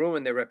then we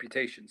ruin their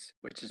reputations,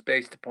 which is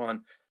based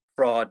upon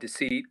fraud,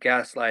 deceit,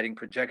 gaslighting,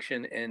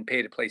 projection, and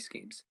pay-to-play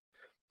schemes.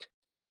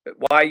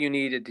 Why you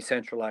need a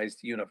decentralized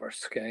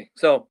universe, okay?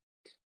 So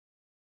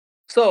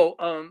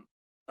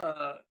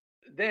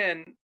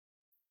then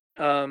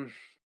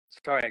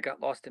sorry, I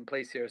got lost in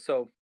place here.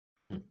 So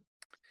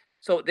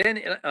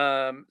then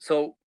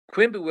so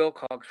Quimby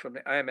Wilcox from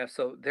the IMF.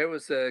 So there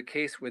was a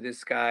case where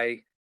this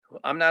guy,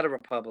 I'm not a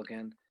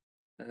Republican.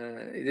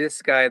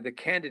 This guy, the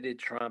candidate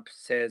Trump,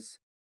 says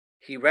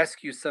he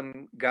rescued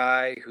some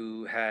guy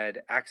who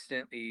had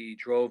accidentally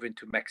drove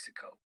into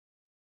Mexico,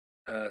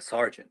 a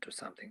sergeant or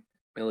something,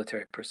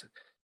 military person,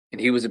 and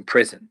he was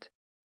imprisoned.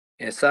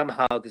 And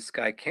somehow this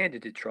guy,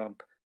 candidate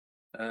Trump,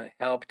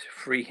 helped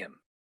free him,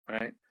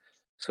 right?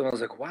 So I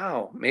was like,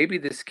 wow, maybe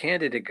this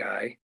candidate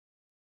guy,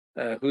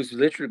 who's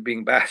literally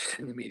being bashed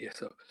in the media,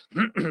 so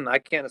I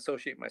can't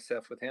associate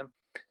myself with him.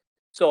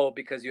 So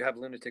because you have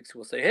lunatics who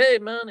will say, "Hey,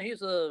 man,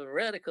 he's a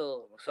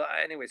radical." So,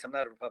 anyways, I'm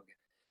not a Republican.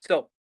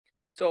 So,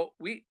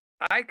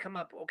 I come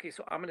up. Okay,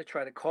 so I'm going to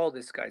try to call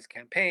this guy's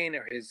campaign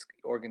or his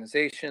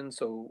organization.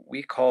 So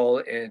we call,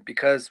 and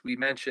because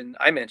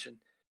I mentioned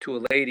to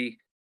a lady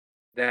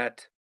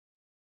that,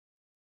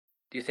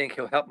 do you think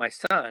he'll help my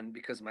son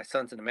because my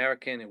son's an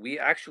American, and we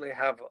actually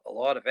have a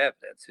lot of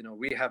evidence.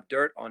 We have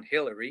dirt on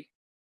Hillary.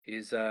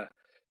 He's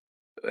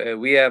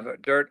we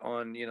have dirt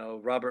on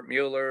Robert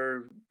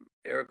Mueller,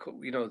 Eric,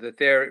 that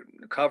they're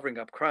covering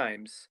up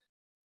crimes.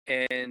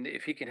 And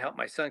if he can help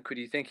my son, could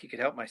you think he could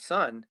help my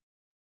son?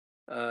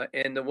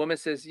 And the woman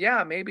says,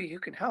 yeah, maybe you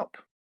can help.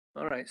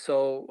 All right.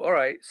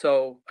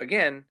 So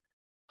again,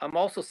 I'm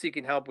also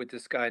seeking help with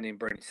this guy named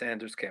Bernie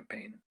Sanders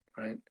campaign,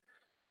 right?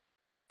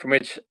 From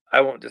which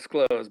I won't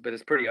disclose, but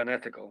it's pretty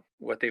unethical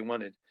what they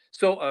wanted.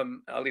 So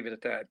I'll leave it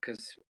at that.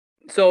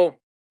 So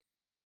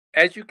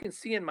as you can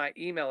see in my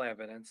email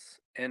evidence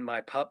and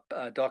my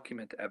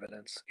document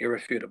evidence,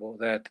 irrefutable,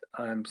 that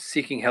I'm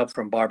seeking help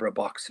from Barbara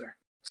Boxer,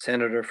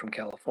 senator from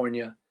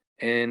California,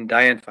 and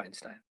Dianne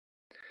Feinstein.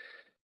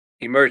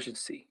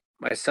 Emergency.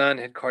 My son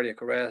had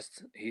cardiac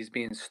arrest. He's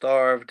being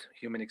starved.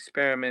 Human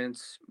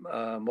experiments,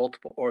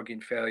 multiple organ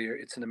failure.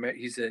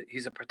 He's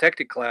a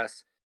protected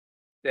class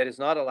that is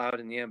not allowed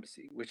in the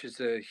embassy, which is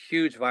a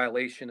huge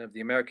violation of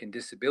the American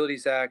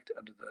Disabilities Act,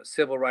 under the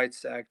Civil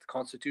Rights Act,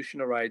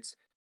 constitutional rights.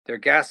 They're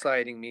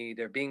gaslighting me.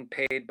 They're being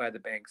paid by the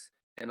banks,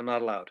 and I'm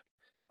not allowed.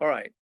 All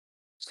right.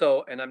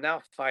 So, and I'm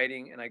now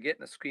fighting, and I get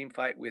in a scream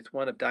fight with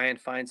one of Dianne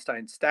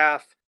Feinstein's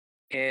staff,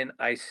 and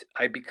I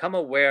become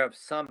aware of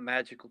some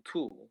magical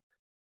tool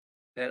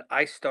that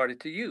I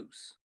started to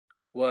use.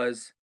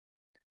 Was,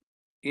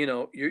 we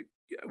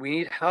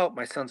need help.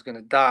 My son's going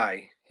to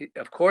die.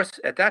 Of course,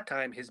 at that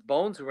time, his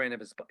bones were in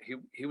his.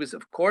 He was,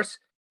 of course,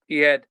 he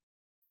had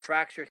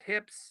fractured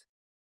hips,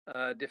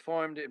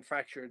 deformed and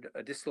fractured,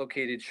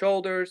 dislocated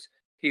shoulders.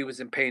 He was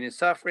in pain and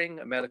suffering,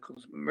 a medical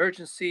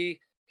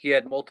emergency. He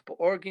had multiple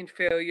organ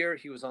failure.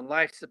 He was on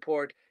life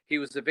support. He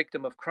was a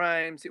victim of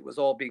crimes. It was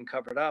all being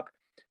covered up,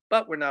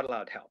 but we're not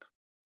allowed help.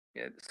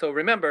 Yeah, so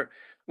remember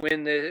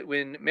when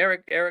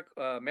Merrick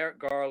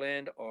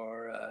Garland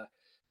or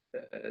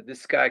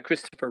this guy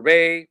Christopher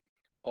Wray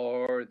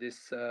or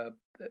this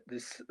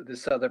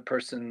other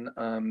person,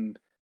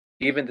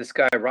 even this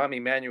guy Rami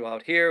Emanuel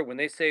out here, when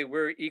they say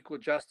we're equal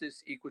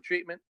justice, equal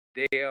treatment,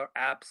 they are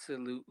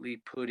absolutely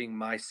putting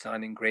my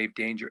son in grave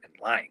danger and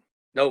lying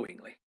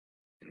knowingly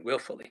and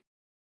willfully,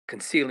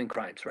 concealing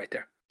crimes right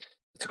there.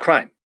 It's a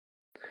crime.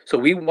 So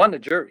we want a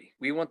jury.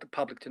 We want the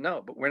public to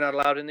know, but we're not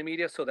allowed in the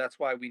media. So that's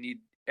why we need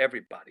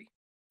everybody,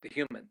 the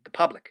human, the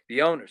public,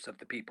 the owners of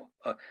the people,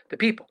 the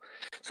people.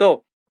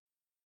 So,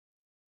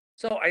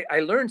 I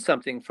learned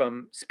something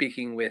from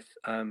speaking with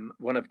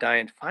one of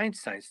Dianne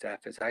Feinstein's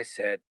staff, as I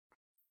said,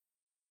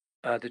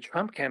 the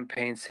Trump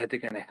campaign said they're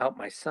going to help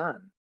my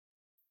son.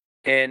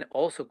 And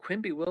also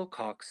Quimby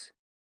Wilcox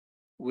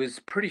was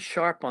pretty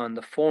sharp on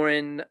the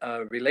foreign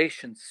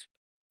relations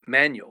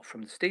manual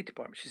from the State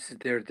Department. She said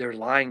they're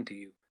lying to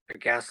you,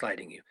 they're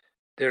gaslighting you.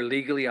 They're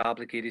legally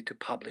obligated to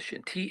publish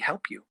and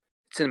help you.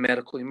 It's a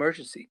medical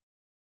emergency.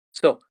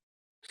 So,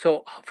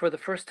 for the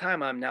first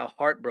time, I'm now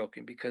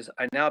heartbroken because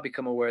I now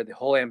become aware the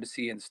whole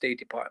embassy and the State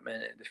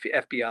Department and the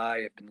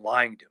FBI have been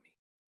lying to me,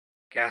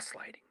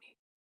 gaslighting me.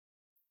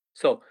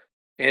 So,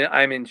 and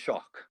I'm in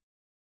shock.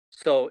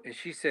 So, and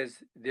she says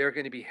they're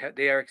going to be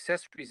they are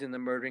accessories in the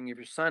murdering of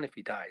your son if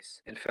he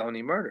dies in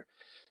felony murder.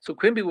 So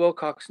Quimby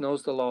Wilcox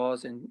knows the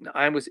laws, and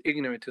I was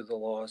ignorant to the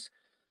laws.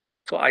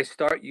 So I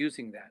start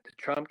using that. The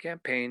Trump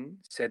campaign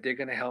said they're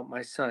going to help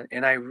my son,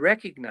 and I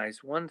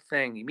recognized one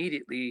thing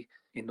immediately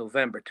in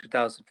November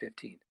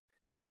 2015.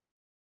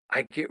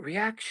 I get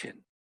reaction.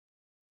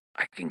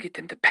 I can get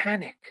them to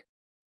panic.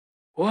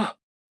 Whoa!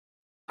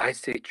 I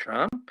say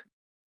Trump,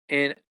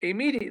 and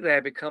immediately I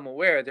become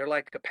aware they're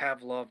like a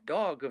Pavlov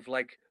dog of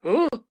like,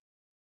 oh,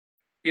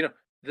 you know,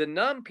 the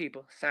numb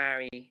people,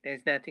 sorry,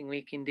 there's nothing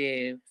we can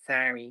do.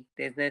 Sorry,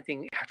 there's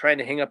nothing, trying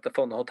to hang up the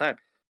phone the whole time.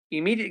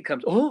 Immediately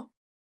comes, oh,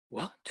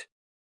 what?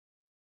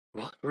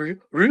 What?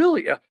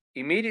 Really?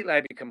 Immediately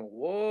I become,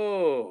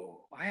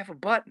 whoa, I have a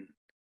button.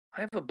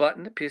 I have a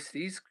button to piss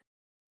these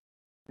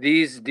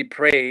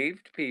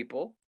depraved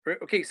people.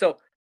 Okay, so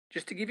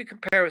just to give you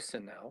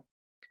comparison now,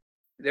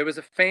 there was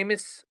a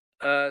famous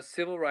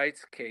civil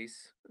rights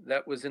case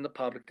that was in the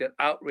public that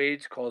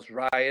outraged, caused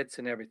riots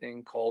and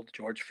everything, called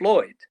George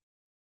Floyd,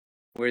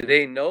 where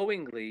they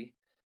knowingly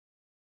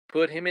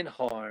put him in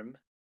harm.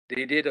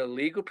 They did a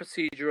legal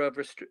procedure of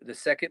the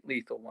second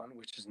lethal one,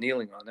 which is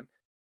kneeling on him,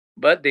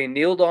 but they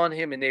kneeled on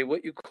him and they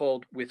what you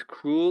called with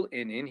cruel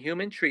and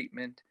inhuman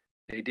treatment.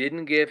 They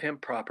didn't give him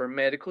proper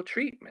medical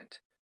treatment.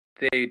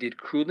 They did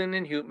cruel and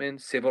inhuman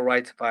civil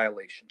rights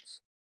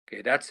violations.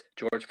 Okay, that's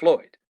George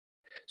Floyd.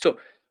 So,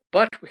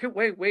 but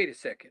wait a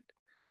second.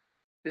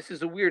 This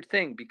is a weird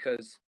thing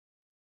because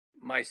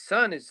my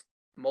son is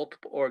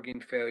multiple organ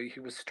failure.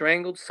 He was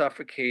strangled,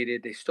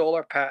 suffocated. They stole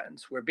our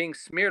patents. We're being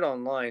smeared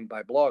online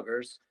by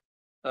bloggers.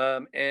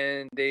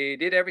 And they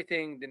did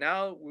everything.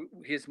 Now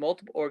his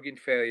multiple organ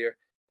failure.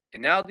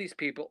 And now these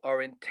people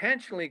are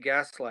intentionally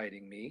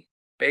gaslighting me,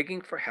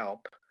 begging for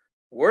help,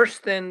 worse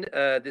than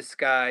this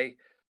guy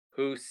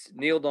who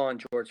kneeled on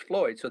George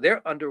Floyd. So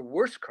they're under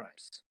worse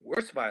crimes,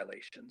 worse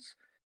violations.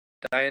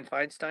 Dianne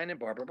Feinstein and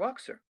Barbara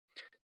Boxer.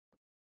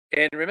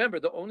 And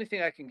remember, the only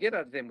thing I can get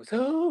out of them was,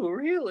 oh,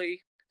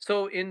 really?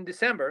 So in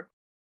December,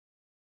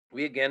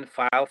 we again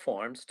file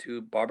forms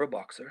to Barbara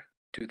Boxer,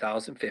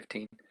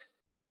 2015.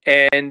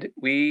 And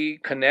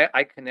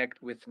I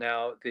connect with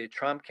now the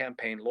Trump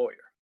campaign lawyer,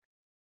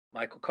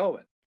 Michael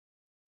Cohen.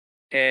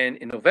 And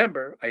in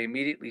November, I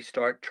immediately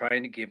start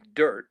trying to give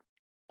dirt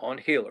on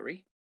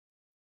Hillary.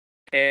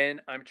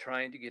 And I'm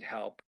trying to get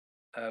help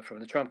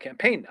from the Trump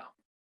campaign now,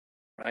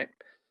 right?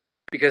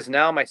 Because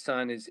now my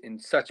son is in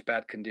such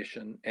bad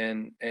condition,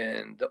 and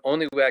the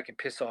only way I can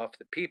piss off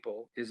the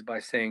people is by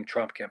saying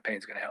Trump campaign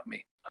is going to help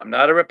me. I'm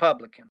not a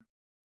Republican,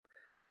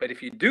 but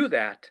if you do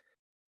that,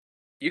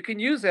 you can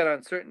use that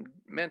on certain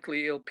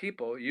mentally ill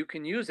people. You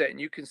can use that, and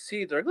you can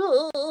see they're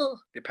oh,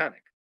 they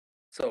panic.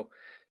 So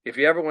if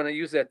you ever want to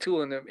use that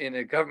tool in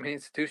a government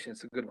institution,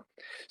 it's a good one.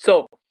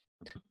 So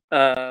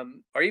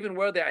or even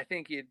where I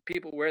think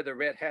people wear the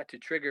red hat to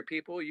trigger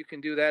people. You can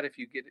do that if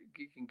you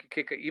can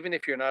kick. Even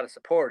if you're not a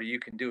supporter, you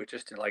can do it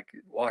just to like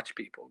watch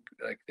people.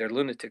 Like they're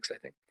lunatics, I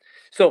think.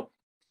 So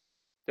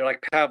they're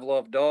like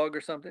Pavlov dog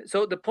or something.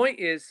 So the point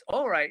is,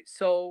 all right.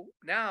 So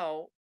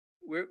now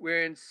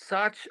we're in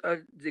such a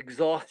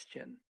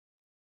exhaustion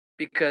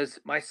because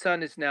my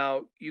son is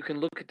now. You can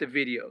look at the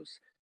videos.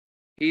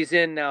 He's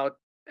in now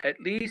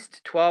at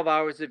least 12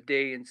 hours a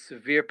day in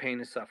severe pain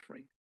and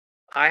suffering.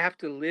 I have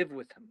to live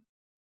with him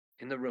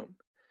in the room.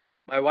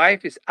 My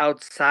wife is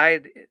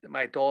outside,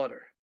 my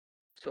daughter.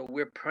 So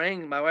we're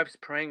praying. My wife's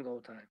praying the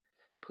whole time.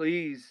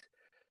 Please,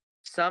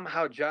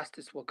 somehow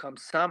justice will come.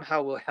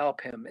 Somehow we'll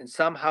help him. And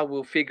somehow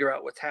we'll figure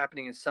out what's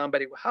happening and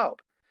somebody will help.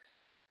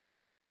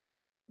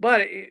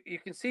 But you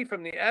can see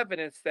from the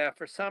evidence that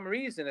for some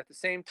reason, at the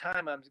same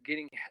time, I'm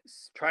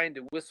trying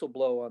to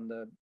whistleblow on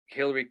the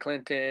Hillary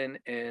Clinton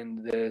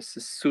and the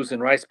Susan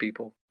Rice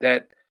people,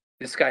 that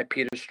this guy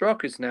Peter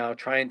Strzok is now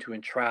trying to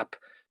entrap.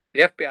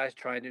 The FBI is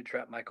trying to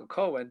entrap Michael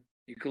Cohen.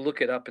 You can look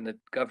it up in the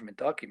government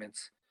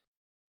documents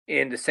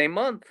in the same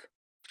month.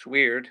 It's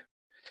weird.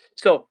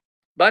 So,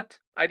 but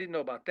I didn't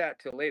know about that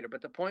till later.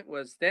 But the point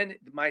was, then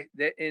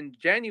in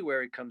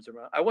January comes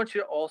around. I want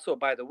you to also,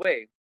 by the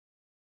way,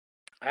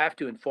 I have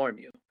to inform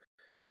you.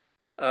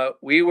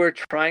 We were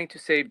trying to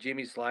save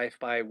Jimmy's life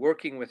by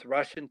working with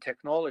Russian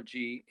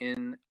technology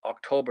in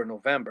October,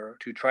 November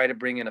to try to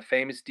bring in a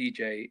famous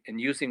DJ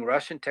and using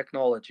Russian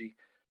technology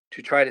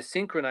to try to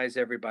synchronize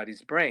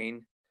everybody's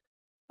brain.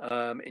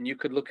 And you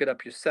could look it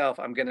up yourself.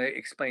 I'm going to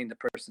explain the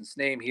person's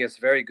name. He has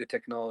very good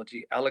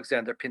technology.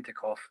 Alexander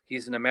Pintakov.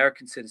 He's an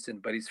American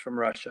citizen, but he's from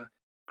Russia.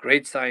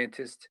 Great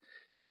scientist.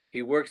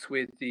 He works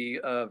with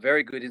the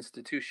very good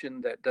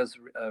institution that does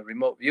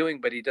remote viewing,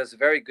 but he does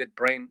very good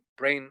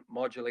brain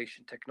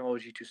modulation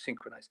technology to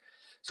synchronize.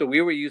 So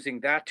we were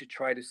using that to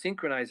try to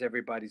synchronize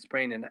everybody's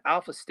brain in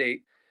alpha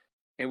state,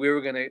 and we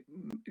were going to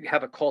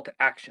have a call to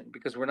action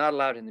because we're not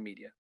allowed in the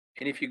media.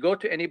 And if you go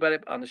to anybody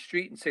on the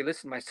street and say,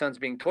 "Listen, my son's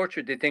being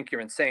tortured," they think you're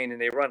insane and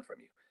they run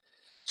from you.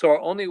 So our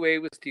only way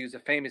was to use a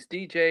famous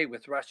DJ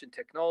with Russian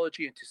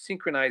technology and to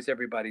synchronize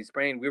everybody's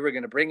brain. We were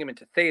going to bring him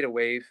into theta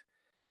wave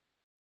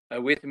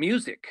with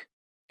music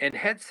and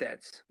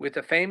headsets with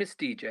a famous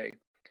DJ,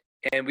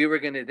 and we were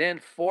going to then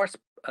force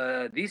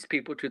these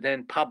people to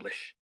then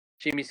publish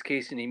Jimmy's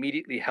case and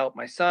immediately help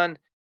my son.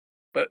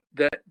 But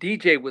the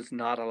DJ was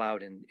not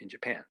allowed in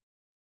Japan.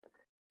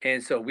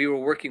 And so we were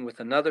working with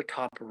another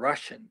top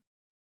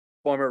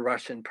former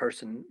Russian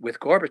person with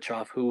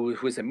Gorbachev, who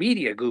was a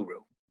media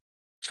guru.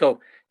 So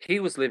he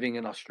was living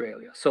in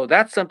Australia. So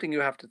that's something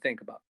you have to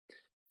think about.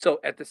 So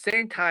at the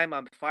same time,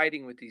 I'm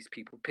fighting with these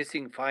people,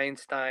 pissing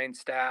Feinstein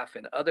staff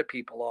and other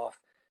people off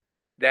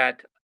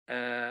that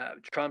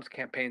Trump's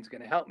campaign is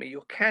going to help me.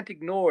 You can't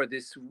ignore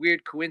this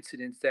weird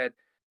coincidence that,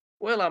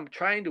 well, I'm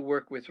trying to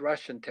work with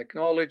Russian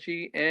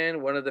technology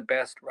and one of the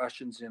best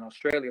Russians in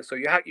Australia. So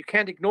you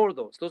can't ignore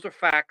those. Those are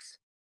facts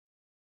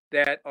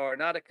that are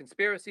not a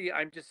conspiracy.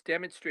 I'm just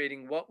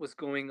demonstrating what was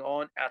going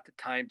on at the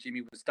time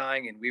Jimmy was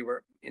dying, and we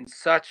were in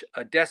such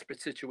a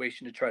desperate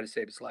situation to try to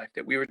save his life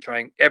that we were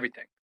trying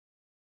everything.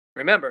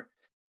 Remember,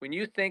 when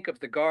you think of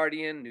The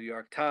Guardian, New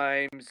York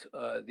Times,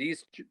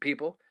 these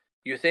people,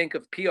 you think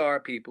of PR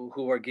people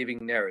who are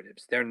giving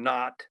narratives. They're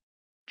not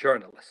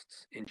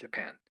journalists in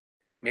Japan.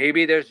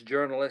 Maybe there's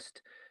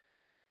journalist.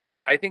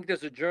 I think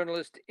there's a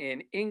journalist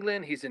in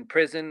England. He's in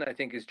prison. I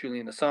think is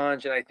Julian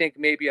Assange. And I think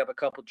maybe I have a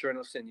couple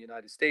journalists in the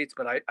United States,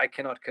 but I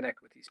cannot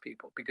connect with these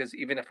people because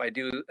even if I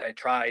do, I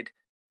tried,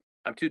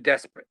 I'm too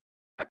desperate.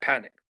 I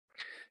panic.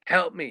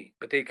 Help me,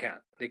 but they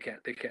can't. They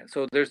can't. They can't.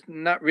 So there's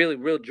not really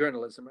real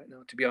journalism right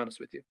now, to be honest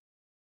with you.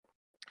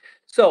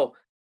 So,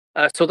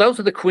 so those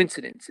are the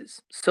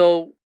coincidences.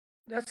 So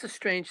that's a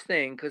strange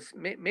thing because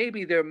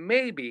maybe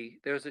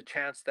there's a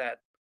chance that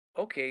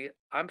okay,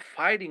 I'm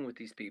fighting with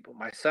these people.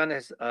 My son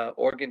has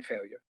organ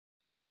failure.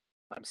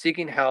 I'm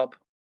seeking help.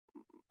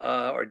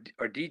 Our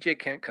DJ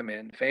can't come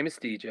in. Famous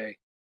DJ.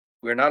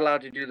 We're not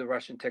allowed to do the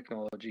Russian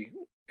technology.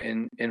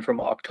 And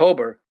from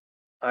October,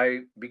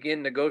 I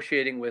begin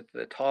negotiating with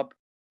the top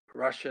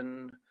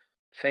Russian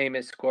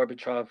famous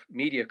Gorbachev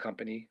media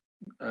company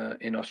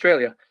in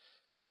Australia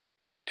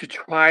to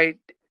try.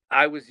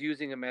 I was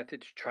using a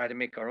method to try to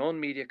make our own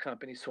media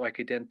company so I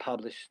could then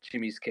publish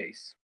Jimmy's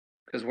case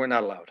because we're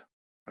not allowed,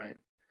 right?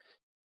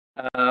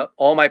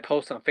 All my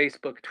posts on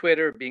Facebook,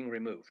 Twitter being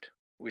removed,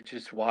 which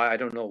is why I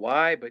don't know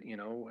why, but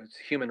it's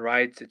human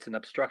rights. It's an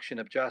obstruction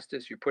of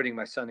justice. You're putting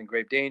my son in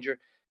grave danger.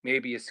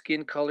 Maybe his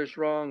skin color's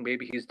wrong.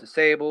 Maybe he's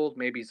disabled.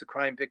 Maybe he's a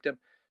crime victim.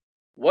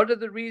 What are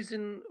the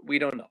reason? We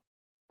don't know.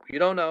 You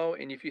don't know.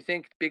 And if you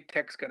think big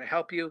tech's going to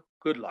help you,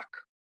 good luck.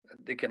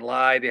 They can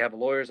lie. They have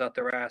lawyers out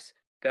their ass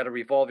that are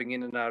revolving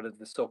in and out of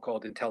the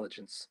so-called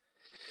intelligence.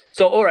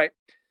 So, all right.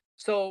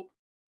 So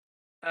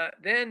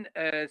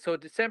so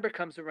December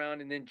comes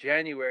around, and then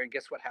January, and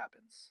guess what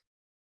happens?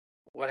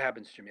 What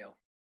happens, Jamil?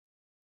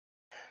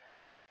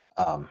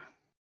 Um,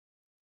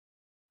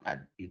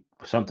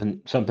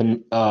 something.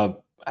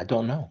 I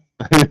don't know.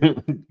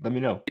 Let me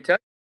know.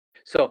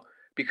 So,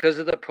 because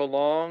of the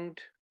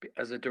prolonged,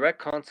 as a direct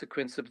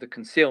consequence of the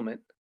concealment,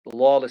 the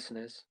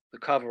lawlessness, the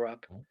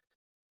cover-up,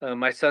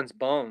 my son's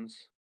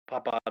bones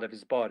pop out of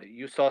his body.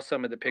 You saw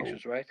some of the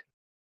pictures, right?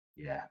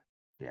 Yeah,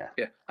 yeah.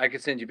 Yeah, I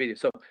could send you video.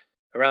 So,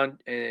 around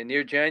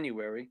near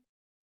January,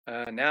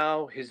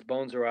 now his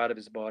bones are out of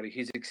his body.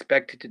 He's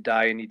expected to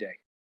die any day,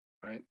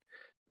 right?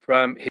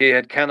 He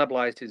had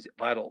cannibalized his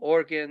vital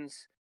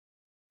organs.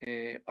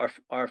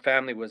 Our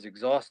family was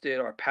exhausted.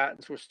 Our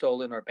patents were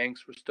stolen. Our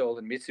banks were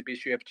stolen.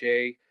 Mitsubishi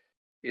FJ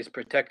is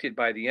protected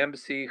by the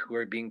embassy, who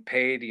are being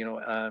paid.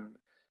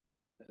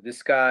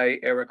 This guy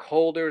Eric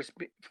Holder's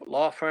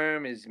law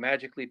firm is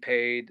magically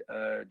paid.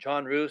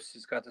 John Roos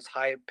has got this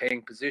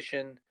high-paying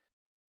position.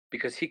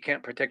 because he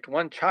can't protect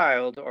one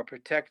child or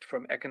protect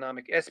from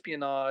economic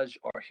espionage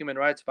or human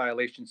rights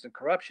violations and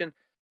corruption.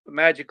 But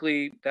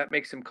magically, that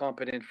makes him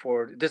competent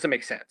for it. Doesn't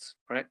make sense,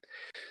 right?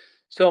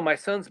 So my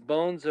son's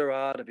bones are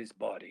out of his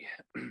body.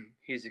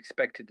 He's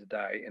expected to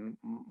die, and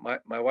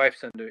my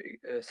wife's under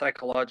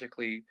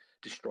psychologically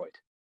destroyed.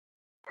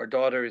 Our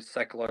daughter is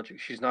psychologically,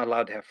 she's not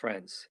allowed to have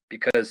friends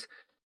because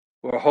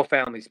our whole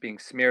family's being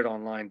smeared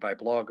online by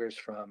bloggers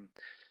from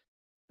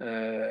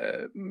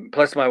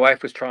plus my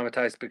wife was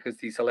traumatized because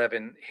these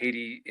 11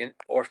 Haiti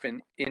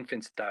orphan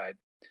infants died.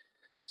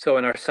 So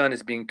and our son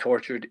is being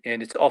tortured,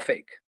 and it's all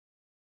fake.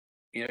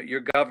 You know,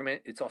 your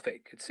government, it's all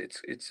fake.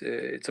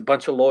 It's a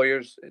bunch of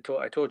lawyers.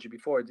 I told you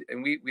before,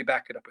 and we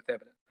back it up with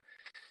evidence.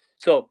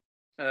 So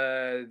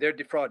they're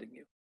defrauding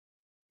you.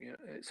 You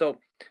know, so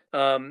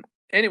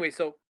anyway,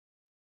 so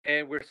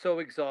and we're so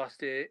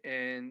exhausted,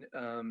 and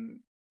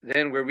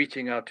then we're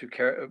reaching out to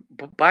care.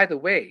 By the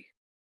way,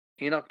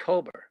 in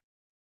October,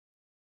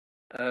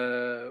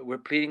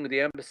 we're pleading with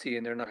the embassy,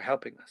 and they're not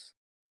helping us.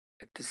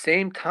 At the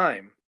same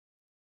time,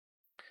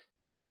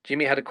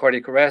 Jimmy had a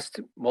cardiac arrest,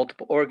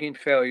 multiple organ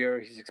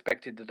failure. He's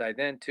expected to die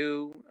then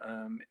too.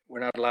 We're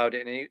not allowed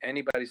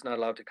anybody's not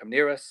allowed to come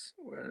near us.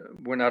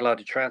 We're not allowed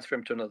to transfer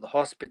him to another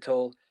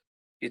hospital.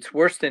 It's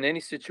worse than any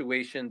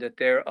situation that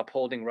they're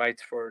upholding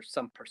rights for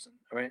some person,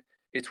 right?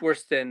 It's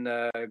worse than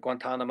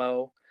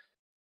Guantanamo,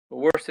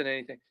 worse than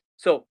anything.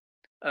 So,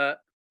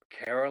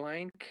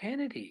 Caroline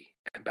Kennedy,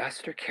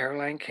 Ambassador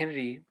Caroline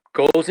Kennedy,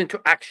 goes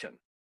into action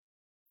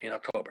in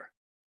October,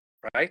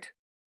 right?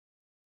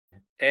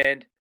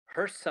 And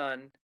her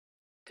son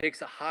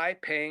takes a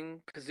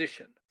high-paying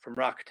position from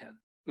Rakuten,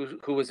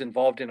 who was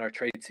involved in our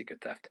trade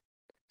secret theft.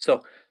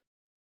 So,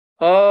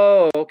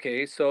 oh,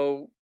 okay.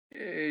 So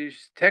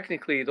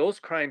technically, those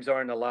crimes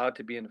aren't allowed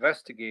to be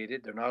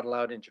investigated. They're not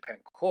allowed in Japan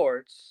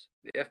courts.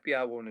 The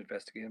FBI won't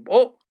investigate them.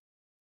 Oh,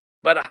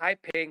 but a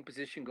high-paying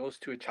position goes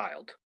to a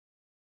child.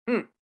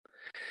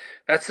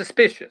 That's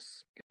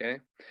suspicious. Okay.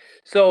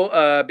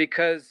 So,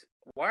 because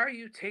why are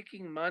you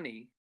taking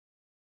money,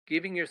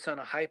 giving your son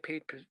a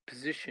high-paid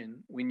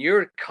position when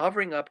you're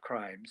covering up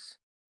crimes,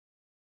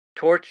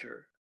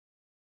 torture,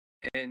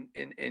 and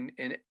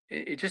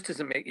it just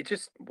doesn't make it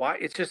just why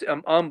it's just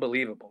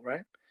unbelievable,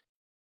 right?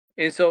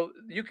 And so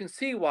you can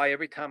see why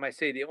every time I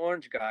say the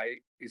orange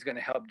guy is going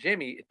to help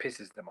Jimmy, it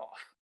pisses them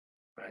off.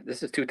 Right?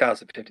 This is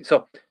 2015.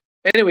 So,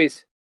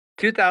 anyways,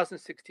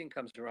 2016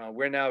 comes around.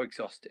 We're now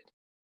exhausted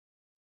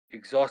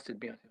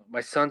beyond.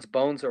 My son's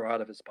bones are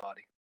out of his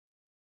body,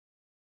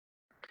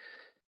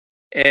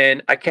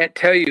 and I can't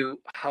tell you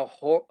how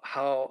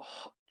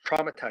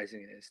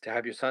traumatizing it is to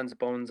have your son's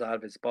bones out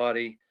of his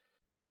body.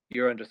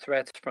 You're under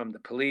threats from the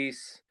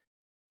police.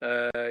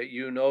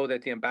 You know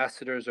that the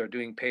ambassadors are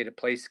doing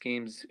pay-to-play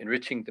schemes,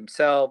 enriching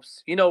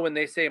themselves. You know, when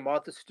they say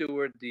Martha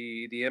Stewart,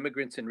 the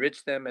immigrants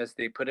enrich them as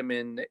they put them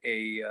in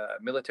a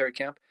military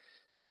camp,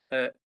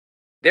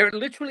 they're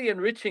literally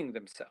enriching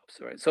themselves,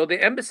 right? So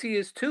the embassy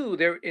is too.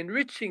 They're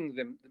enriching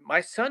them.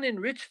 My son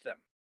enriched them,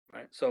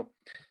 right? So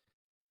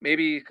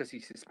maybe because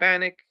he's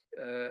Hispanic,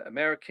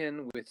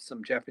 American with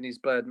some Japanese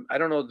blood. I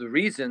don't know the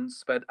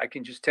reasons, but I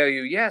can just tell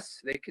you,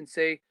 yes, they can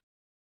say,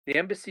 the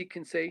embassy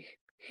can say,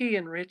 he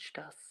enriched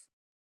us,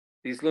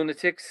 these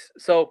lunatics.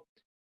 So,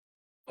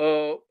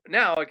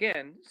 now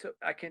again, so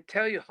I can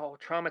tell you how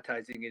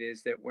traumatizing it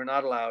is that we're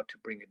not allowed to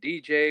bring a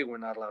DJ, we're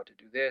not allowed to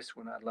do this,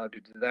 we're not allowed to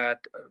do that,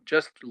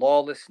 just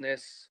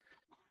lawlessness.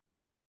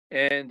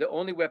 And the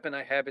only weapon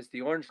I have is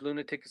the orange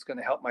lunatic is going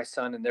to help my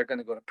son, and they're going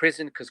to go to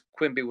prison because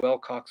Quimby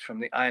Wilcox from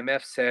the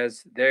IMF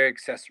says they're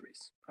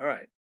accessories. All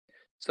right.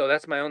 So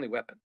that's my only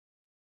weapon.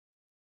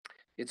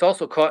 It's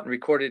also caught in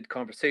recorded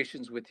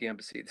conversations with the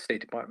embassy, the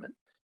State Department,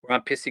 where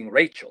I'm pissing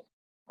Rachel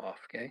off,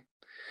 okay?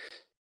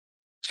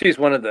 She's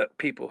one of the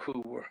people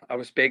who I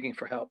was begging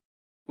for help,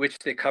 which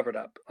they covered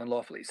up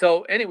unlawfully.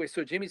 So anyway,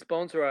 so Jimmy's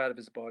bones are out of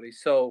his body.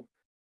 So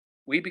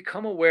we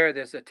become aware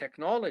there's a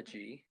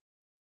technology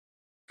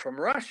from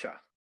Russia.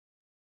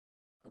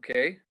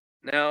 Okay.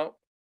 Now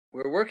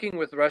we're working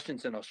with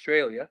Russians in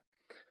Australia.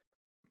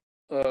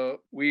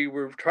 We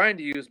were trying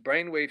to use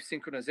brainwave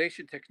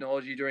synchronization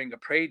technology during a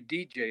Prade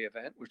DJ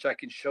event, which I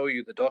can show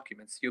you the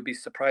documents. You'll be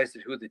surprised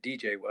at who the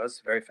DJ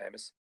was, very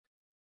famous.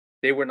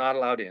 They were not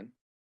allowed in.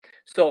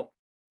 So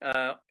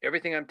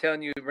everything I'm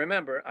telling you,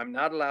 remember, I'm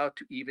not allowed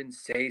to even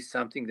say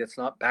something that's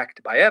not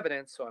backed by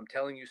evidence. So I'm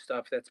telling you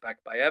stuff that's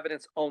backed by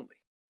evidence only.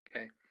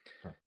 Okay.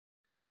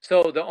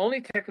 So the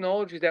only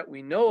technology that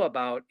we know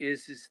about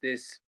is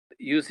this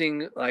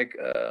using like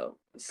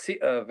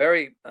a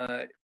very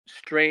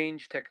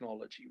strange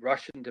technology,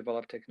 Russian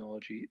developed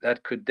technology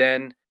that could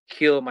then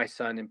heal my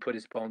son and put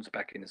his bones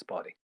back in his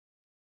body.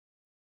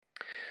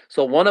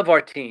 So one of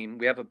our team,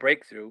 we have a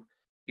breakthrough.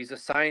 He's a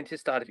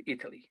scientist out of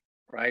Italy,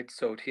 right?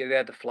 So he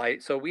had to fly.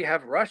 So we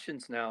have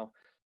Russians now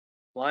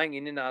flying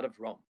in and out of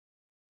Rome,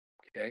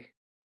 okay,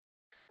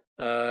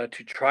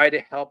 to try to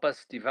help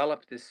us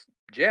develop this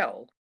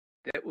gel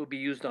that will be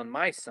used on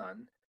my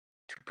son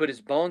to put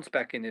his bones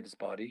back in his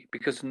body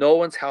because no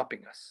one's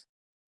helping us,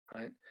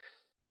 right?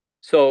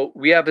 So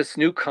we have this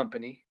new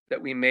company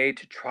that we made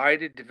to try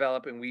to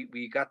develop, and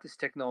we got this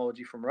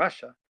technology from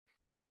Russia.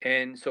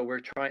 And so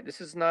we're trying,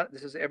 this is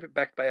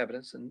backed by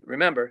evidence. And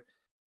remember,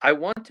 I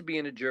want to be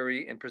in a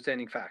jury and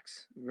presenting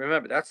facts.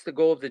 Remember, that's the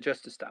goal of the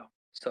justice style.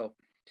 So,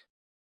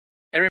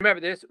 and remember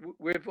this,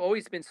 we've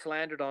always been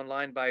slandered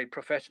online by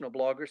professional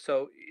bloggers.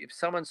 So if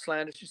someone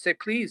slanders you, say,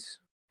 please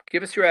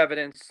give us your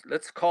evidence.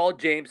 Let's call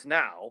James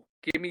now.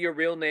 Give me your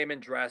real name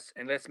and address,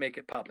 and let's make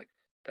it public.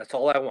 That's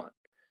all I want.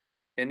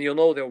 And you'll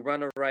know they'll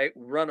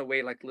run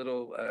away like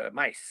little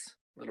mice,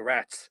 little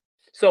rats.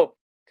 So,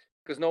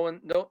 because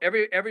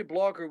every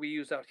blogger we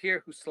use out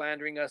here who's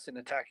slandering us and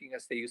attacking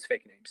us, they use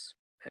fake names,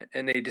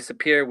 and they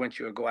disappear once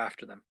you go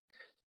after them.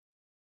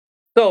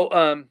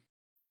 So,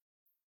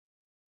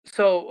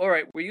 all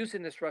right, we're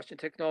using this Russian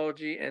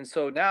technology, and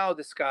so now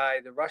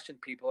the Russian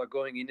people are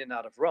going in and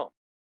out of Rome,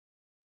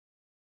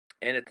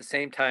 and at the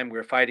same time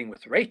we're fighting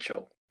with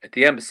Rachel at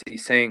the embassy,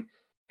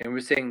 we're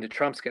saying that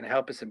Trump's going to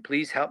help us, and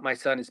please help my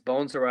son. His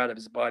bones are out of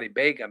his body.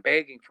 I'm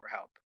begging for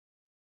help.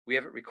 We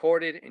have it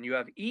recorded, and you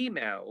have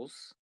emails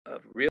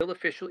of real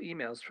official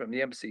emails from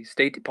the embassy,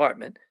 State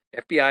Department,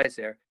 FBI is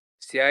there,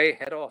 CIA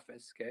head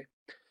office, okay?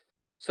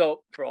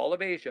 So for all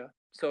of Asia,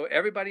 so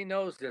everybody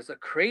knows there's a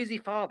crazy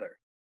father,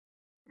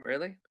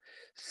 really?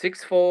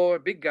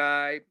 6'4", big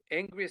guy,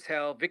 angry as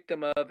hell,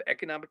 victim of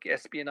economic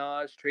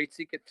espionage, trade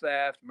secret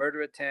theft,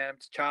 murder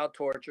attempts, child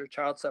torture,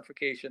 child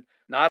suffocation,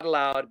 not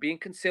allowed, being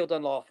concealed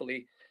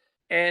unlawfully,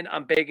 and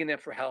I'm begging them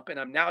for help. And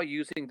I'm now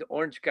using the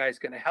orange guy is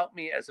going to help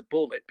me as a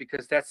bullet,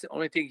 because that's the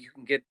only thing you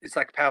can get. It's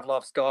like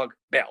Pavlov's dog,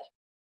 Bell.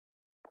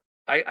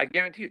 I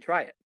guarantee you,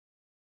 try it.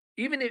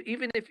 Even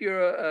if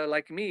you're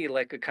like me,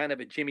 like a kind of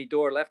a Jimmy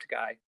Dore left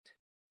guy,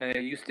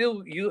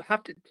 you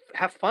have to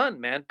have fun,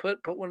 man. Put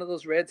one of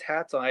those Reds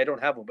hats on. I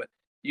don't have one, but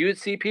you would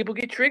see people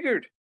get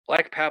triggered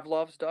like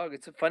Pavlov's dog.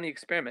 It's a funny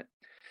experiment.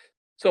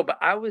 So, but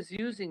I was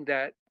using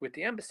that with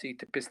the embassy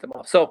to piss them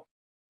off.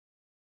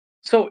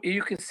 So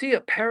you can see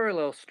a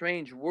parallel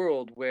strange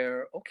world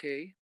where,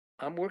 okay,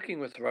 I'm working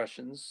with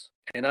Russians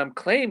and I'm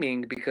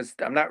claiming, because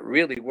I'm not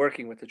really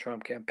working with the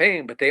Trump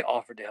campaign, but they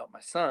offered to help my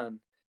son.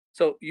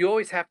 So you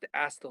always have to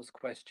ask those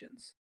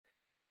questions.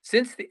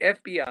 Since the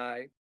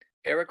FBI,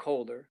 Eric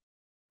Holder,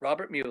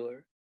 Robert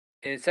Mueller,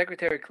 and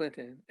Secretary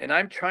Clinton, and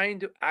I'm trying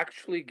to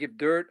actually give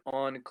dirt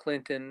on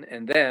Clinton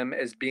and them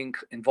as being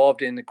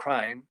involved in the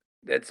crime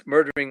that's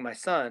murdering my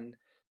son.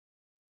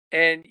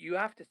 And you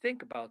have to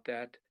think about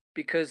that,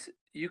 because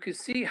you can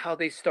see how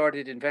they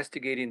started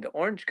investigating the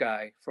orange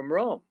guy from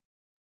Rome.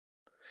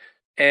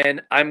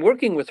 And I'm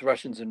working with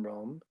Russians in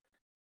Rome,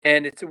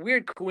 and it's a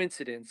weird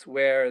coincidence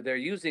where they're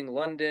using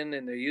London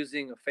and they're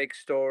using a fake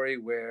story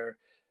where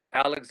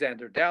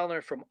Alexander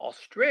Downer from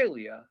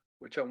Australia,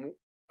 which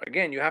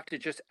again, you have to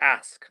just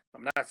ask.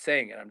 I'm not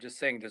saying it. I'm just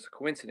saying there's a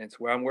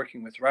coincidence where I'm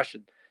working with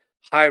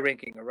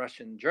high-ranking a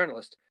Russian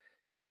journalist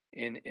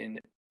in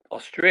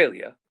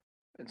Australia,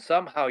 and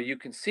somehow you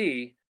can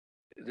see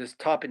this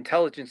top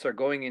intelligence are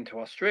going into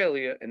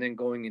Australia and then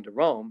going into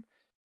Rome.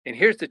 And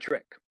here's the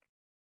trick.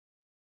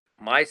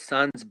 My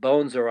son's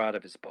bones are out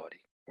of his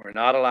body. We're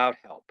not allowed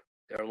help.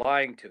 They're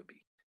lying to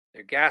me.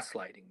 They're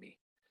gaslighting me.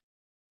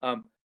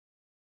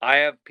 I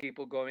have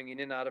people going in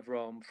and out of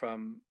Rome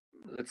from,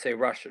 let's say,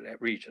 Russia,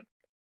 that region.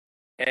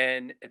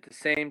 And at the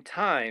same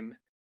time,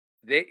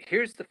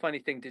 here's the funny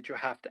thing that you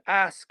have to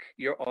ask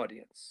your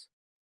audience.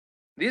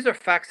 These are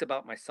facts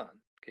about my son.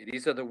 Okay,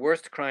 these are the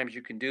worst crimes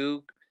you can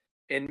do.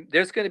 And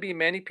there's going to be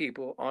many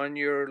people on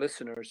your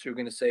listeners who are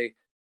going to say,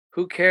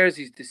 who cares?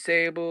 He's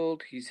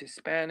disabled. He's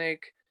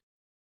Hispanic.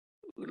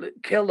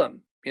 Kill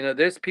him.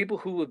 There's people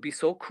who would be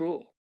so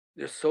cruel.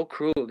 They're so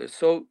cruel. They're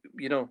so,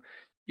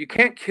 you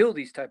can't kill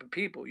these type of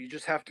people. You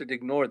just have to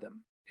ignore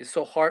them. It's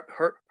so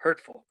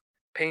hurtful,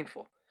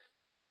 painful.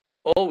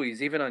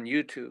 Always, even on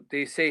YouTube,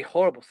 they say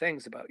horrible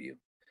things about you.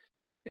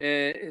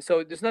 And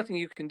so there's nothing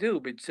you can do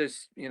but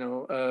just,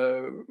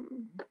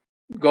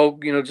 go,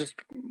 just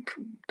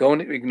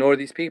don't ignore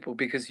these people,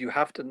 because you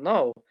have to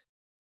know.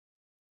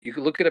 You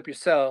can look it up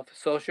yourself.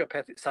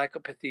 Sociopathy,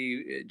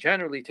 psychopathy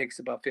generally takes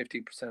about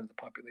 50% of the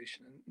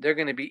population. They're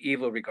going to be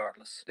evil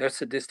regardless. They're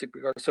sadistic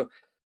regardless. So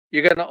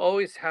you're going to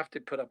always have to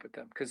put up with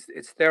them, because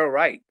it's their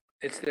right.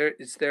 It's their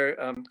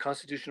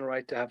constitutional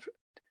right to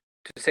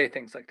say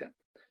things like that.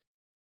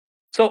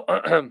 So,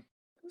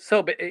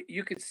 but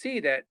you can see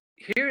that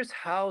here's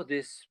how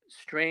this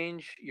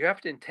strange. You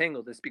have to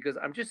entangle this, because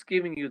I'm just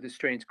giving you the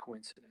strange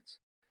coincidence.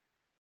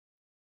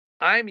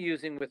 I'm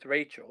using with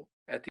Rachel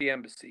at the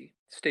embassy,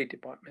 State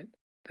Department,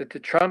 that the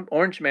Trump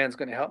orange man's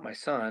going to help my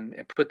son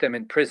and put them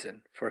in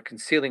prison for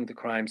concealing the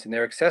crimes and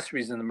their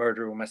accessories in the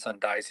murder. When my son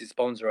dies, his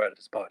bones are out of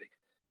his body.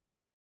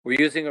 We're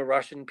using a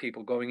Russian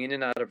people going in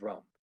and out of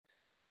Rome.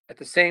 At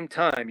the same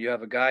time, you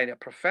have a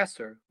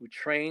professor who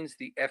trains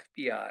the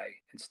FBI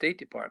and State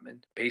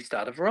Department based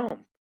out of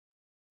Rome.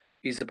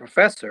 He's a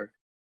professor,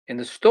 and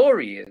the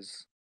story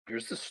is,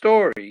 here's the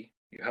story,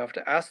 you have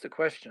to ask the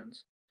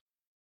questions.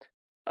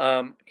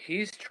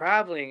 He's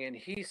traveling, and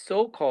he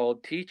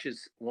so-called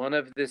teaches one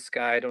of this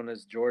guy, I don't know,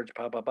 George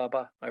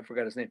Papa, I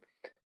forgot his name.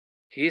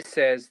 He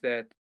says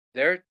that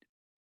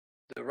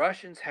the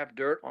Russians have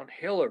dirt on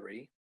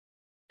Hillary,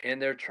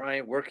 and they're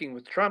working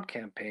with Trump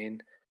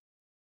campaign.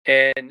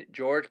 And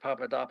George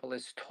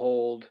Papadopoulos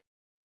told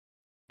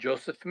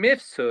Joseph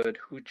Mifsud,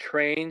 who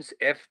trains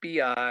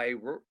FBI,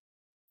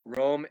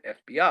 Rome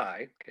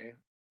FBI, okay,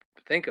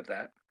 think of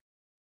that.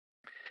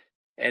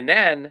 And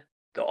then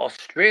the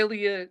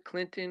Australia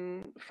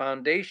Clinton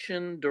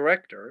Foundation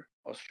director,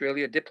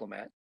 Australia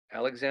diplomat,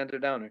 Alexander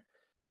Downer,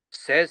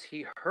 says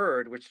he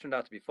heard, which turned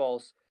out to be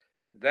false,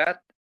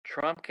 that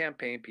Trump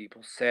campaign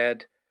people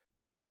said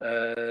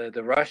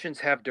the Russians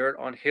have dirt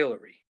on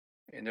Hillary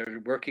and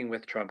they're working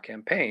with Trump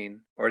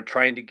campaign or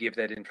trying to give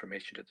that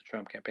information to the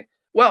Trump campaign.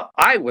 Well,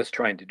 I was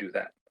trying to do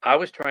that. I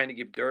was trying to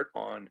give dirt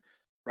on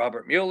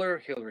Robert Mueller,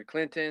 Hillary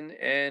Clinton,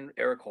 and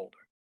Eric Holder.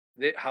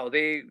 How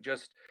they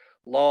just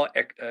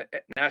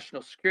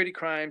national security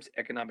crimes,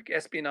 economic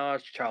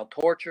espionage, child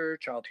torture,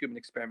 child human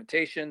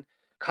experimentation,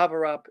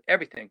 cover up,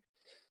 everything.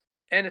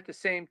 And at the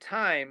same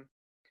time,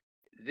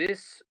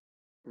 this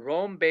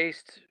Rome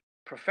based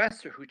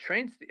professor who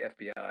trains the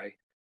FBI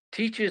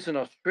teaches an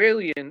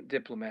Australian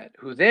diplomat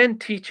who then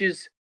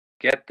teaches,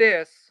 get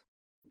this,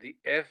 the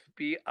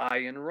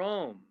FBI in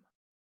Rome,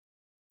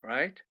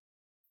 right?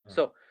 Hmm.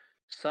 So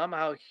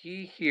somehow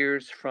he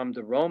hears from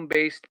the Rome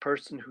based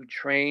person who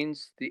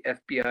trains the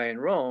FBI in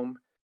Rome.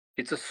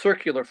 It's a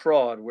circular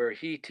fraud where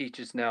he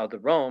teaches now the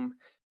Rome,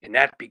 and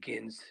that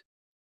begins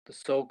the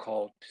so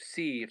called to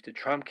see if the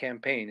Trump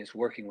campaign is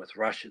working with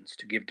Russians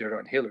to give dirt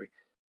on Hillary.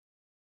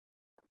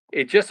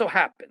 It just so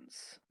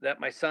happens that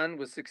my son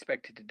was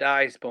expected to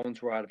die. His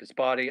bones were out of his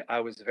body. I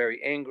was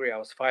very angry. I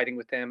was fighting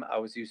with them. I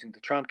was using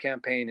the Trump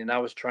campaign, and I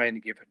was trying to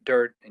give her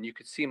dirt. And you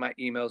could see my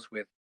emails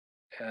with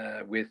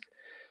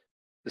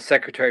the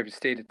Secretary of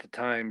State at the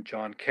time,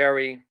 John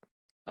Kerry.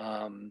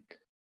 Um,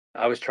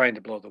 I was trying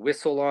to blow the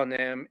whistle on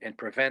them and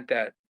prevent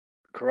that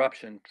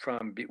corruption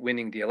from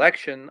winning the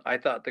election. I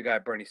thought the guy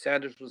Bernie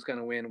Sanders was going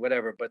to win,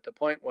 whatever. But the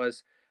point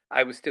was,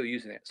 I was still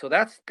using it. So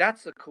that's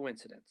a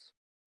coincidence.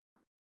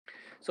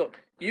 So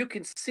you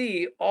can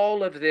see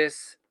all of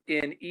this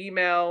in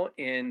email,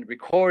 in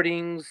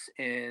recordings,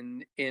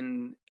 in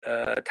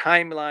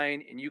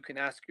timeline, and you can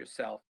ask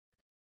yourself,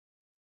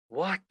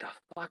 what the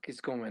fuck is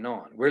going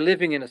on? We're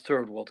living in a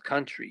third world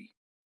country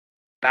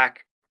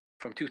back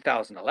from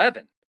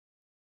 2011.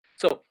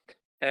 So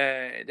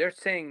they're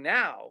saying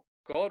now,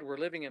 God, we're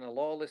living in a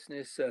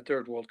lawlessness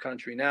third world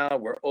country now.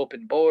 We're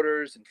open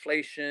borders,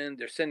 inflation.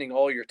 They're sending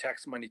all your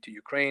tax money to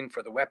Ukraine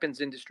for the weapons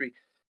industry.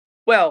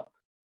 Well,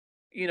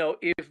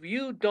 if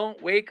you don't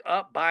wake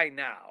up by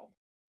now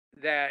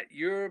that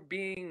you're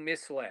being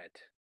misled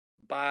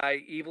by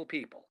evil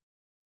people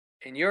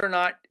and you're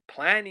not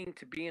planning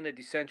to be in a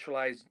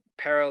decentralized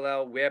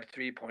parallel Web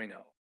 3.0,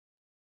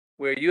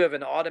 where you have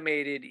an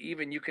automated,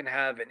 even you can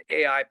have an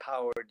AI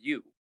powered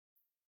you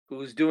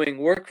who's doing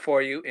work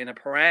for you in a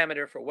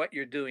parameter for what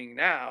you're doing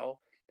now,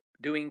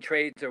 doing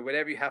trades or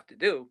whatever you have to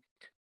do.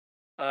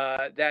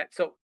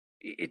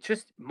 It's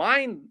just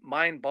mind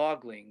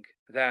boggling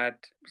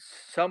that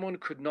someone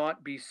could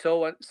not be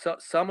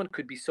someone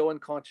could be so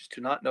unconscious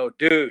to not know,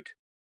 dude,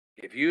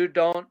 if you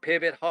don't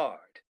pivot hard,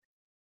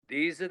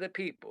 these are the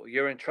people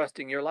you're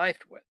entrusting your life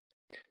with.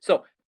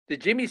 So the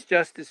Jimmy's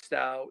Justice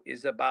now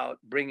is about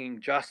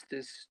bringing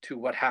justice to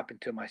what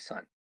happened to my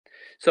son.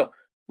 So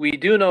we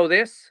do know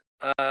this.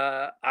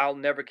 I'll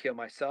never kill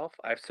myself.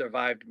 I've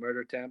survived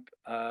murder attempt.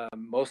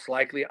 Most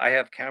likely, I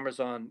have cameras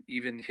on,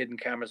 even hidden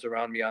cameras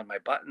around me on my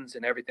buttons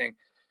and everything.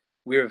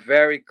 We're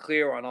very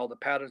clear on all the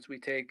patterns we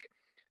take.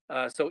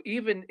 So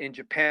even in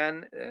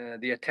Japan,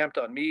 the attempt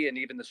on me and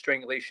even the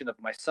strangulation of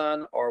my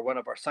son or one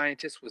of our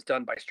scientists was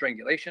done by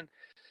strangulation.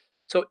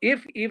 So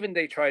if even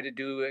they try to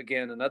do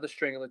again another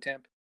strangle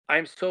attempt,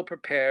 I'm so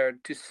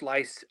prepared to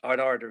slice an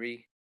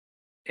artery,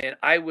 and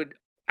I would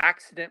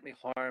accidentally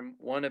harm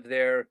one of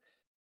their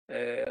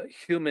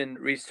human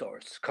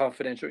resource,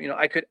 confidential.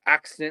 I could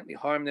accidentally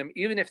harm them,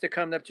 even if they're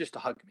coming up just to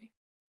hug me.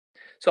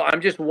 So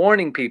I'm just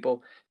warning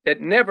people that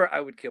never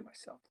I would kill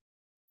myself.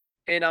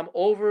 And I'm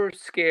over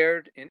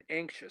scared and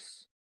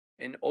anxious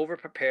and over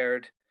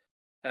prepared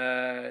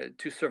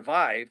to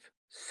survive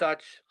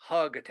such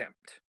hug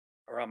attempt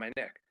around my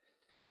neck.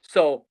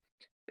 So,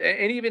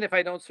 and even if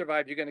I don't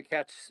survive, you're going to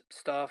catch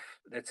stuff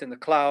that's in the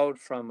cloud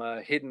from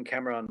a hidden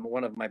camera on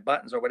one of my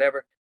buttons or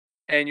whatever,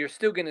 and you're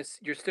still gonna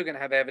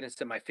have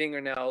evidence in my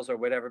fingernails or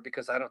whatever,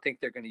 because I don't think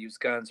they're going to use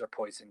guns or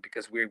poison,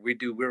 because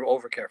we're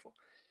over careful.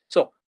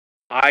 So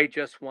I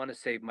just want to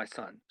save my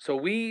son. So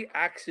we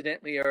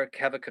accidentally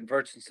have a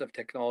convergence of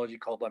technology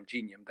called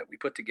Omgeneum that we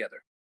put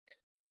together,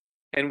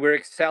 and we're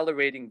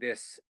accelerating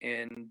this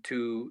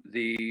into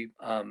the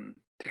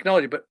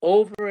technology, but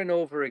over and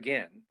over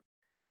again,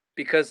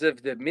 because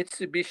of the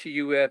Mitsubishi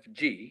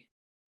UFG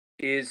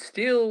is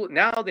still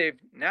now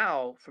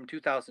from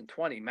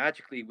 2020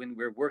 magically, when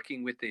we're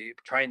working with the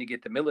trying to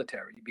get the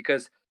military,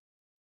 because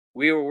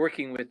we were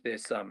working with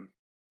this a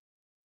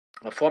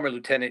former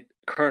lieutenant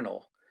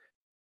colonel,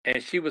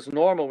 and she was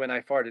normal when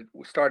I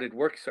started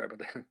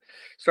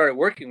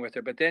working with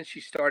her, but then she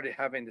started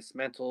having this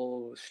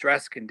mental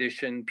stress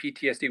condition,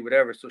 PTSD,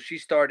 whatever. So she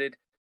started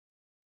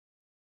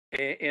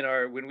in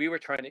our when we were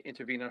trying to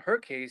intervene on her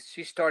case,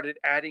 she started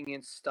adding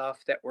in stuff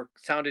that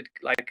sounded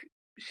like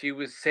she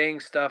was saying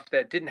stuff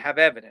that didn't have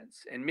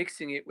evidence and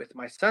mixing it with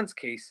my son's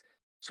case.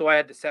 So I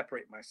had to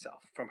separate myself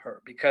from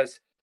her because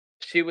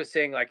she was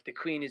saying like the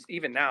queen is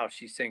even now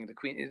she's saying the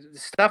queen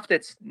is stuff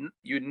that's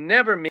you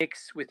never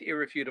mix with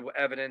irrefutable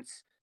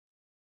evidence,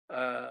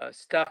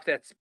 stuff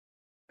that's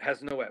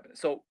has no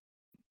evidence. So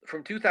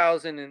from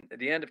 2000 and at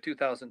the end of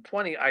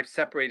 2020, I've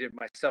separated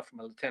myself from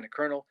a lieutenant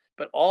colonel,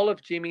 but all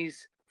of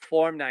Jimmy's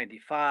Form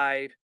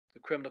 95, the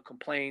criminal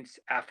complaints,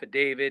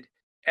 affidavit,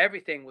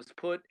 everything was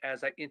put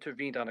as I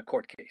intervened on a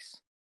court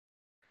case.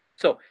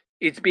 So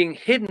it's being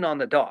hidden on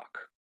the dock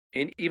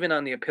and even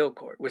on the appeal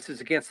court, which is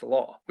against the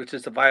law, which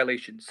is a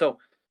violation. So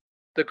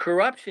the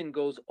corruption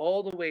goes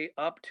all the way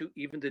up to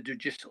even the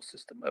judicial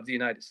system of the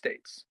United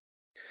States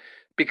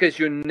because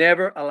you're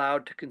never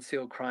allowed to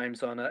conceal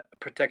crimes on a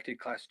protected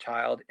class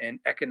child and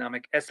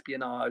economic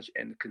espionage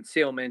and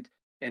concealment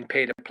and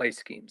pay to play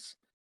schemes.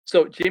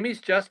 So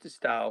Jimmy's justice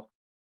style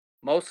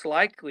most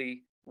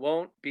likely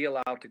won't be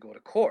allowed to go to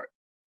court,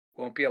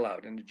 won't be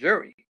allowed in the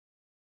jury.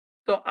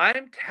 So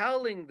I'm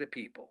telling the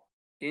people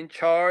in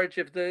charge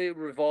of the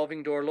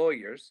revolving door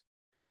lawyers,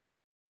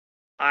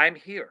 I'm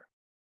here.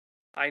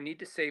 I need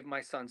to save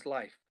my son's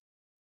life.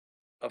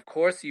 Of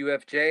course,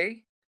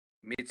 UFJ,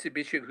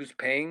 Mitsubishi, who's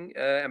paying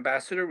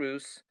Ambassador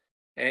Roos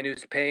and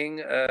who's paying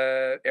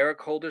Eric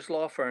Holder's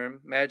law firm,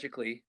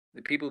 magically,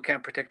 the people who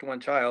can't protect one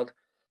child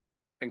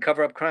and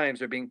cover up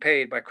crimes are being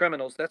paid by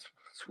criminals. That's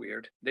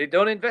weird. They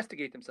don't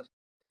investigate themselves.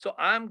 So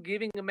I'm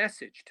giving a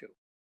message to.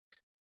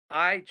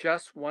 I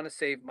just want to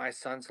save my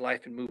son's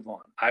life and move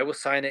on. I will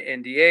sign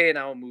an NDA and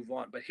I will move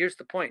on. But here's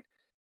the point.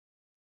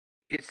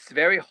 It's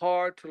very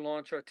hard to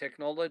launch our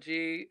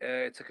technology.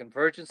 It's a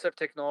convergence of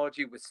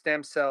technology with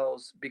stem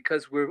cells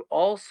because we're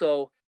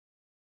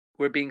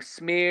being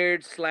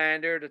smeared,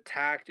 slandered,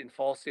 attacked, and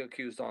falsely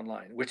accused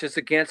online, which is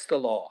against the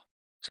law.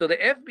 So the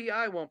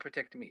FBI won't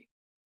protect me.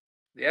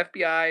 The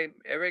FBI,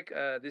 Eric,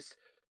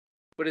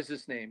 what is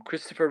his name?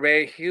 Christopher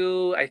Ray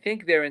Hill. I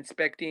think they're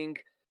inspecting.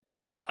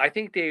 I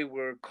think they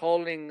were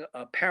calling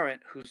a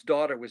parent whose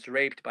daughter was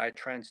raped by a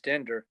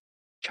transgender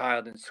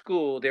child in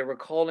school. They were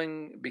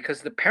calling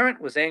because the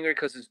parent was angry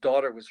because his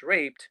daughter was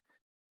raped.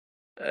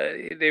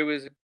 They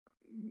was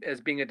as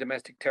being a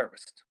domestic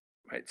terrorist,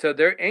 right? So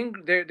they're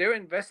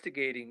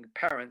investigating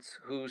parents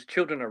whose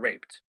children are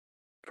raped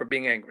for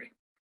being angry.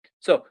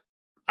 So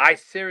I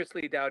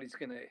seriously doubt he's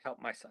going to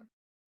help my son.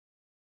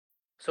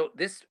 So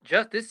this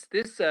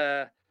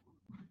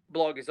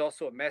blog is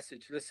also a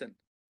message. Listen,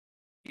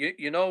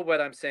 you know what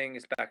I'm saying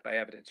is backed by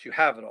evidence. You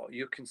have it all.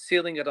 You're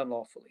concealing it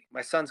unlawfully.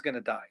 My son's going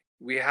to die.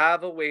 We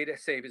have a way to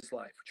save his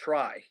life.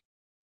 Try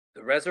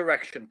the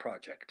Resurrection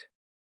Project.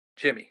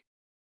 Jimmy,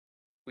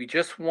 we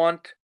just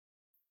want,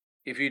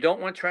 if you don't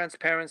want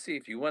transparency,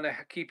 if you want to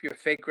keep your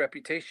fake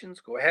reputations,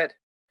 go ahead.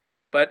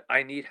 But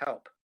I need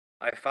help.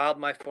 I filed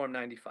my Form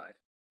 95.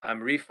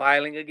 I'm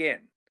refiling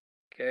again.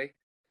 Okay.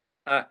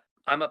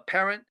 I'm a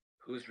parent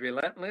who's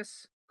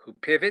relentless, who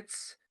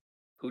pivots,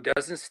 who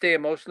doesn't stay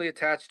emotionally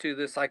attached to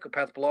the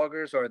psychopath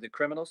bloggers or the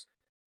criminals.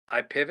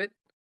 I pivot.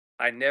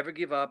 I never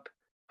give up.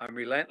 I'm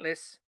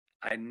relentless.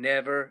 I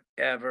never,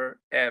 ever,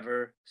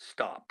 ever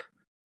stop.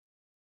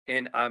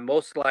 And I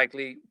most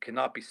likely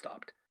cannot be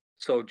stopped.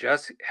 So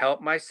just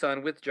help my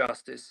son with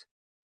justice.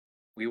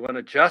 We want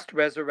to just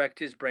resurrect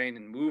his brain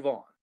and move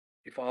on.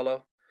 You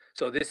follow?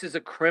 So this is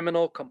a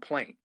criminal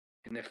complaint,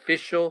 an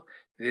official,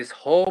 this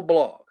whole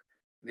blog,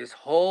 this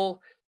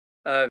whole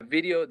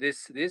video,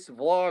 this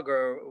vlog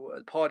or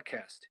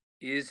podcast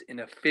is an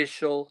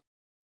official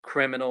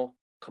criminal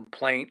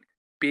complaint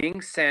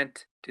being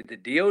sent to the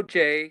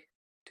DOJ,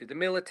 to the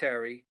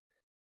military,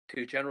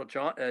 to General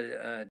John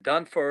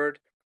Dunford,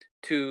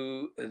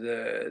 to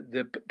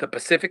the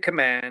Pacific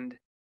Command.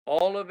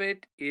 All of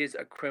it is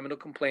a criminal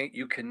complaint.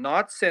 You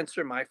cannot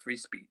censor my free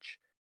speech.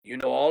 You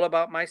know all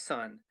about my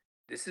son.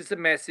 This is a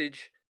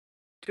message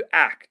to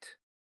act,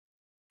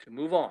 to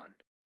move on,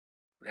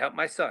 to help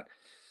my son.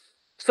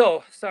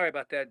 So sorry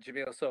about that,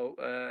 Jamil. So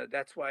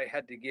that's why I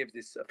had to give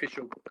this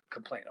official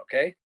complaint.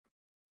 Okay.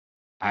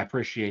 I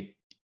appreciate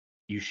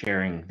you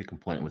sharing the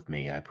complaint with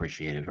me. I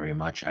appreciate it very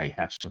much. I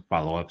have some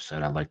follow-ups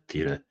that I'd like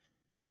you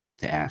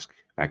to ask.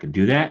 If I could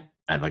do that,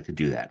 I'd like to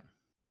do that.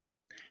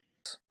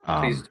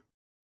 Please. Um,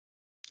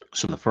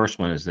 so the first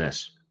one is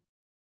this.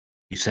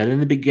 You said in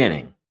the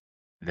beginning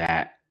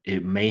that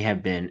it may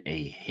have been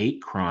a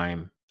hate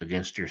crime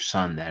against your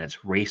son, that it's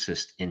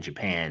racist in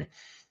Japan.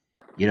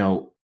 You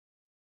know,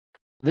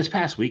 this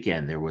past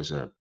weekend there was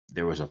a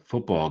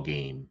football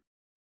game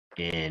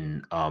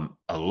in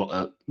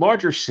a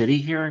larger city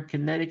here in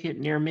Connecticut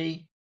near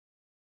me,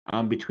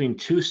 between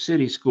two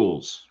city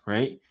schools,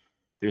 right?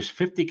 There's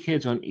 50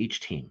 kids on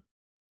each team,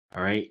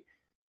 all right?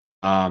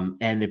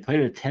 And they played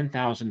at a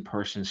 10,000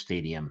 person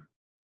stadium.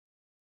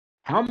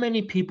 How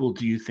many people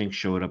do you think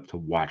showed up to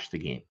watch the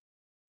game?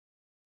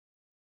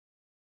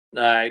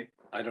 I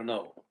don't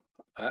know.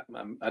 I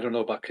don't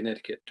know about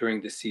Connecticut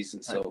during this season.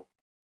 Right. So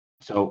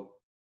So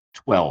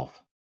 12.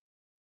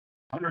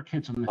 100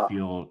 kids on the Wow.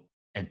 field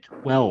and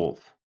 12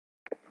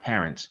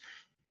 parents.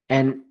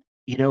 And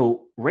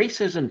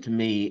racism to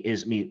me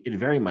is, I mean, it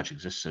very much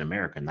exists in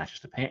America, not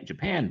just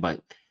Japan.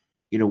 But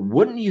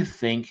wouldn't you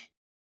think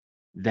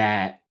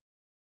that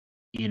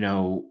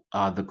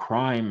the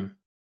crime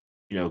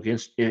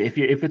against,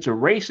 if it's a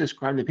racist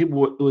crime, then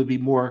people would be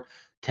more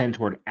tend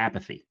toward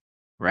apathy,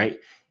 right?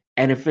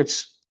 And if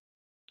it's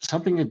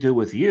something to do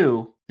with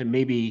you, then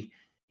maybe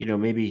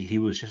he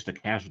was just a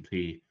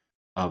casualty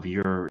of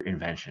your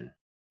invention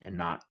and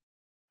not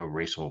a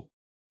racial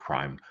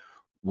crime.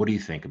 What do you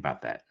think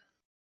about that?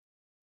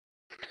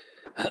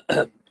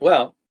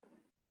 Well,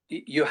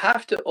 you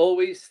have to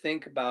always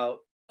think about,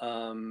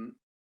 um,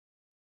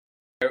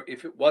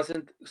 if it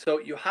wasn't, so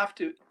you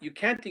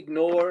can't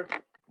ignore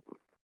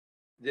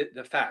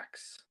the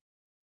facts,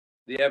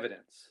 the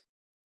evidence.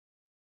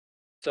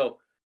 So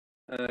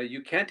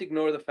you can't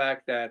ignore the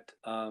fact that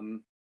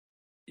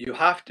you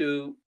have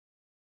to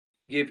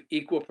give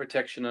equal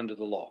protection under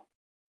the law.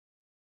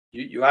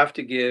 You have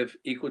to give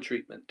equal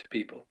treatment to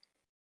people.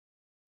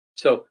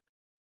 So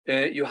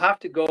you have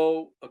to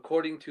go,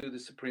 according to the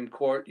Supreme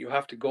Court, you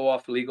have to go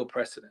off legal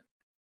precedent,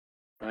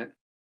 right?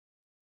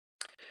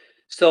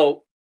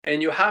 So,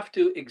 and you have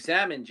to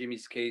examine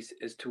Jimmy's case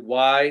as to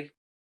why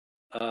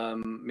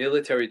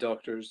military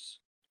doctors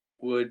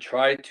would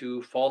try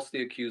to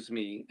falsely accuse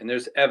me, and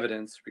there's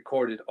evidence,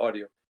 recorded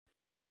audio,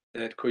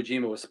 that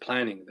Kojima was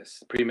planning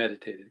this,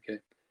 premeditated. Okay,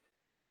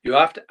 you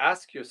have to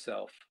ask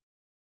yourself,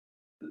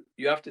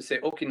 you have to say,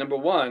 okay, number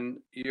one,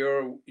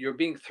 you're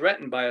being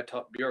threatened by a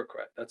top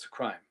bureaucrat. That's a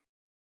crime.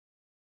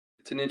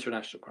 It's an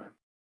international crime.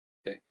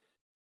 Okay,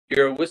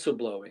 you're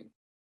whistleblowing,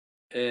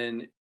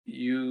 and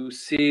you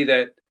see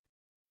that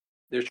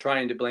they're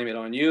trying to blame it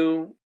on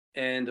you,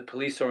 and the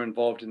police are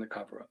involved in the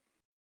cover up.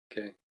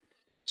 Okay,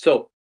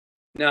 so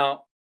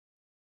now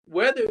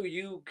whether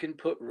you can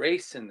put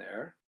race in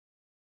there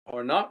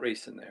or not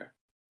race in there,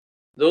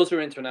 those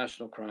are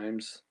international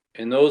crimes,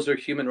 and those are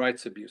human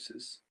rights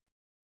abuses.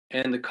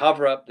 And the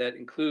cover up that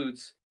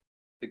includes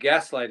the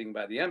gaslighting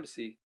by the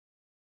embassy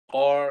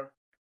are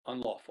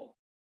unlawful.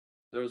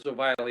 Those are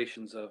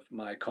violations of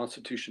my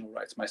constitutional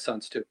rights, my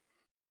son's too.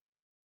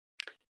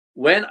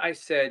 When I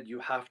said you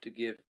have to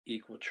give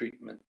equal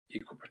treatment,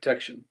 equal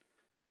protection,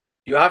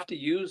 you have to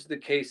use the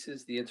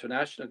cases, the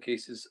international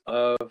cases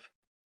of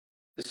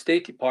the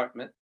State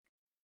Department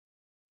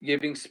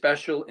giving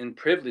special and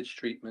privileged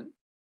treatment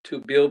to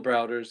Bill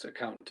Browder's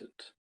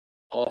accountant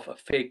off a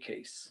fake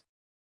case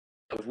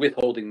of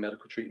withholding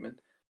medical treatment,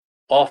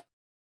 off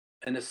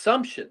an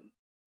assumption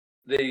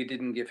they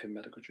didn't give him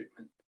medical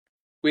treatment.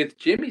 With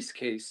Jimmy's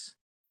case,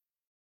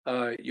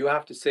 you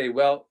have to say,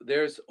 well,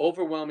 there's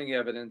overwhelming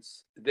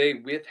evidence they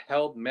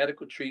withheld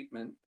medical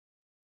treatment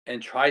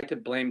and tried to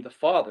blame the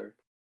father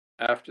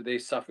after they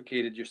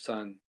suffocated your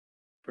son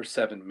for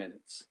 7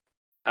 minutes,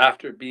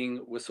 after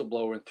being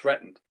whistleblower and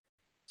threatened.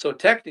 So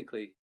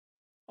technically,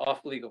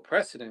 off legal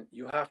precedent,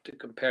 you have to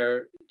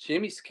compare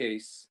Jimmy's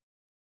case,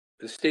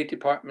 the State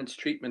Department's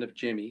treatment of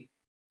Jimmy,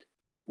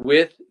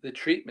 with the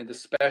treatment, the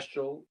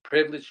special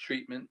privileged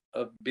treatment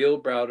of Bill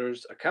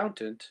Browder's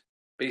accountant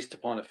based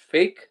upon a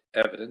fake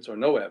evidence or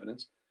no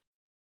evidence,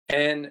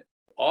 and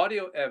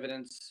audio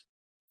evidence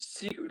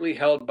secretly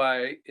held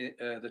by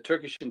the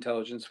Turkish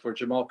intelligence for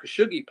Jamal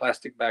Khashoggi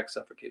plastic bag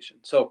suffocation.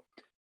 So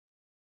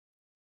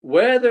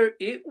whether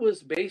it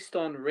was based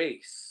on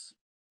race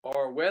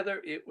or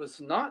whether it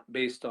was not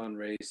based on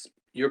race,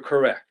 you're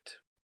correct.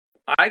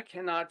 I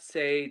cannot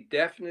say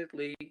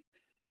definitely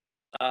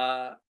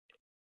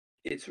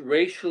it's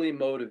racially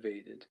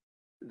motivated,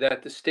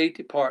 that the State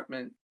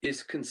Department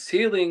is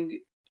concealing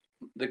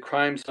the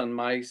crimes on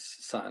my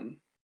son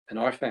and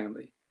our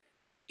family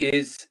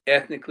is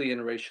ethnically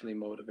and racially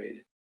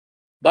motivated.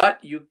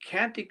 But you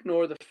can't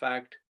ignore the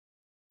fact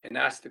and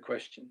ask the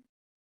question,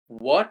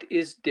 what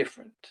is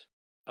different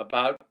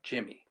about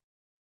Jimmy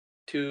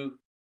to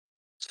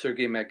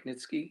Sergei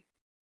Magnitsky,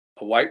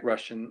 a white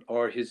Russian,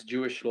 or his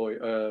Jewish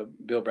lawyer,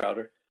 Bill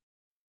Browder,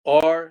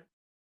 or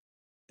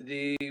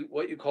the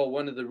what you call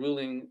one of the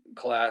ruling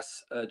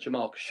class,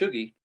 Jamal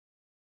Khashoggi,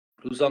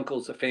 whose uncle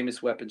is a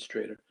famous weapons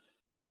trader?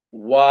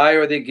 Why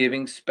are they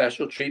giving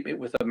special treatment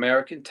with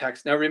American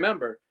tax? Now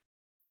remember,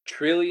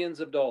 trillions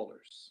of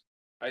dollars.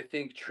 I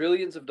think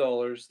trillions of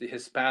dollars the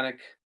Hispanic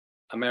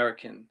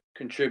American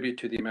contribute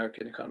to the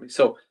American economy.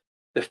 So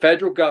the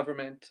federal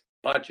government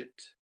budget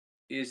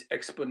is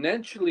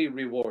exponentially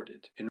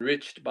rewarded,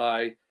 enriched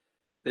by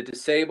the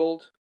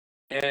disabled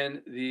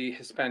and the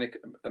Hispanic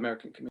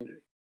American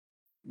community.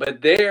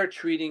 But they are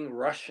treating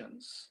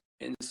Russians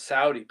and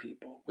Saudi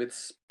people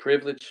with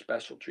privileged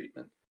special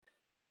treatment.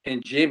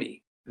 And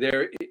Jimmy,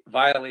 they're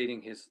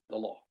violating the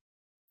law,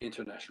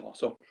 international law.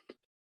 So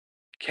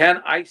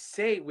can I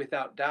say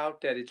without doubt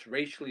that it's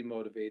racially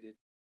motivated?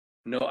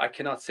 No, I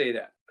cannot say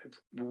that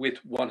with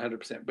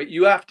 100%. But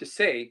you have to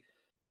say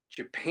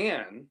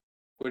Japan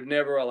would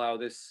never allow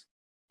this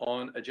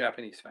on a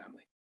Japanese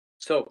family.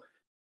 So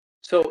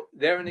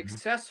they're an Mhm.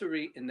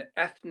 accessory in the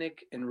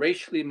ethnic and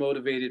racially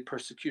motivated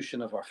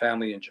persecution of our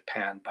family in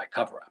Japan by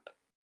cover up.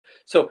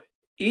 So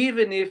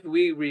even if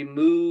we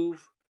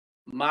remove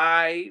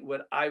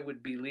what I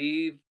would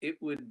believe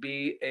it would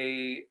be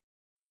a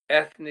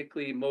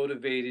ethnically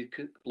motivated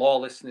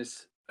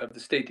lawlessness of the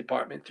State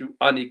Department through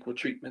unequal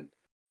treatment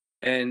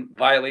and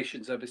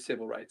violations of his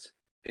civil rights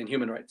and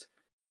human rights.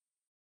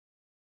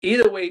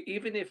 Either way,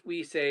 even if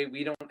we say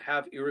we don't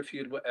have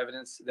irrefutable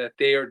evidence that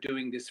they are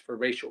doing this for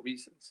racial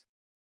reasons,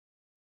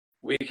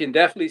 we can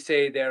definitely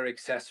say they're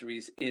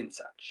accessories in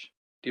such.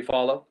 Do you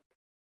follow?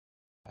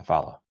 I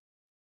follow.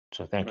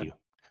 So thank Right. you.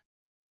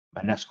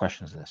 My next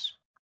question is this.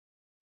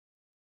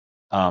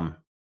 Um,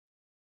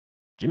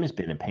 Jimmy's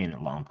been in pain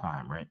a long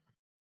time, right?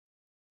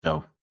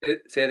 So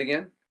Say it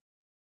again.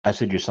 I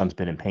said your son's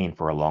been in pain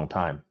for a long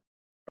time.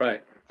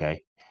 Right.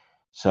 Okay.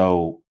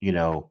 So,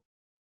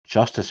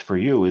 justice for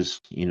you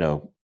is,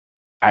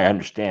 I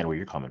understand where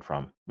you're coming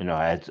from.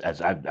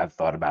 As I've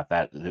thought about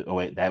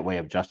that way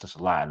of justice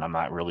a lot, and I'm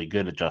not really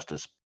good at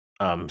justice.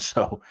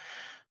 So,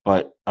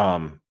 but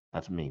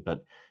that's me.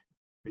 But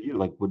for you,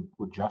 like,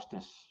 would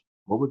justice,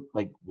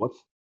 what's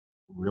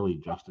really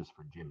justice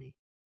for Jimmy?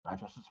 Not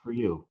justice for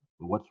you,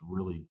 but what's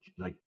really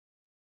like,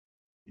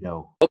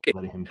 Okay.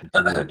 letting him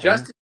continue in pain?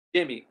 Justice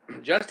Jimmy.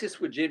 Justice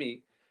with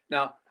Jimmy.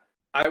 Now,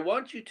 I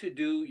want you to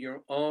do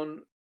your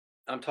own.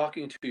 I'm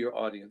talking to your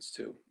audience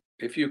too.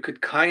 If you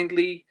could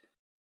kindly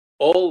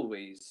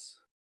always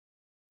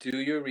do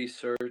your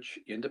research,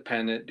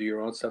 independent, do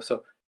your own stuff.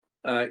 So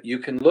you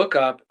can look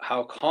up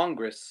how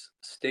Congress,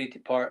 State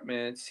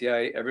Department,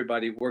 CIA,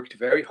 everybody worked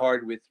very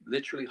hard with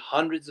literally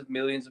hundreds of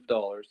millions of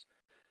dollars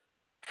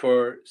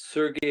for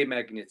Sergei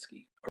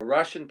Magnitsky, a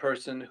Russian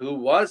person who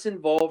was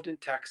involved in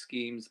tax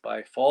schemes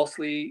by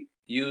falsely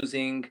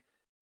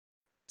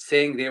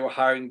saying they were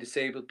hiring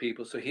disabled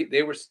people. So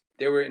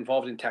they were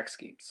involved in tax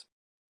schemes,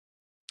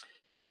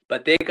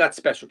 but they got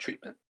special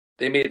treatment.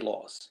 They made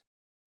laws.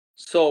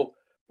 So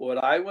what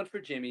I want for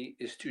Jimmy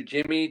is to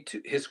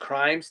his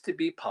crimes to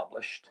be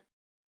published,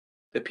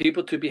 the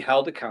people to be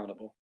held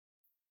accountable,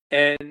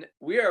 and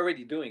we're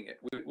already doing it.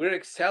 We're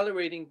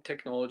accelerating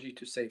technology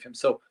to save him.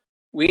 So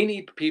we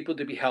need people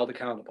to be held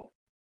accountable,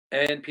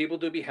 and people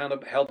to be held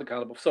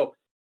accountable. So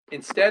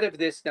instead of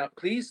this, now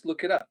please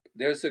look it up.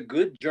 There's a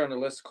good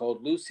journalist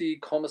called Lucy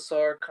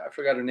Commissar. I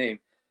forgot her name.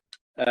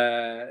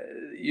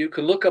 You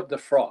can look up the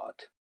fraud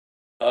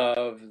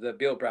of the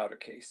Bill Browder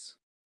case,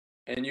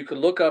 and you can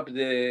look up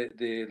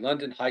the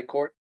London High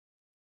Court,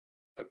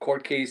 a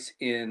court case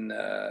in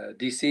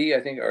D.C.,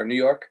 I think, or New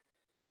York,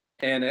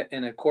 and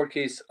a court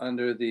case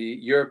under the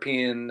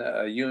European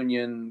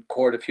Union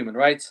Court of Human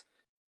Rights,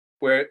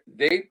 where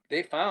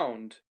they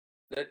found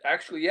that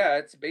actually, yeah,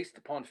 it's based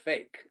upon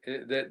fake.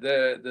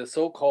 The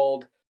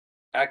so-called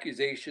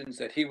accusations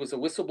that he was a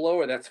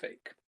whistleblower, that's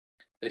fake.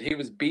 That he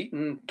was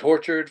beaten,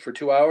 tortured for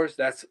 2 hours,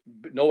 that's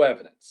no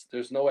evidence.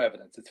 There's no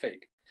evidence. It's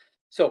fake.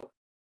 So,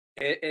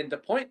 and the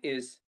point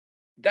is,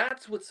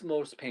 that's what's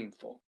most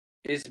painful,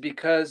 is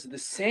because the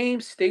same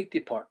State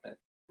Department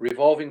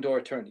revolving door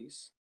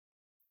attorneys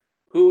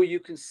who you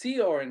can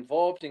see are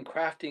involved in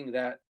crafting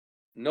that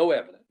no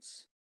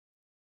evidence,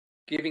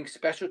 giving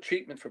special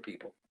treatment for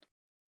people,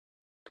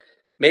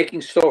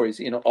 making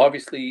stories,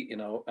 obviously,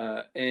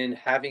 and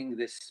having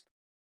this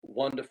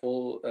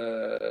wonderful,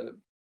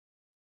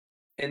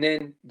 and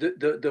then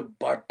the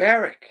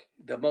barbaric,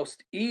 the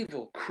most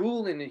evil,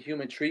 cruel, and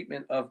inhuman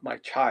treatment of my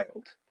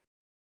child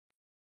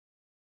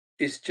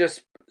is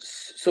just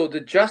so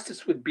the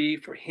justice would be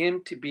for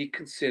him to be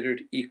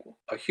considered equal,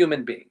 a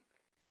human being,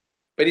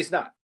 but he's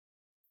not.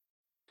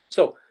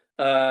 So,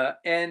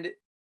 and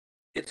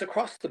it's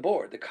across the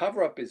board. The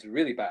cover up is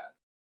really bad.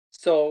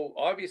 So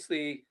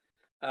obviously,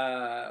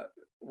 uh,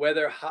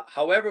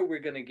 however we're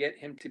going to get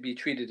him to be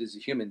treated as a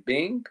human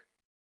being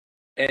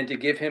and to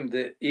give him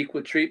the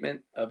equal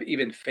treatment of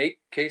even fake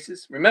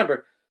cases.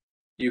 Remember,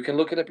 you can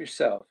look it up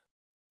yourself.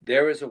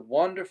 There is a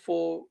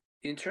wonderful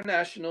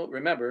international.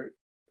 Remember,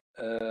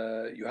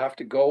 you have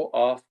to go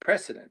off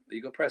precedent,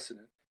 legal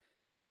precedent.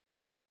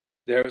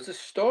 There is a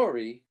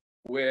story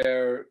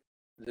where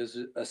there's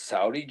a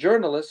Saudi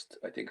journalist,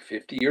 I think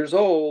 50 years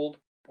old,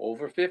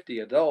 over 50,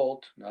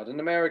 adult, not an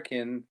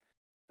American.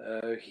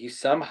 He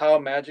somehow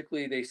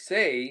magically, they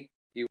say,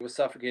 he was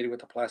suffocated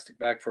with a plastic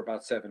bag for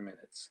about 7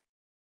 minutes.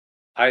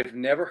 I've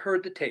never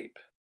heard the tape.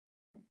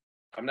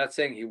 I'm not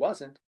saying he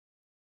wasn't.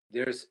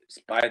 There's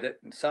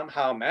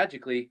somehow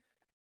magically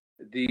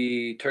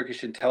the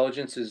Turkish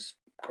intelligence is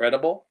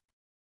credible,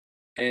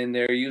 and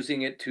they're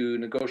using it to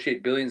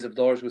negotiate billions of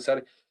dollars with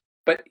Saudi.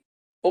 But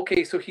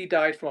okay, so he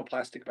died from a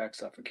plastic bag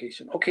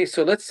suffocation. Okay,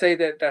 so let's say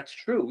that that's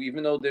true,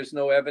 even though there's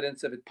no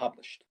evidence of it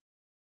published.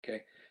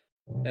 Okay,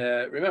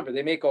 remember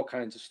they make all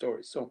kinds of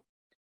stories. So,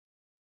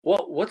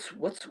 what's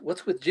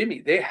with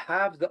Jimmy? They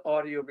have the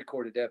audio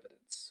recorded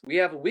evidence. We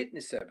have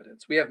witness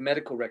evidence. We have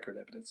medical record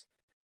evidence.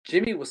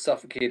 Jimmy was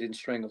suffocated and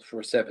strangled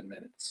for 7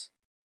 minutes,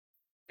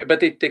 but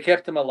they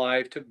kept him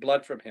alive, took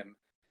blood from him,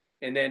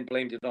 and then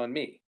blamed it on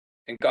me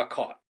and got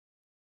caught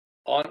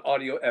on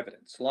audio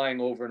evidence,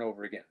 lying over and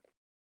over again.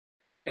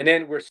 And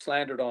then we're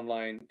slandered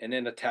online and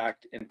then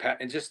attacked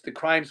and just the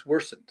crimes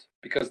worsened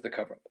because of the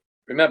cover up.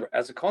 Remember,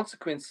 as a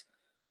consequence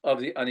of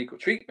the unequal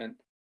treatment,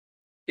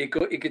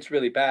 it gets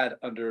really bad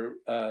under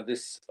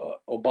this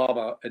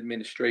Obama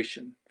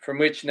administration, from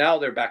which now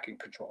they're back in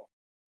control.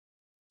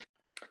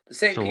 The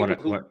same So what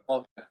people I who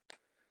what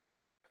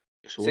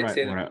so what say, I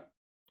say what that.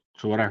 I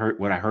so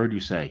what I heard you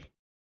say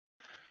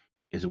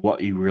is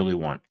what you really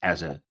want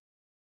as a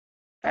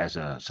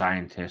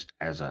scientist,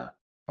 as a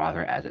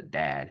father, as a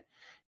dad,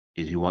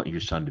 is you want your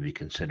son to be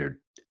considered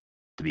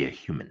to be a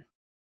human.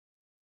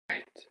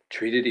 Right,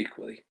 treated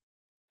equally.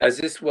 As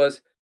this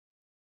was,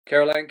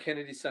 Caroline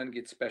Kennedy's son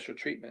gets special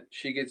treatment.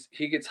 He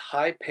gets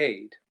high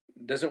paid,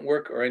 doesn't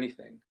work or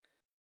anything,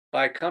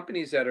 by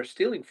companies that are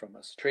stealing from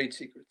us trade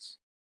secrets.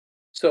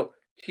 So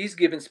he's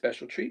given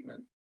special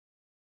treatment.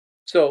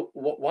 So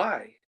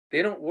why?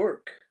 They don't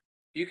work.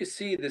 You can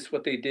see this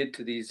what they did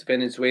to these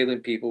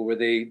Venezuelan people, where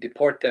they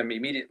deport them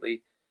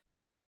immediately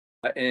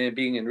and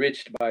being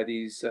enriched by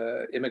these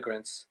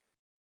immigrants,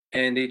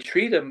 and they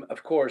treat them.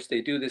 Of course,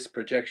 they do this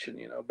projection,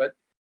 but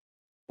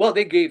well,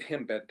 they gave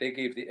they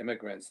gave the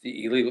immigrants,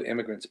 the illegal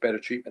immigrants, better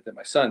treatment than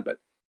my son. But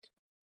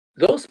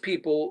those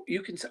people,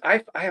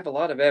 I have a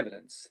lot of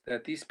evidence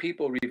that these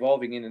people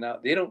revolving in and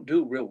out, they don't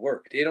do real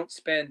work. They don't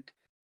spend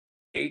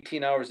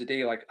 18 hours a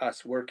day like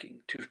us working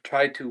to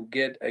try to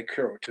get a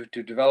cure,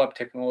 to develop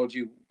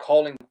technology,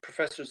 calling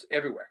professors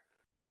everywhere,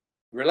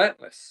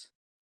 relentless,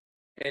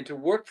 and to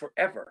work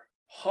forever,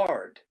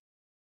 hard.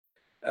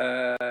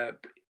 Uh,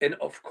 and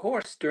of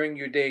course, during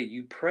your day,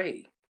 you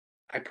pray.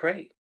 I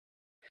pray.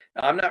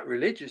 I'm not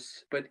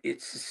religious, but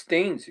it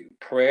sustains you.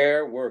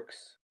 Prayer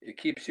works, it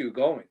keeps you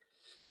going.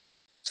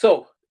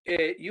 So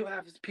you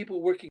have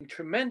people working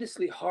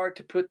tremendously hard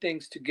to put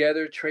things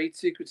together, trade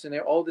secrets, and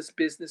all this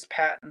business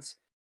patents.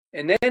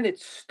 And then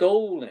it's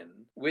stolen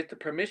with the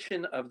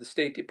permission of the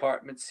State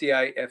Department,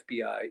 CIA,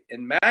 FBI,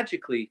 and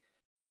magically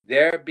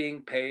they're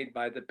being paid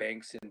by the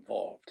banks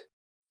involved.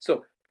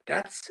 So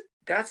that's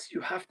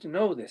you have to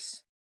know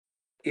this.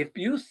 If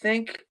you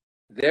think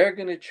they're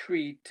going to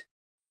treat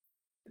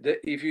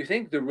if you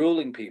think the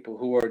ruling people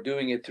who are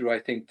doing it through, I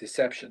think,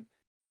 deception,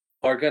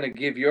 are going to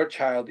give your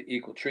child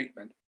equal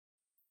treatment,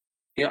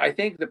 I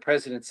think the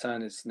president's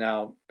son is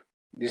now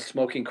just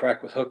smoking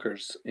crack with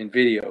hookers in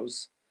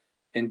videos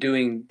and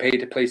doing pay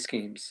to play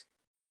schemes.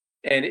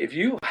 And if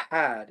you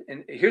had,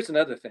 and here's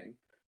another thing,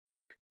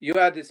 you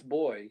had this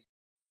boy,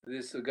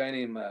 this a guy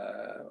named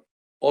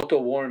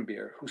Otto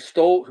Warmbier,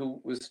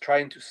 who was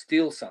trying to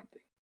steal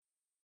something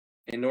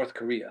in North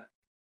Korea.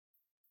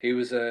 He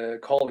was a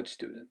college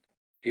student.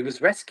 He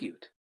was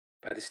rescued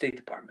by the State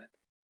Department.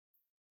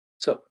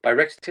 So by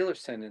Rex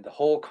Tillerson and the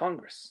whole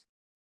Congress.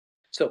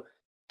 So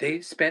they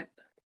spent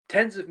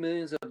tens of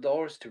millions of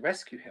dollars to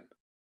rescue him.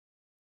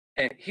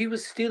 And he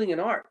was stealing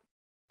an art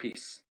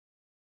piece.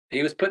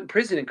 He was put in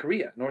prison in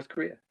Korea, North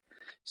Korea.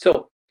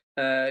 So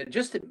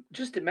just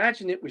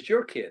imagine it was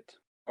your kid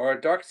or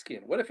a dark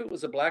skin. What if it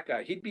was a black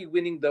guy? He'd be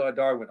winning the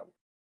Darwin Award.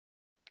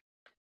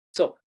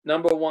 So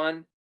number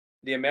one,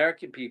 the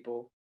American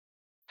people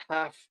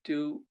have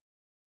to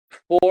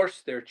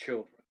force their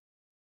children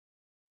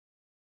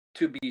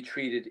to be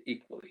treated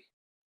equally.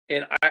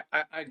 And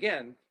I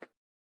again,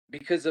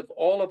 because of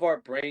all of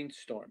our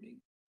brainstorming,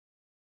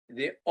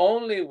 the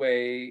only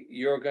way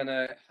you're going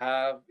to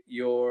have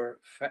your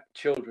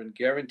children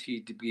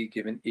guaranteed to be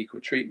given equal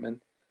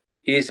treatment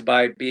is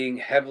by being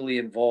heavily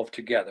involved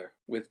together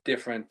with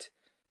different.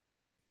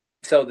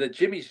 So the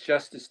Jimmy's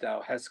Justice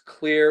DAO has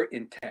clear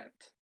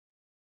intent.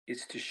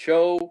 It's to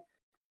show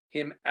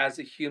him as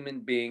a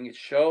human being,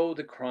 show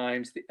the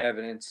crimes, the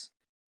evidence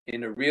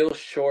in a real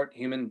short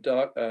human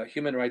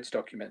rights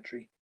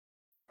documentary,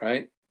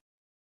 right?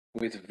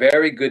 With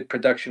very good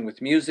production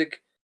with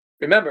music.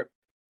 Remember,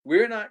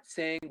 we're not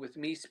saying with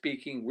me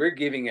speaking, we're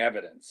giving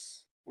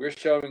evidence. We're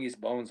showing his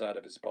bones out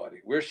of his body.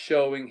 We're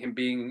showing him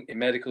being in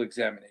medical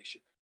examination.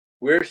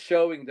 We're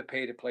showing the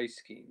pay to play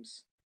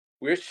schemes.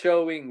 We're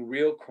showing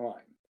real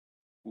crime.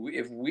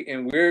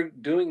 We're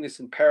doing this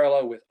in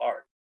parallel with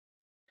art,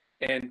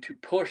 and to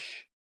push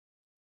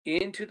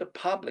into the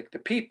public, the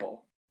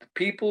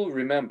people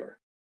remember,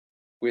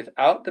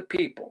 without the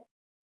people,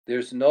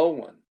 there's no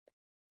one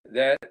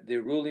that the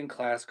ruling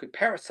class could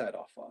parasite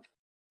off of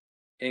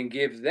and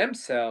give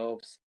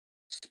themselves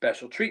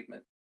special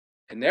treatment.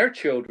 And their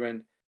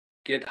children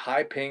get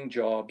high paying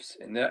jobs,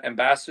 and the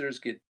ambassadors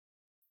get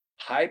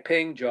high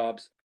paying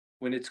jobs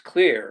when it's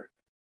clear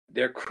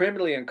they're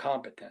criminally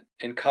incompetent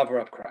and cover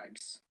up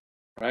crimes,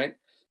 right?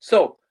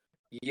 So,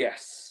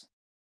 yes,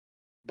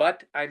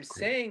 but I'm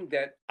saying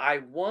that I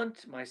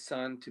want my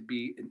son to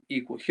be an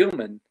equal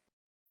human,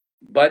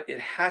 but it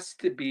has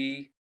to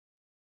be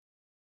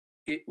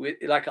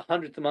like a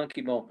hundredth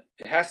monkey moment.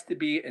 It has to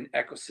be an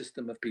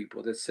ecosystem of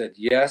people that said,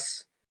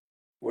 yes,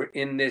 we're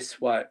in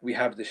this. What we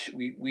have this,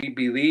 we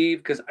believe,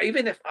 because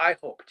even if I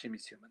hope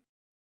Jimmy's human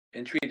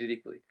and treated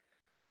equally,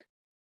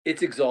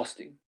 it's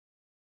exhausting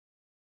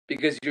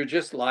because you're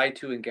just lied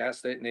to and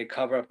gaslit and they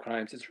cover up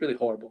crimes. It's really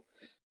horrible.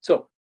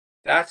 So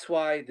that's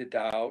why the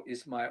Tao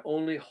is my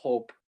only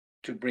hope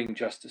to bring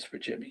justice for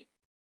Jimmy.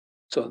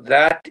 So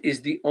that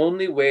is the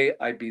only way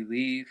I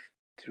believe,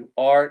 through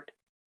art,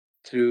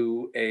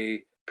 through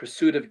a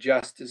pursuit of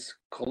justice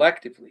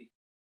collectively,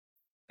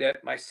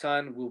 that my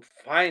son will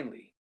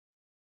finally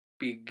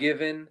be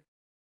given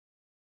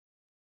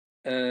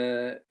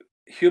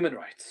human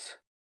rights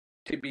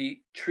to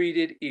be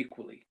treated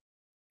equally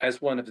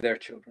as one of their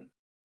children.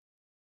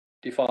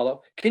 Do you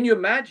follow? Can you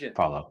imagine?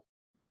 Follow.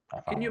 I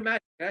Can you follow.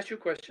 imagine? Can I ask you a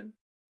question?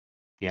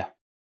 Yeah.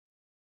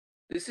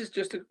 This is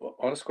just an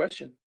honest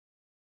question.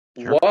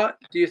 Sure. What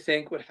do you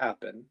think would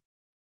happen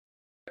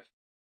if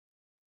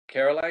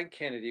Caroline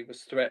Kennedy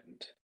was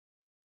threatened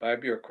by a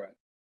bureaucrat,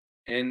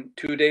 and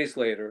 2 days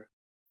later,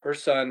 her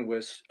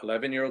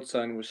 11-year-old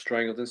son was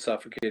strangled and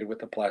suffocated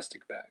with a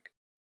plastic bag?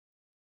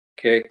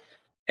 Okay.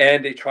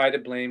 And they try to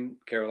blame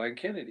Caroline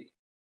Kennedy.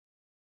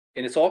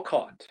 And it's all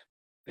caught.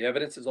 The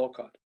evidence is all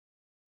caught.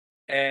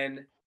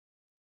 And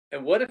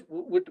what if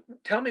would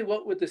tell me,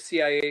 what would the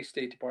CIA,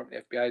 State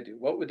Department, FBI do?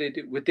 What would they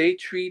do? Would they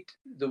treat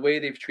the way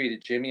they've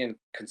treated Jimmy and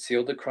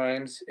concealed the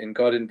crimes and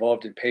got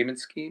involved in payment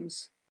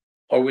schemes?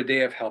 Or would they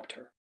have helped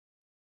her?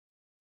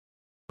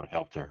 Would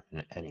help her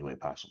in any way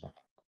possible.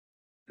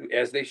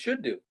 As they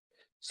should do.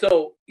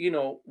 So,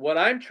 what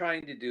I'm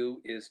trying to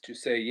do is to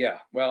say, yeah,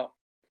 well,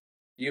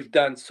 you've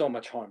done so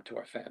much harm to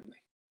our family,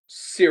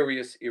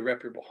 serious,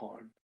 irreparable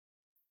harm.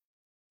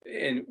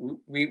 And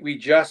we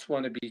just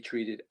want to be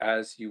treated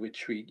as you would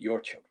treat your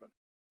children.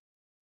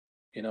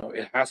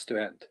 It has to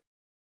end.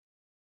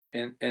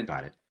 And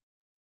Got it.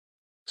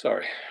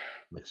 sorry.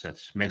 Makes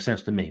sense. Makes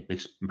sense to me.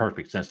 Makes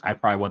perfect sense. I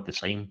probably want the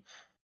same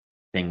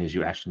thing as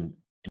you. Actually,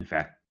 in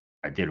fact,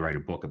 I did write a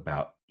book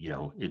about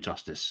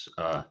injustice.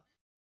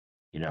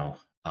 You know,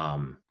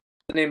 um,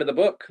 The name of the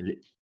book. it,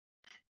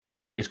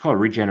 it's called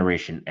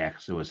Regeneration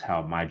X. It was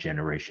how my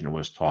generation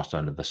was tossed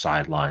under the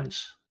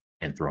sidelines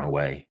and thrown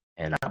away,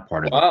 and Wow. not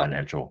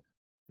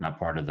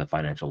part of the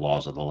financial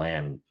laws of the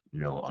land.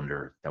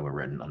 Under that were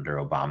written under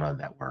Obama,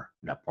 that were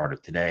not part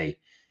of today.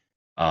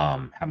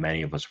 How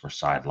many of us were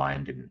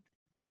sidelined, and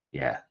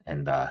yeah,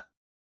 and a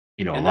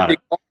And the lot big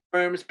of law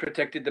firms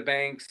protected the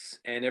banks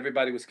and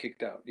everybody was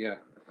kicked out. Yeah.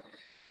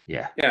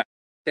 yeah, Yeah.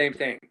 Same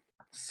thing.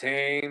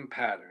 Same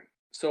pattern.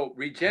 So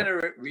yep.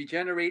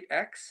 regenerate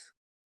X,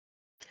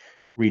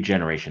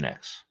 Regeneration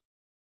X.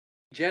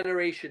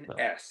 Generation So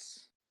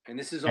S. And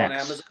this is on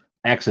Amazon.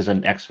 X is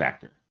an X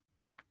factor.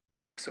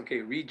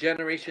 Okay,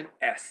 Regeneration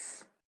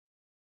S.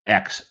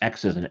 X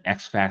is an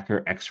X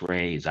factor,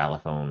 X-ray,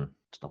 xylophone,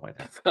 stuff like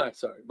that.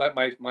 Sorry,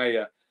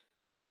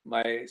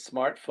 my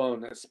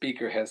smartphone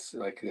speaker has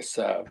like this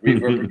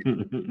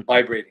reverberate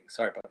vibrating.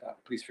 Sorry about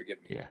that. Please forgive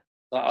me. Yeah.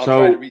 I'll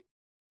try to So read.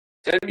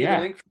 Send me the yeah,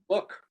 link for the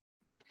book.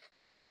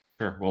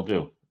 sure, we'll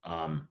do.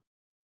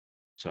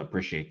 So I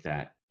appreciate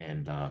that,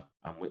 and I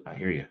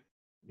hear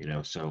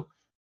you. So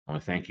I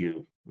want to thank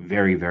you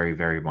very, very,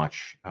 very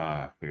much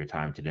for your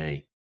time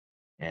today,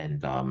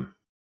 and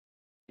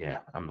yeah,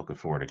 I'm looking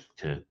forward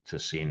to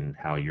seeing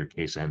how your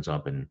case ends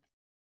up, and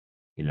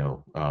let me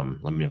know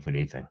if you need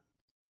anything.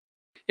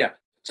 Yeah.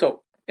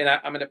 So, and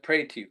I'm going to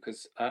pray to you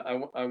because I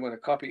want to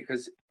copy,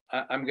 because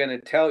I'm going to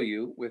tell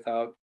you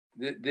without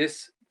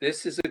this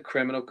is a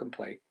criminal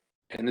complaint,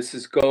 and this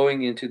is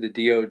going into the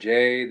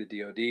DOJ,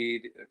 the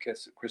DOD,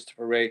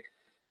 Christopher Wray.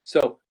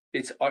 So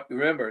it's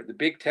remember, the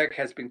big tech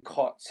has been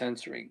caught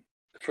censoring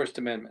the First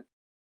Amendment,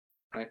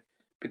 right?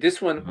 But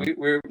this one,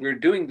 Mhm. we're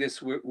doing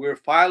this. We're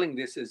filing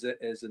this as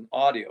an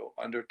audio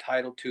under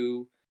Title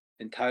II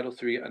and Title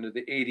III under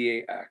the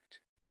ADA Act.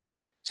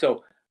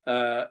 So,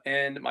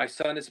 and my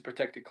son is a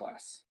protected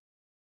class.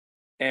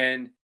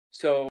 And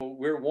so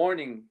we're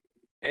warning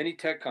any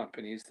tech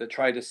companies that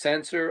try to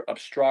censor,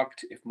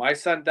 obstruct. If my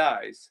son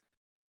dies,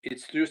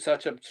 it's through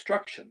such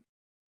obstruction,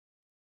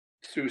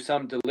 through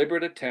some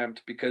deliberate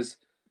attempt, because,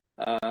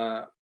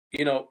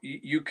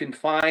 you can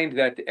find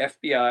that the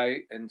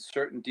FBI and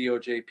certain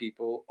DOJ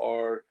people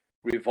are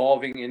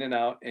revolving in and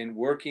out and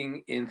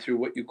working in through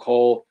what you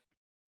call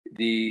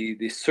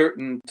the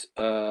certain,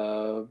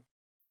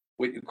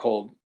 what you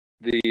call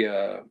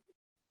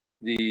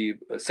the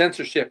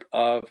censorship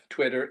of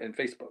Twitter and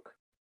Facebook.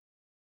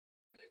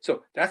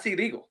 So that's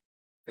illegal.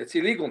 It's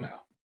illegal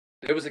now.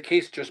 There was a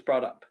case just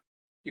brought up.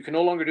 You can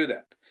no longer do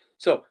that.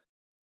 So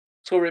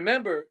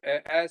remember,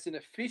 as an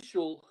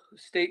official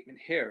statement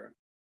here,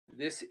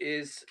 this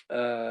is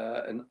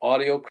an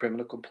audio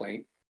criminal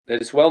complaint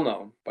that is well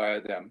known by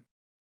them,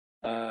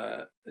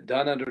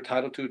 done under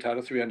Title II,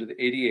 Title III under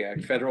the ADA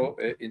Act, federal,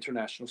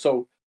 international.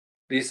 So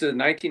this is a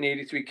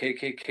 1983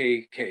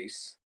 KKK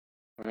case,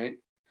 right?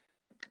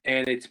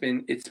 And it's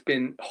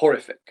been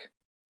horrific.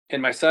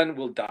 And my son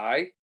will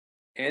die.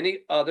 Any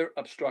other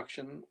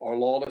obstruction or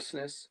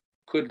lawlessness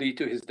could lead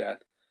to his death.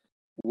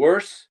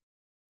 Worse,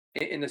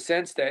 in the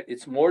sense that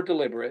it's more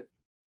deliberate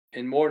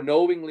and more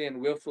knowingly and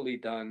willfully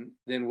done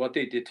than what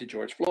they did to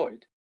George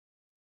Floyd.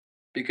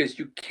 Because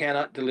you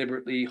cannot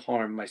deliberately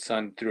harm my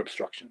son through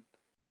obstruction.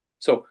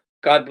 So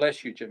God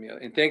bless you,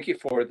 Jamil, and thank you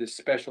for this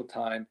special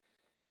time.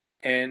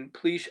 And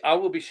please, I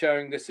will be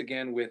sharing this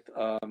again with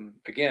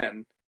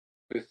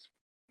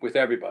with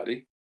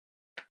everybody,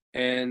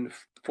 and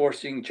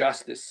forcing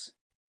justice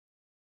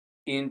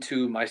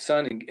into my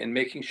son and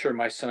making sure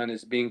my son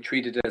is being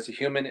treated as a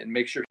human and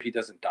make sure he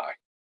doesn't die.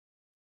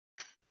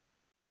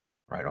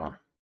 Right on.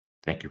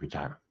 Thank you for your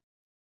time.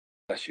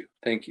 Bless you.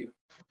 Thank you.